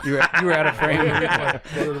 Yeah, You, you were out of frame.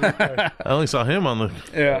 I only saw him on the.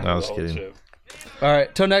 Yeah. No, I was the whole kidding. chip. All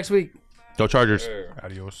right. Till next week. Go Chargers. Sure.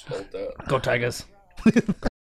 Adios. Hold up. Go Tigers.